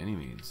yet by any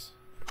means.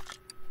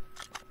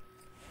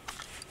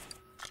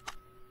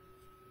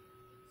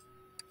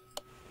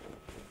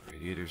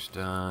 Radiator's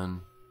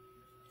done.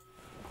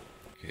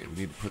 Okay, we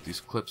need to put these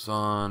clips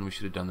on. We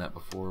should have done that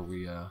before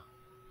we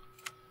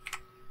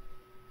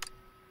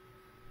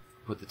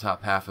put the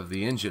top half of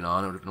the engine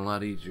on. It would have been a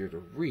lot easier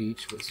to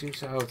reach, but it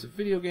seems how it's a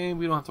video game,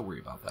 we don't have to worry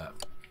about that.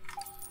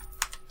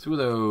 Two of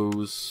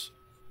those.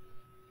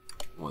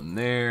 one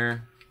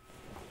there,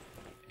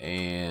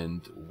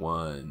 and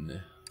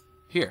one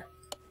here.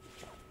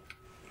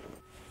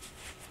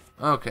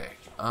 Okay.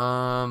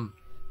 Whoa,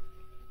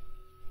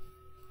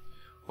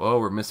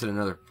 we're missing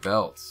another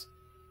belt.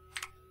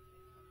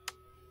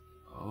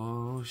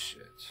 Oh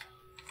shit.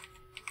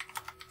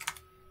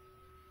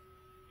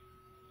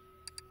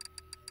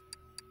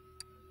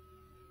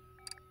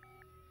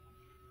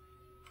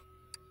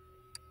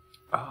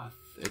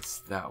 It's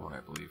that one, I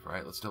believe,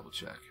 right? Let's double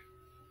check.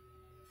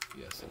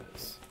 Yes, it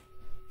is.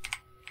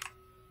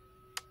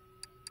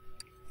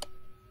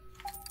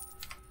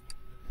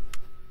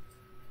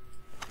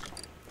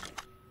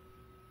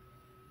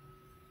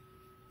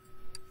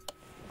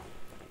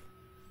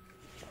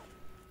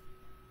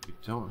 We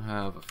don't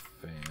have a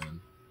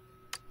fan.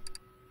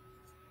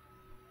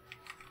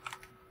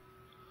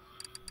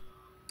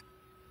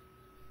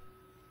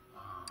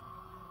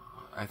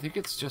 I think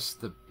it's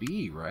just the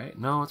B, right?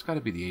 No, it's got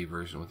to be the A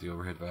version with the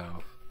overhead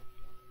valve.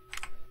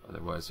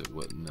 Otherwise, it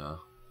wouldn't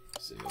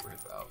say overhead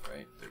valve,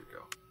 right? There we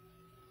go.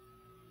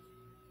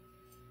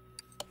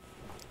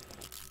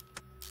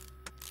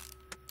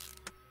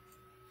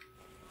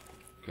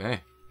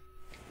 Okay.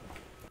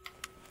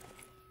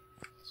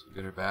 Let's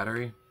get our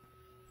battery.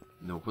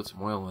 And then we'll put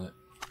some oil in it.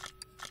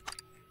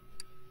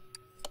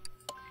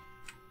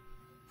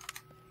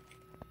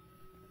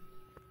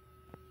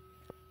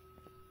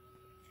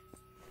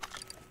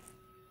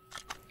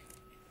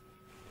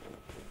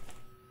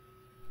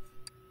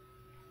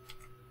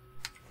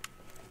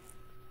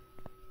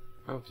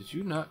 Oh, did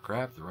you not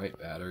grab the right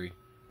battery?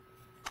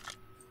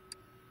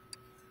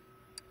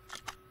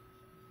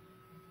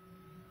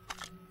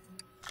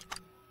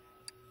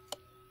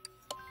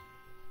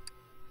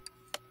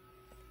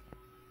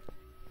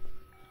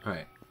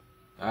 Alright.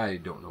 I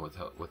don't know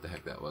what the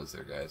heck that was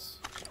there, guys.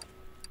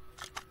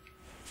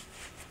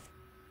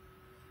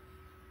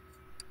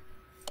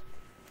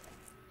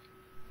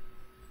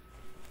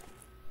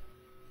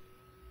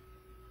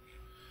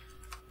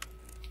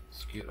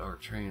 Get our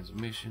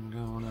transmission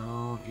going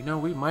on. You know,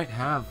 we might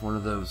have one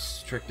of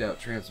those tricked out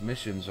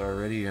transmissions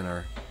already in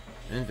our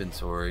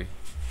inventory,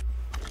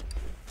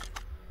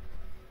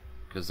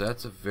 because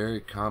that's a very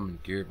common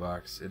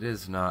gearbox. It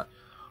is not,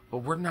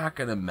 but we're not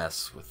gonna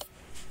mess with.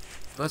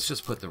 Let's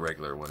just put the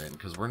regular one in,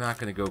 because we're not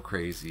gonna go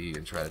crazy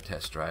and try to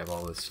test drive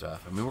all this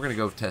stuff. I mean, we're gonna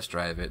go test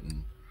drive it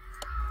and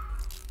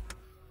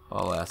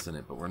haul ass in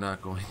it, but we're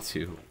not going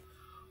to.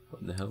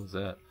 What in the hell is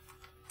that?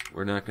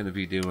 We're not gonna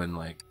be doing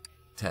like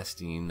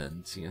testing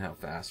and seeing how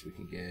fast we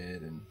can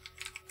get, and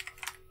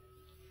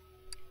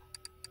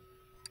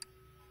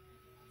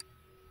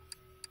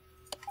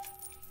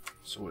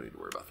so we don't need to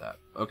worry about that.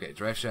 Okay,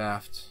 drive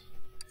shaft.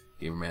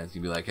 Gamer Man's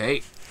gonna be like,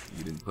 hey,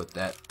 you didn't put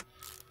that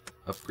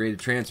upgraded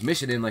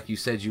transmission in like you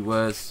said you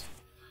was.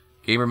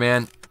 Gamer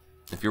Man,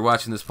 if you're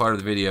watching this part of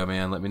the video,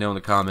 man, let me know in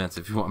the comments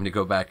if you want me to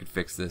go back and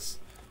fix this,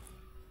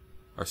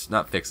 or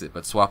not fix it,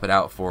 but swap it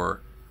out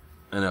for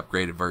an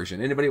upgraded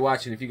version. Anybody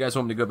watching, if you guys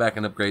want me to go back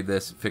and upgrade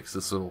this and fix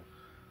this little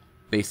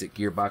basic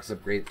gearbox,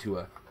 upgrade it to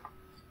a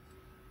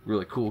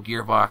really cool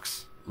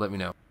gearbox, let me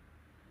know.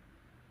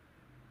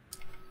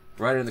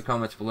 Write it in the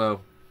comments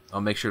below. I'll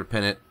make sure to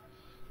pin it.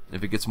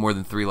 If it gets more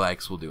than 3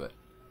 likes, we'll do it.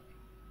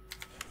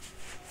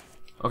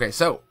 Okay,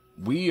 so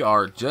we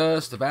are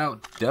just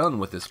about done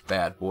with this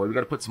bad boy. We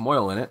got to put some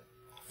oil in it,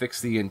 fix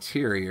the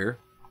interior,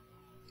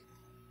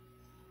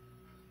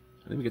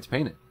 and then we get to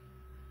paint it.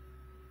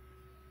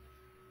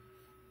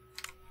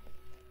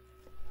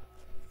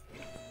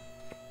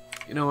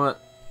 You know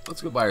what?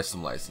 Let's go buy her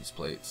some license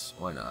plates.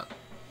 Why not?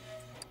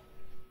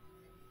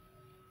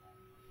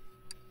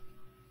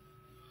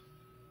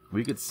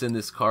 We could send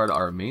this car to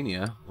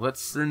Armenia.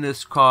 Let's send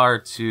this car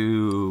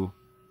to...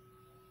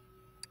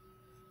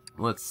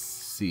 Let's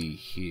see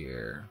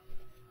here.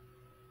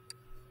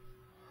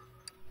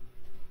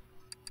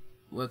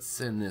 Let's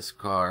send this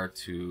car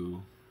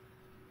to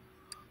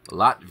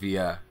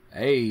Latvia.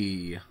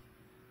 Hey!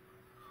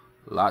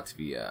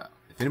 Latvia.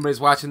 If anybody's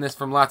watching this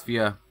from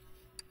Latvia,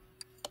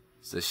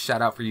 it's a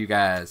shout out for you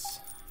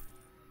guys.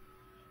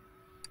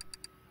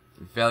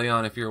 And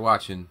Valion, if you're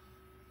watching,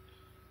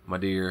 my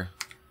dear,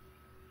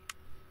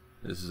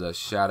 this is a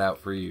shout out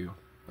for you.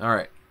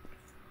 Alright.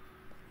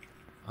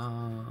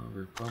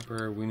 Rear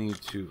bumper, we need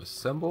to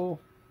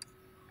assemble.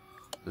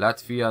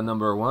 Latvia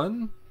number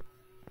 1.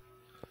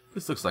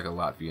 This looks like a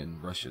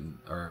Latvian Russian,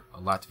 or a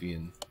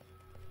Latvian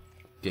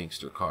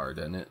gangster car,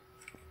 doesn't it?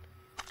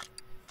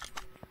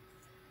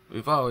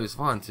 We've always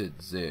wanted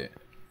the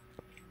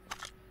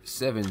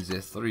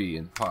 7Z3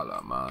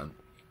 Impala, man,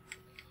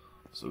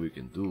 so we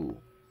can do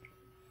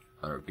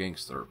our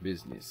gangster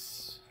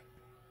business.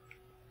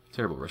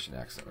 Terrible Russian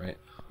accent, right?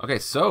 Okay,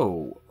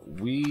 so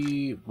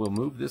we will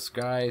move this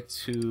guy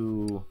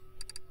to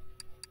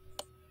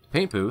the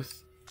paint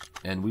booth,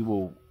 and we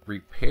will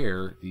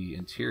repair the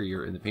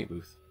interior in the paint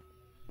booth.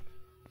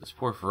 This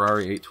poor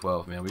Ferrari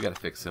 812, man, we gotta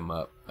fix him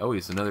up. Oh,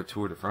 he's another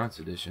Tour de France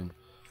edition.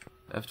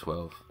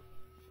 F12.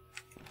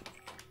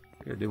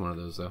 We gotta do one of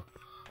those, though.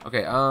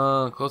 Okay,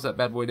 close that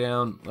bad boy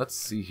down. Let's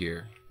see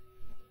here.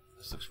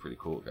 This looks pretty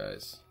cool,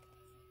 guys.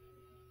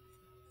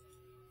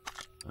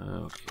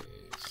 Okay,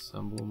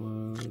 assemble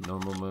mode,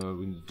 normal mode.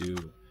 We need to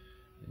do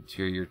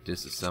interior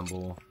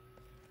disassemble.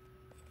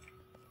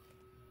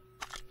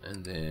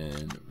 And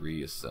then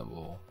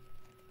reassemble.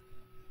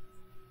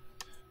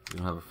 We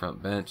don't have a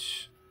front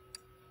bench.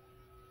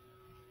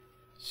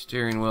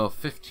 Steering wheel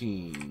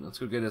 15. Let's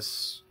go get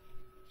us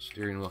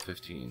steering wheel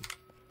 15.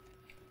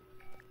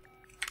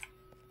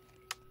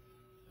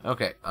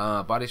 Okay,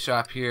 body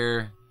shop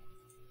here.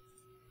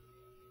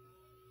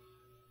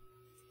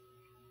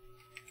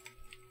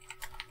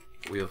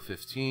 Wheel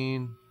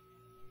 15.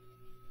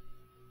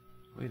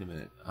 Wait a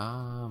minute.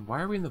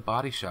 Why are we in the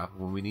body shop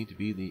when we need to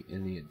be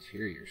in the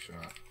interior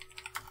shop?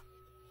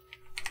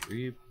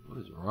 What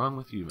is wrong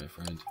with you, my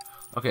friend?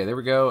 Okay, there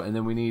we go. And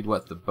then we need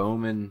what? The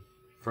Bowman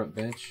front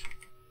bench.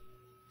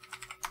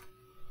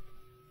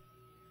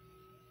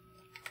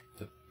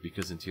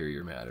 Because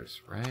interior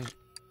matters, right?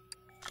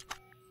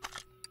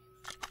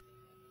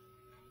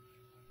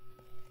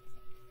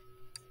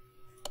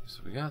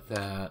 So we got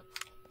that.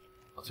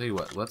 I'll tell you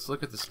what. Let's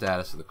look at the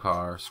status of the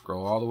car.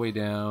 Scroll all the way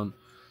down.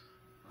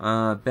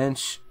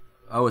 Bench.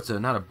 Oh, it's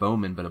not a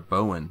Bowman, but a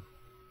Bowen.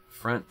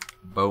 Front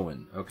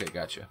Bowen. Okay,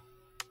 gotcha.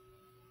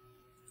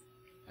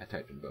 I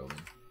typed in Bowen.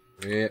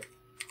 Yep.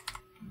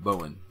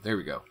 Bowen. There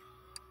we go.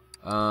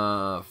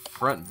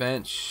 Front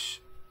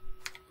bench.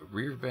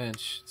 Rear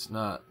bench. It's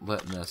not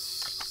letting us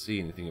see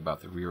anything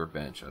about the rear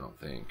bench, I don't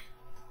think.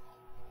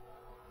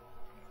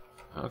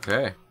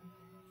 Okay.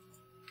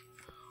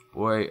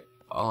 Boy,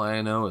 all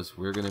I know is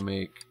we're going to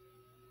make,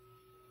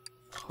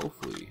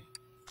 hopefully,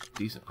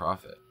 decent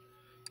profit.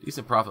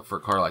 Decent profit for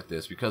a car like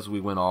this, because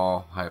we went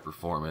all high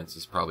performance.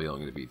 It's probably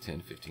only going to be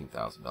 $10,000,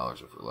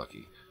 $15,000 if we're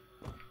lucky,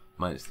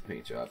 minus the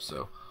paint job.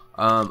 So,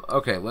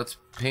 okay, let's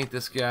paint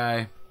this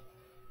guy.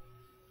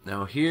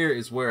 Now here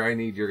is where I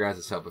need your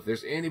guys' help. If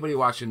there's anybody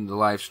watching the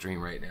live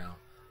stream right now,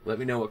 let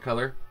me know what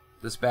color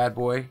this bad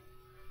boy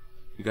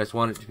you guys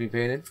want it to be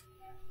painted,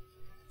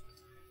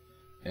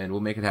 and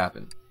we'll make it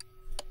happen.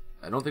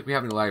 I don't think we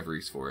have any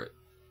liveries for it.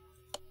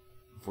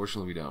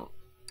 Unfortunately, we don't.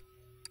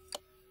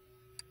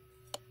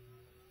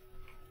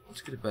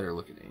 Let's get a better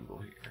looking angle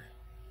here.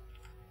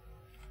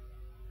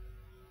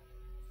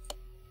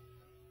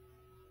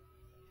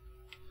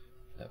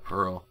 That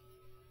pearl.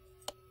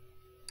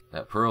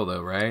 That pearl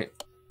though, right?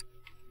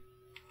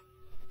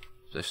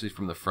 Especially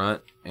from the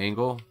front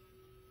angle.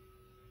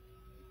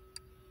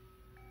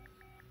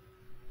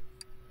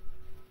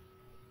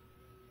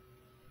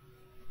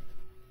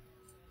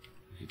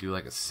 You could do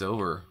like a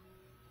silver.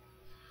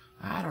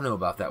 I don't know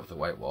about that with the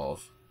white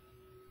walls.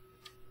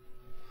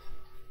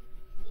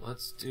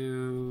 Let's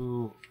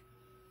do...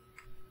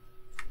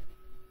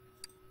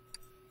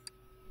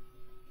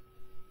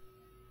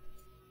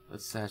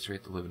 Let's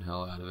saturate the living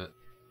hell out of it.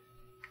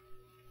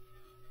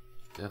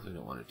 Definitely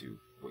don't want to do...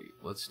 Wait,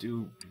 let's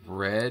do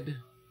red.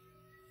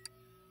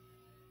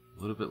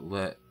 A little bit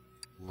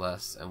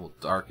less, and we'll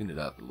darken it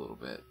up a little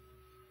bit.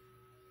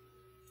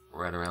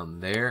 Right around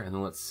there, and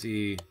then let's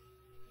see...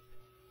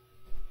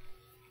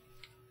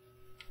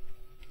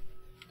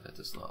 That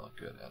does not look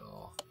good at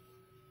all.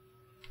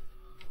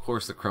 Of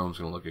course the chrome's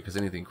going to look good, because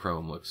anything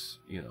chrome looks,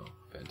 you know,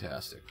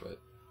 fantastic, but...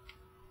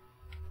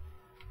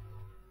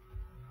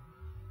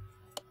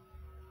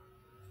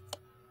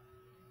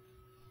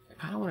 I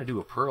kind of want to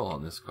do a pearl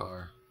on this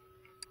car.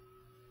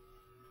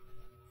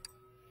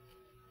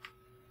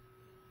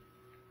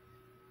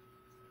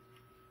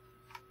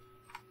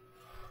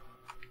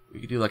 We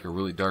could do like a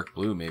really dark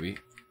blue, maybe.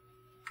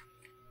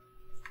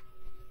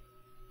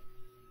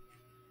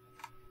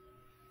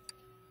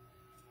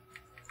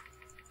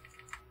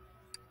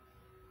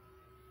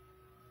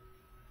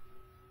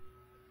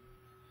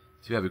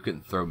 Too bad we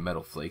couldn't throw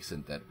metal flakes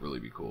in. That'd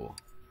really be cool.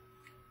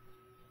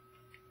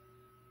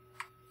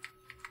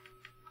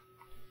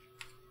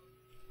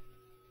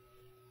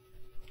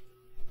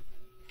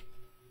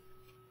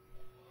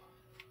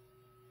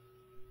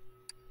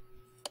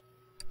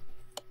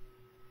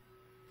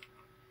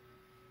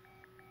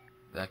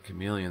 That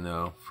chameleon,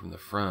 though, from the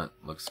front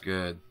looks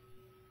good.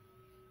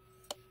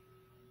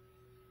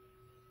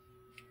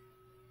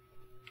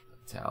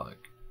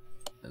 Metallic,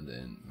 and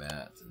then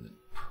matte, and then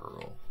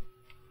pearl.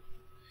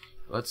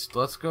 Let's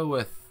go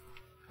with.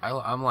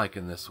 I'm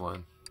liking this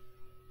one.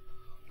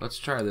 Let's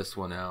try this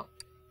one out.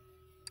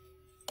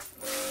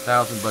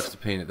 $1,000 to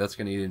paint it. That's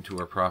gonna eat into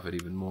our profit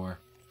even more.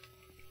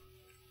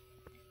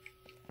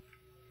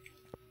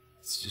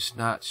 It's just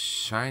not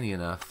shiny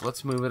enough.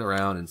 Let's move it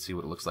around and see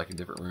what it looks like in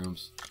different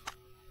rooms.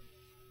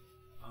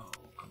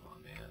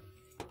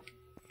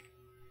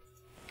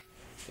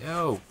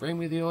 Yo, bring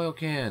me the oil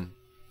can.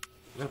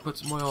 We gotta put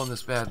some oil in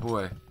this bad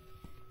boy.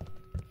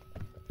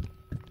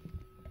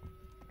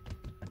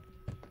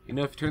 You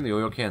know, if you turn the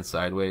oil can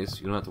sideways,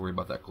 you don't have to worry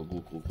about that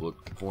glug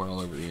pouring all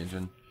over the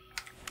engine.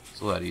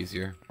 It's a lot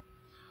easier.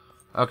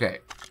 Okay.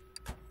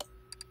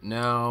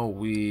 Now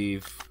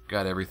we've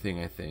got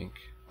everything, I think.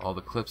 All the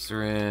clips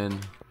are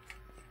in.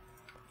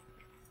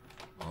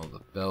 All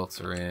the belts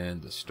are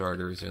in. The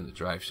starter's in. The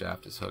drive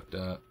shaft is hooked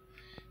up.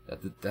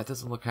 That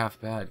doesn't look half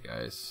bad,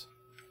 guys.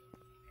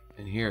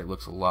 And here it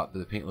looks a lot,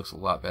 the paint looks a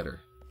lot better.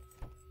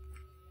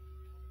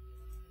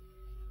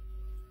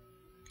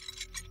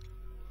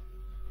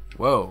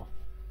 Whoa.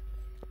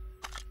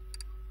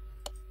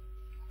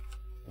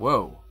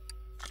 Whoa.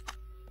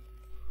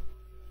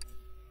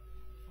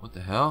 What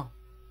the hell?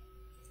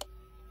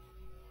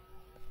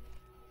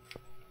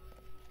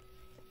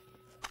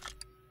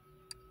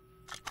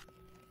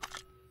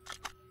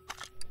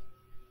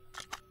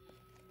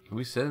 Can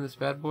we sit in this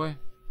bad boy?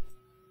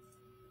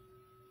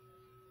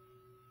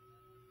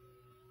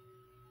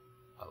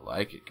 I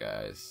like it,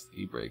 guys.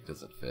 The e-brake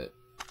doesn't fit.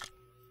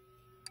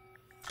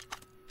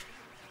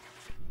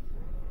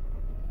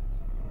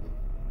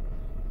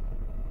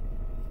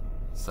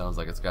 Sounds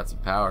like it's got some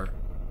power.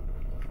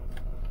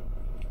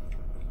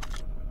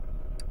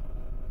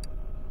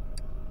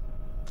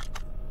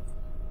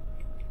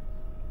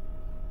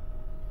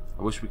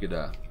 I wish we could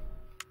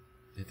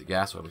hit the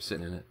gas while we're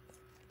sitting in it.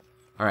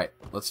 Alright,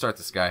 let's start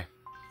this guy.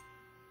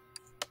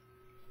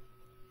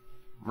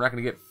 We're not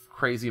going to get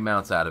crazy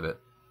amounts out of it,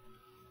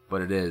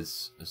 but it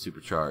is a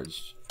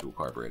supercharged dual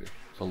carburetor.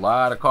 It's a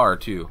lot of car,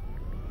 too.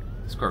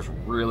 This car's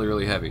really,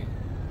 really heavy.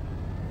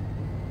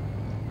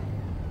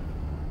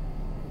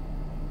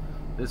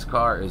 This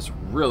car is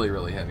really,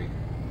 really heavy.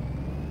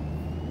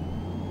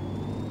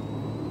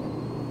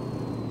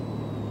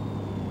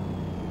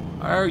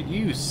 Are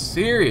you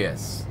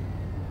serious?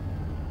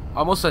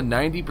 Almost a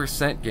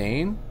 90%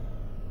 gain?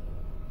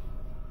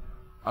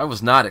 I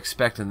was not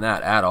expecting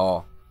that at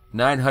all.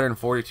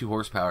 942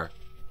 horsepower.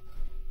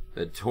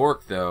 The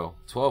torque, though,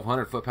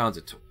 1,200 foot-pounds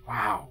of torque.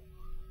 Wow.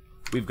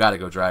 We've got to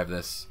go drive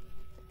this.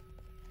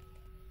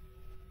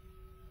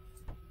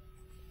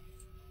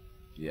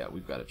 Yeah,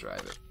 we've got to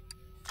drive it.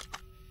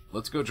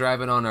 Let's go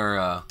drive it on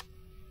our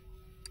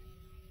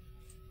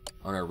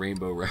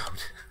Rainbow Road.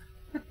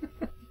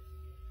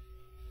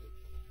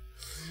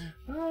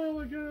 Oh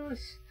my gosh.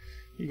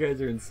 You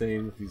guys are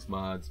insane with these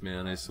mods,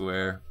 man, I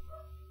swear.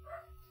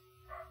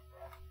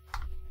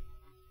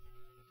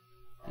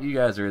 You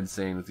guys are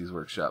insane with these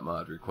workshop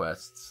mod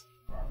requests.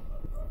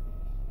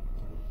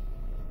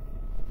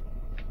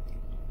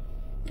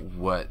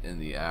 What in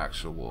the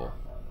actual...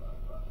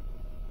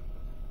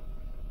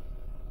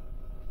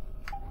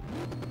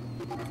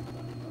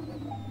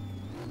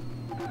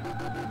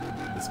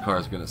 This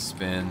car's gonna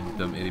spin with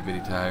them itty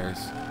bitty tires.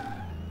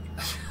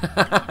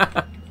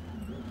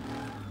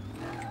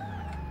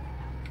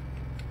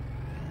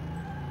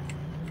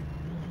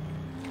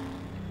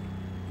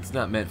 It's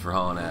not meant for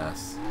hauling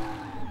ass.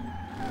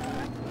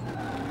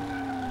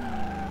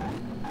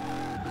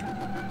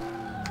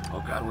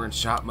 Oh god, we're in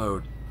shop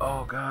mode.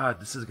 Oh god,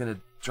 this is gonna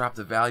drop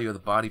the value of the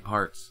body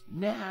parts.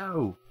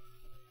 No!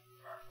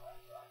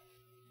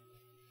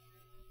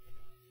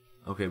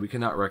 Okay, we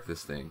cannot wreck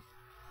this thing.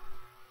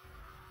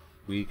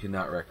 We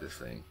cannot wreck this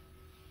thing.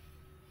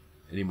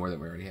 Any more than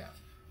we already have.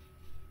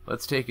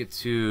 Let's take it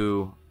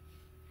to...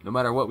 No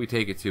matter what we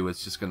take it to,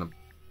 it's just gonna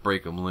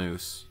break them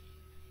loose.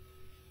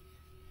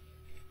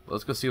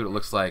 Let's go see what it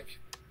looks like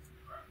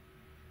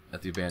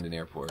at the abandoned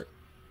airport.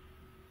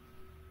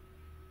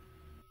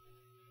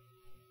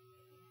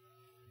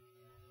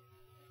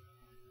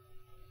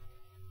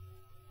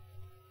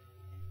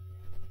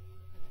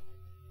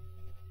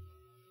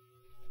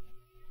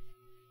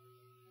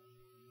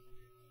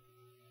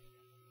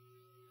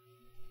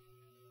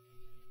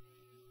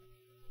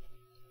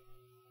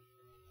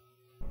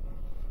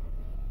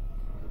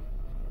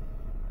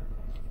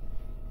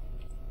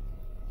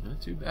 Not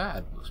too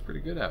bad. Looks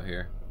pretty good out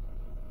here.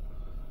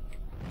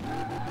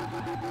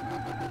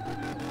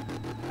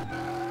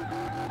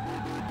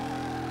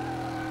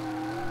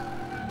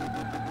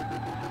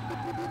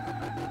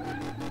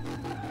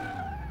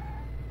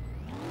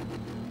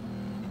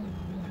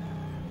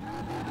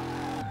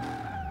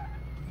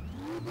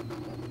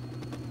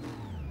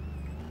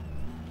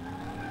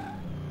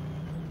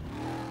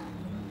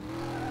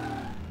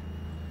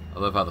 I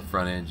love how the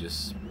front end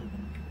just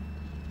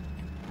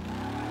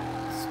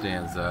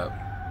stands up.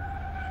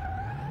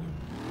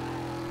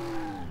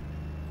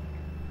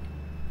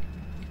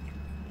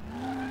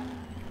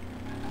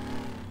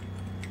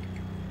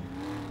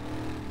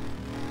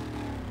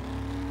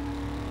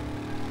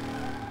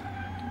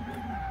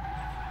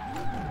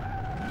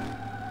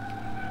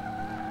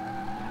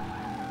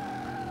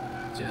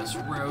 Just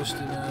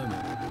roasting them.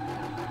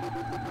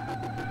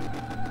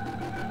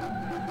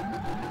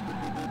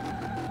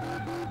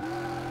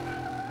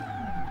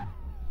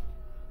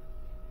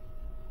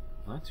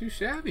 Not too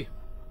shabby.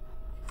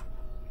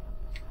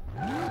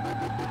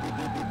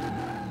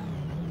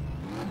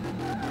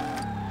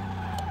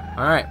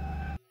 Alright.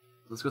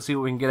 Let's go see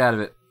what we can get out of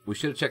it. We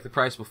should have checked the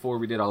price before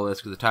we did all this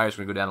because the tires are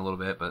going to go down a little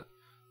bit, but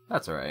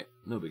that's alright.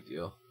 No big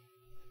deal.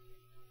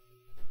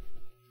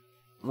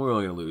 We're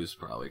only going to lose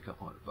probably a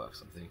couple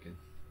 $100, I'm thinking.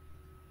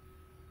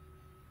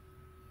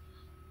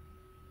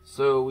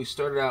 So we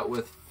started out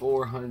with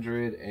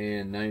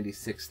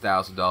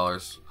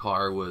 $496,000.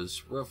 Car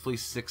was roughly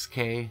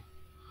 $6K.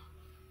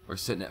 We're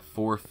sitting at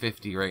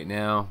 $450 right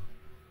now.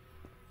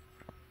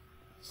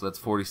 So that's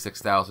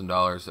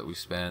 $46,000 that we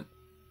spent.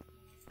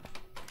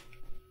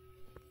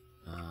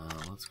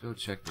 let's go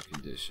check the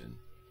condition.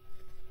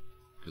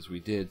 Because we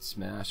did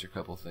smash a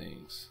couple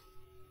things.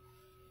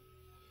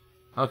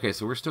 Okay,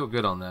 so we're still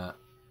good on that.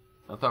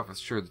 I thought for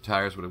sure the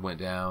tires would have went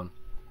down.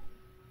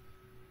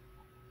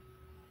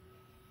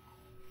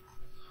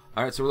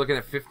 Alright, so we're looking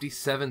at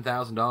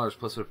 $57,000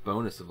 plus a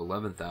bonus of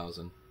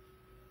 $11,000.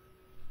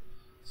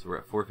 So we're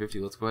at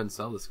 $450. Let's go ahead and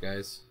sell this,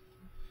 guys.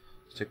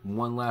 Let's take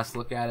one last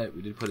look at it.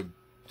 We did put a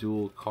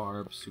dual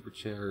carb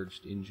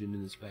supercharged engine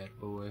in this bad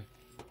boy.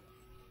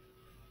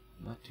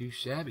 Not too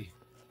shabby.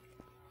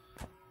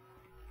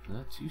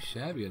 Not too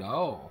shabby at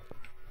all.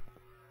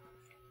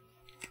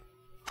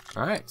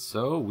 Alright,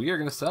 so we are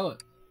going to sell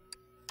it.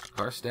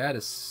 Car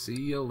status. See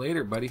you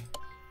later, buddy.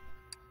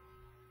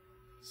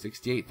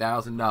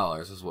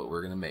 $68,000 is what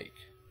we're going to make.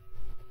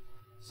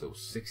 So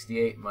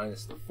 68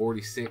 minus the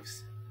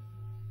 46.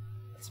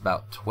 That's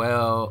about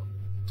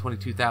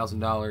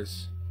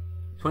 $22,000.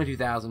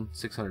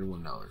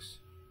 $22,601.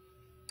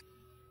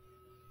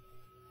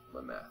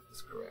 My math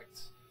is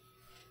correct.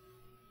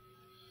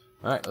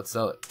 Alright, let's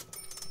sell it.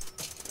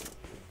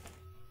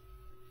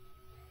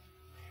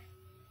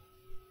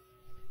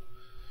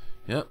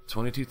 Yep,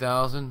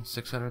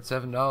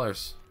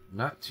 $22,607.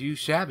 Not too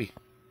shabby.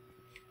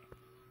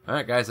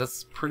 Alright guys,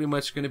 that's pretty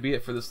much going to be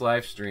it for this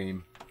live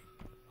stream.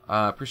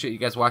 Appreciate you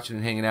guys watching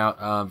and hanging out.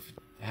 If you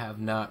have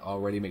not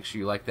already, make sure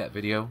you like that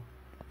video.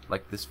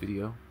 Like this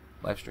video,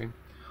 live stream.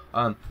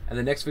 And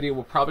the next video,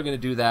 we're probably going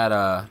to do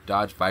that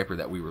Dodge Viper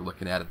that we were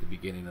looking at the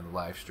beginning of the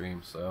live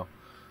stream. So,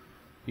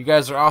 you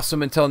guys are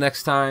awesome. Until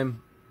next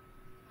time,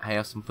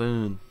 have some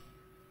fun.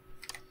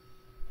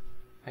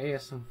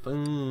 Have some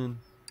fun.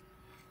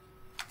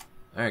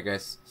 Alright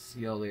guys, see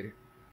y'all later.